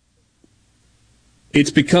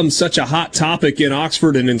it's become such a hot topic in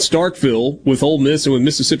Oxford and in Starkville with Ole Miss and with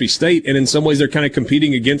Mississippi State, and in some ways they're kind of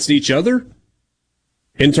competing against each other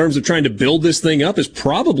in terms of trying to build this thing up, is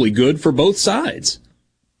probably good for both sides.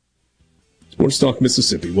 Sports Talk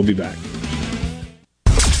Mississippi. We'll be back.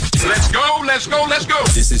 Let's go, let's go, let's go.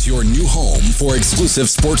 This is your new home for exclusive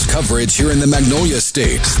sports coverage here in the Magnolia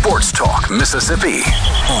State. Sports Talk Mississippi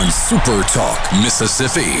on Super Talk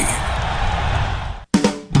Mississippi.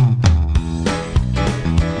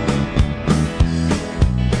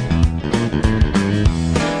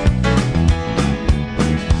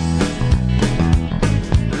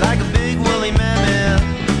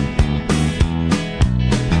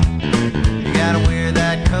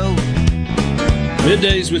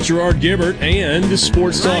 Middays with Gerard Gibbert and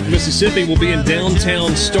Sports Talk Mississippi will be in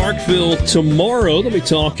downtown Starkville tomorrow. They'll be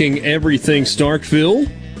talking everything Starkville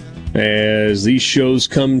as these shows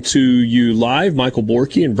come to you live. Michael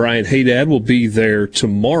Borky and Brian Haydad will be there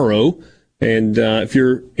tomorrow. And if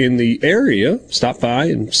you're in the area, stop by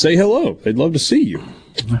and say hello. They'd love to see you.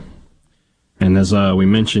 And as we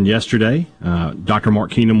mentioned yesterday, Dr.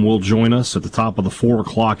 Mark Keenum will join us at the top of the 4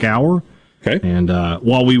 o'clock hour. Okay. And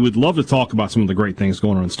while we would love to talk about some of the great things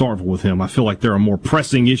going on in Starkville with him, I feel like there are more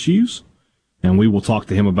pressing issues, and we will talk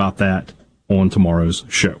to him about that on tomorrow's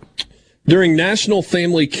show. During National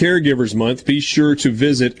Family Caregivers Month, be sure to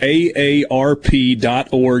visit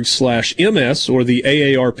aarp.org/ms or the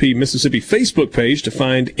AARP Mississippi Facebook page to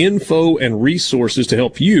find info and resources to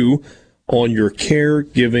help you on your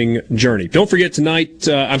caregiving journey. Don't forget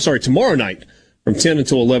tomorrow night, from 10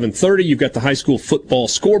 until 11:30, you've got the high school football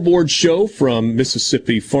scoreboard show from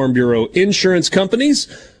Mississippi Farm Bureau Insurance Companies.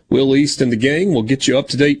 Will East and the gang will get you up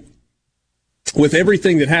to date with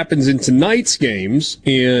everything that happens in tonight's games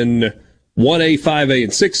in 1A, 5A,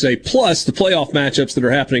 and 6A, plus the playoff matchups that are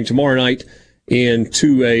happening tomorrow night in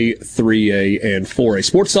 2A, 3A, and 4A.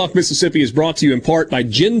 Sports Talk Mississippi is brought to you in part by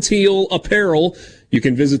Genteel Apparel. You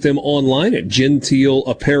can visit them online at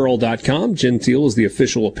genteelapparel.com. Genteel is the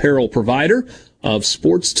official apparel provider of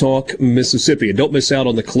Sports Talk Mississippi. And don't miss out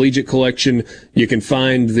on the collegiate collection. You can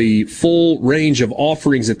find the full range of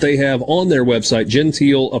offerings that they have on their website,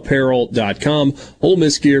 genteelapparel.com. Ole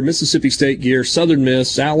Miss gear, Mississippi State gear, Southern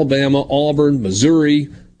Miss, Alabama, Auburn, Missouri,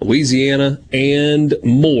 Louisiana, and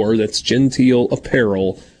more. That's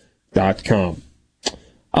genteelapparel.com.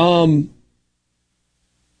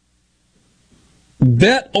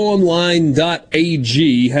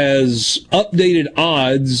 BetOnline.ag has updated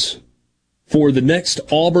odds for the next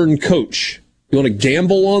Auburn coach. You want to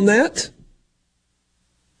gamble on that?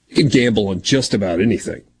 You can gamble on just about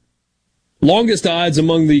anything. Longest odds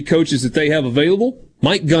among the coaches that they have available,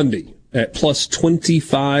 Mike Gundy at plus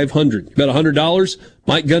 2,500. Bet $100,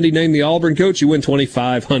 Mike Gundy named the Auburn coach, you win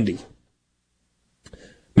 $2,500.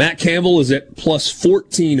 Matt Campbell is at plus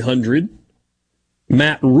 1,400.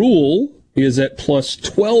 Matt Rule is at plus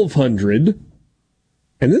 1,200.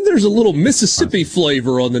 And then there's a little Mississippi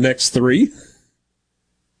flavor on the next three.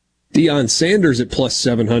 Deion Sanders at plus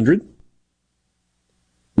 700.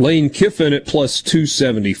 Lane Kiffin at plus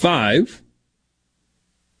 275.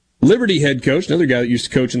 Liberty head coach, another guy that used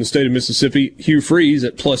to coach in the state of Mississippi, Hugh Freeze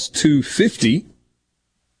at plus 250.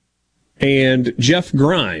 And Jeff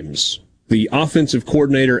Grimes, the offensive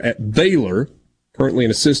coordinator at Baylor, currently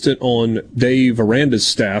an assistant on Dave Aranda's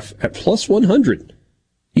staff, at plus 100.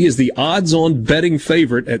 He is the odds-on betting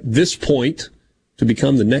favorite at this point to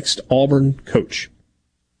become the next Auburn coach.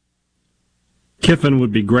 Kiffin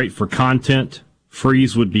would be great for content.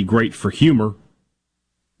 Freeze would be great for humor.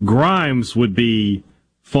 Grimes would be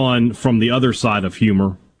fun from the other side of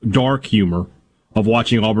humor, dark humor, of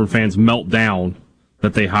watching Auburn fans melt down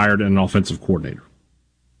that they hired an offensive coordinator.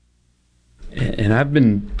 And I've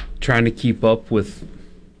been trying to keep up with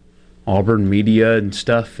Auburn media and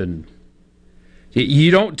stuff, and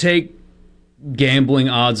you don't take gambling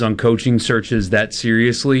odds on coaching searches that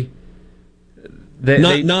seriously.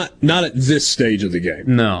 Not at this stage of the game.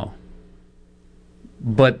 No.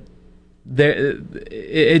 But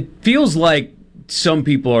it feels like some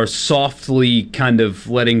people are softly kind of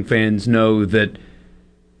letting fans know that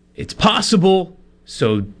it's possible,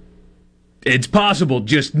 so it's possible.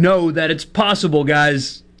 Just know that it's possible,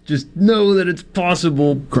 guys. Just know that it's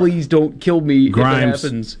possible. Please don't kill me if it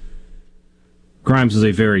happens. Grimes is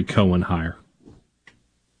a very Cohen hire.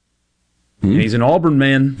 And he's an Auburn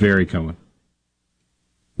man. Very Cohen.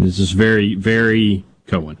 This is very, very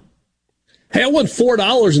Cohen. Hey, I won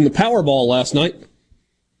 $4 in the Powerball last night.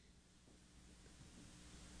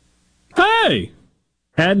 Hey!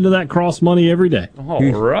 Adding to that cross money every day. All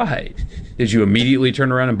right. Did you immediately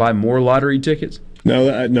turn around and buy more lottery tickets?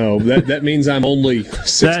 No, that means I'm only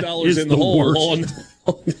 $6 in the hole on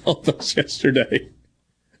those yesterday.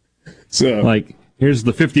 So, like, here's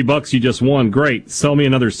the $50 you just won. Great. Sell me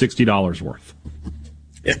another $60 worth.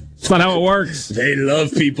 Yeah. That's not how it works. They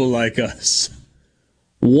love people like us.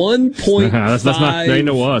 1.5. That's not. They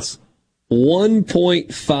know us.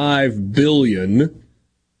 1.5 billion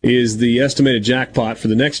is the estimated jackpot for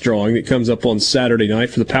the next drawing that comes up on Saturday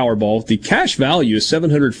night for the Powerball. The cash value is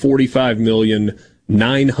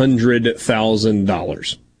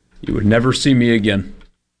 $745,900,000. You would never see me again.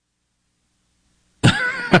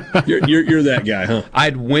 You're that guy, huh?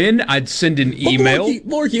 I'd win. I'd send an email.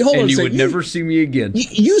 Borky, hold on a second. You would never see me again.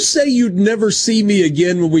 You say you'd never see me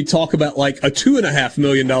again when we talk about like a $2.5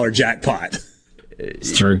 million jackpot.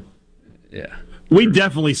 It's true. Yeah. We'd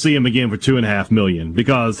definitely see him again for $2.5 million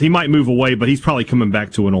because he might move away, but he's probably coming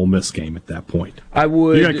back to an Ole Miss game at that point. I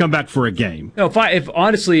would. You're going to come back for a game. No, if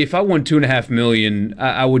honestly, if I won $2.5 million,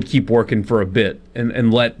 I would keep working for a bit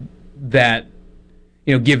and let that,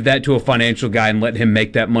 give that to a financial guy and let him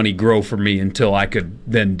make that money grow for me until I could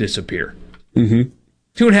then disappear. Mm-hmm.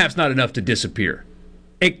 2.5's not enough to disappear.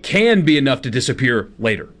 It can be enough to disappear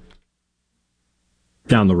later.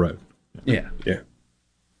 Down the road. Yeah. Yeah.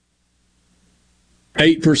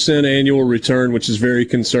 8% annual return, which is very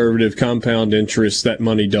conservative. Compound interest, that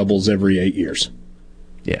money doubles every 8 years.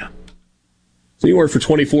 Yeah. So you work for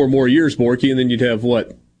 24 more years, Borky, and then you'd have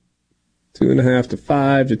what? 2.5 to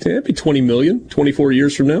 5 to 10. That'd be $20 million 24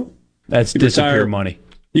 years from now. That's disappear money.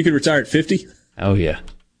 You could retire at 50. Oh, yeah.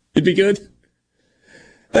 It'd be good.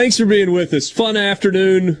 Thanks for being with us. Fun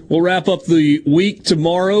afternoon. We'll wrap up the week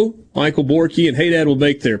tomorrow. Michael Borky and Hey Dad will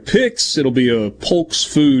make their picks. It'll be a Polk's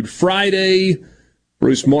Food Friday.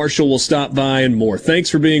 Bruce Marshall will stop by and more. Thanks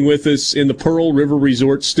for being with us in the Pearl River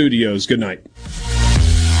Resort Studios. Good night.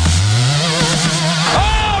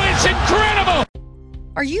 Oh, it's incredible!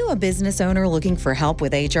 Are you a business owner looking for help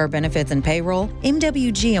with HR benefits and payroll?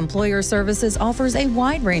 MWG Employer Services offers a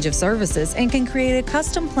wide range of services and can create a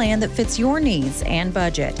custom plan that fits your needs and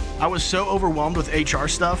budget. I was so overwhelmed with HR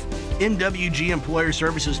stuff. MWG Employer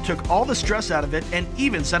Services took all the stress out of it and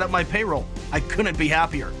even set up my payroll. I couldn't be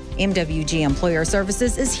happier. MWG Employer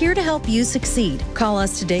Services is here to help you succeed. Call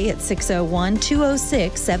us today at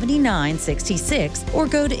 601-206-7966 or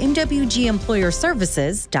go to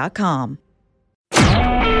MWGEmployerServices.com.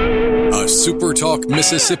 A SuperTalk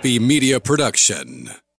Mississippi media production.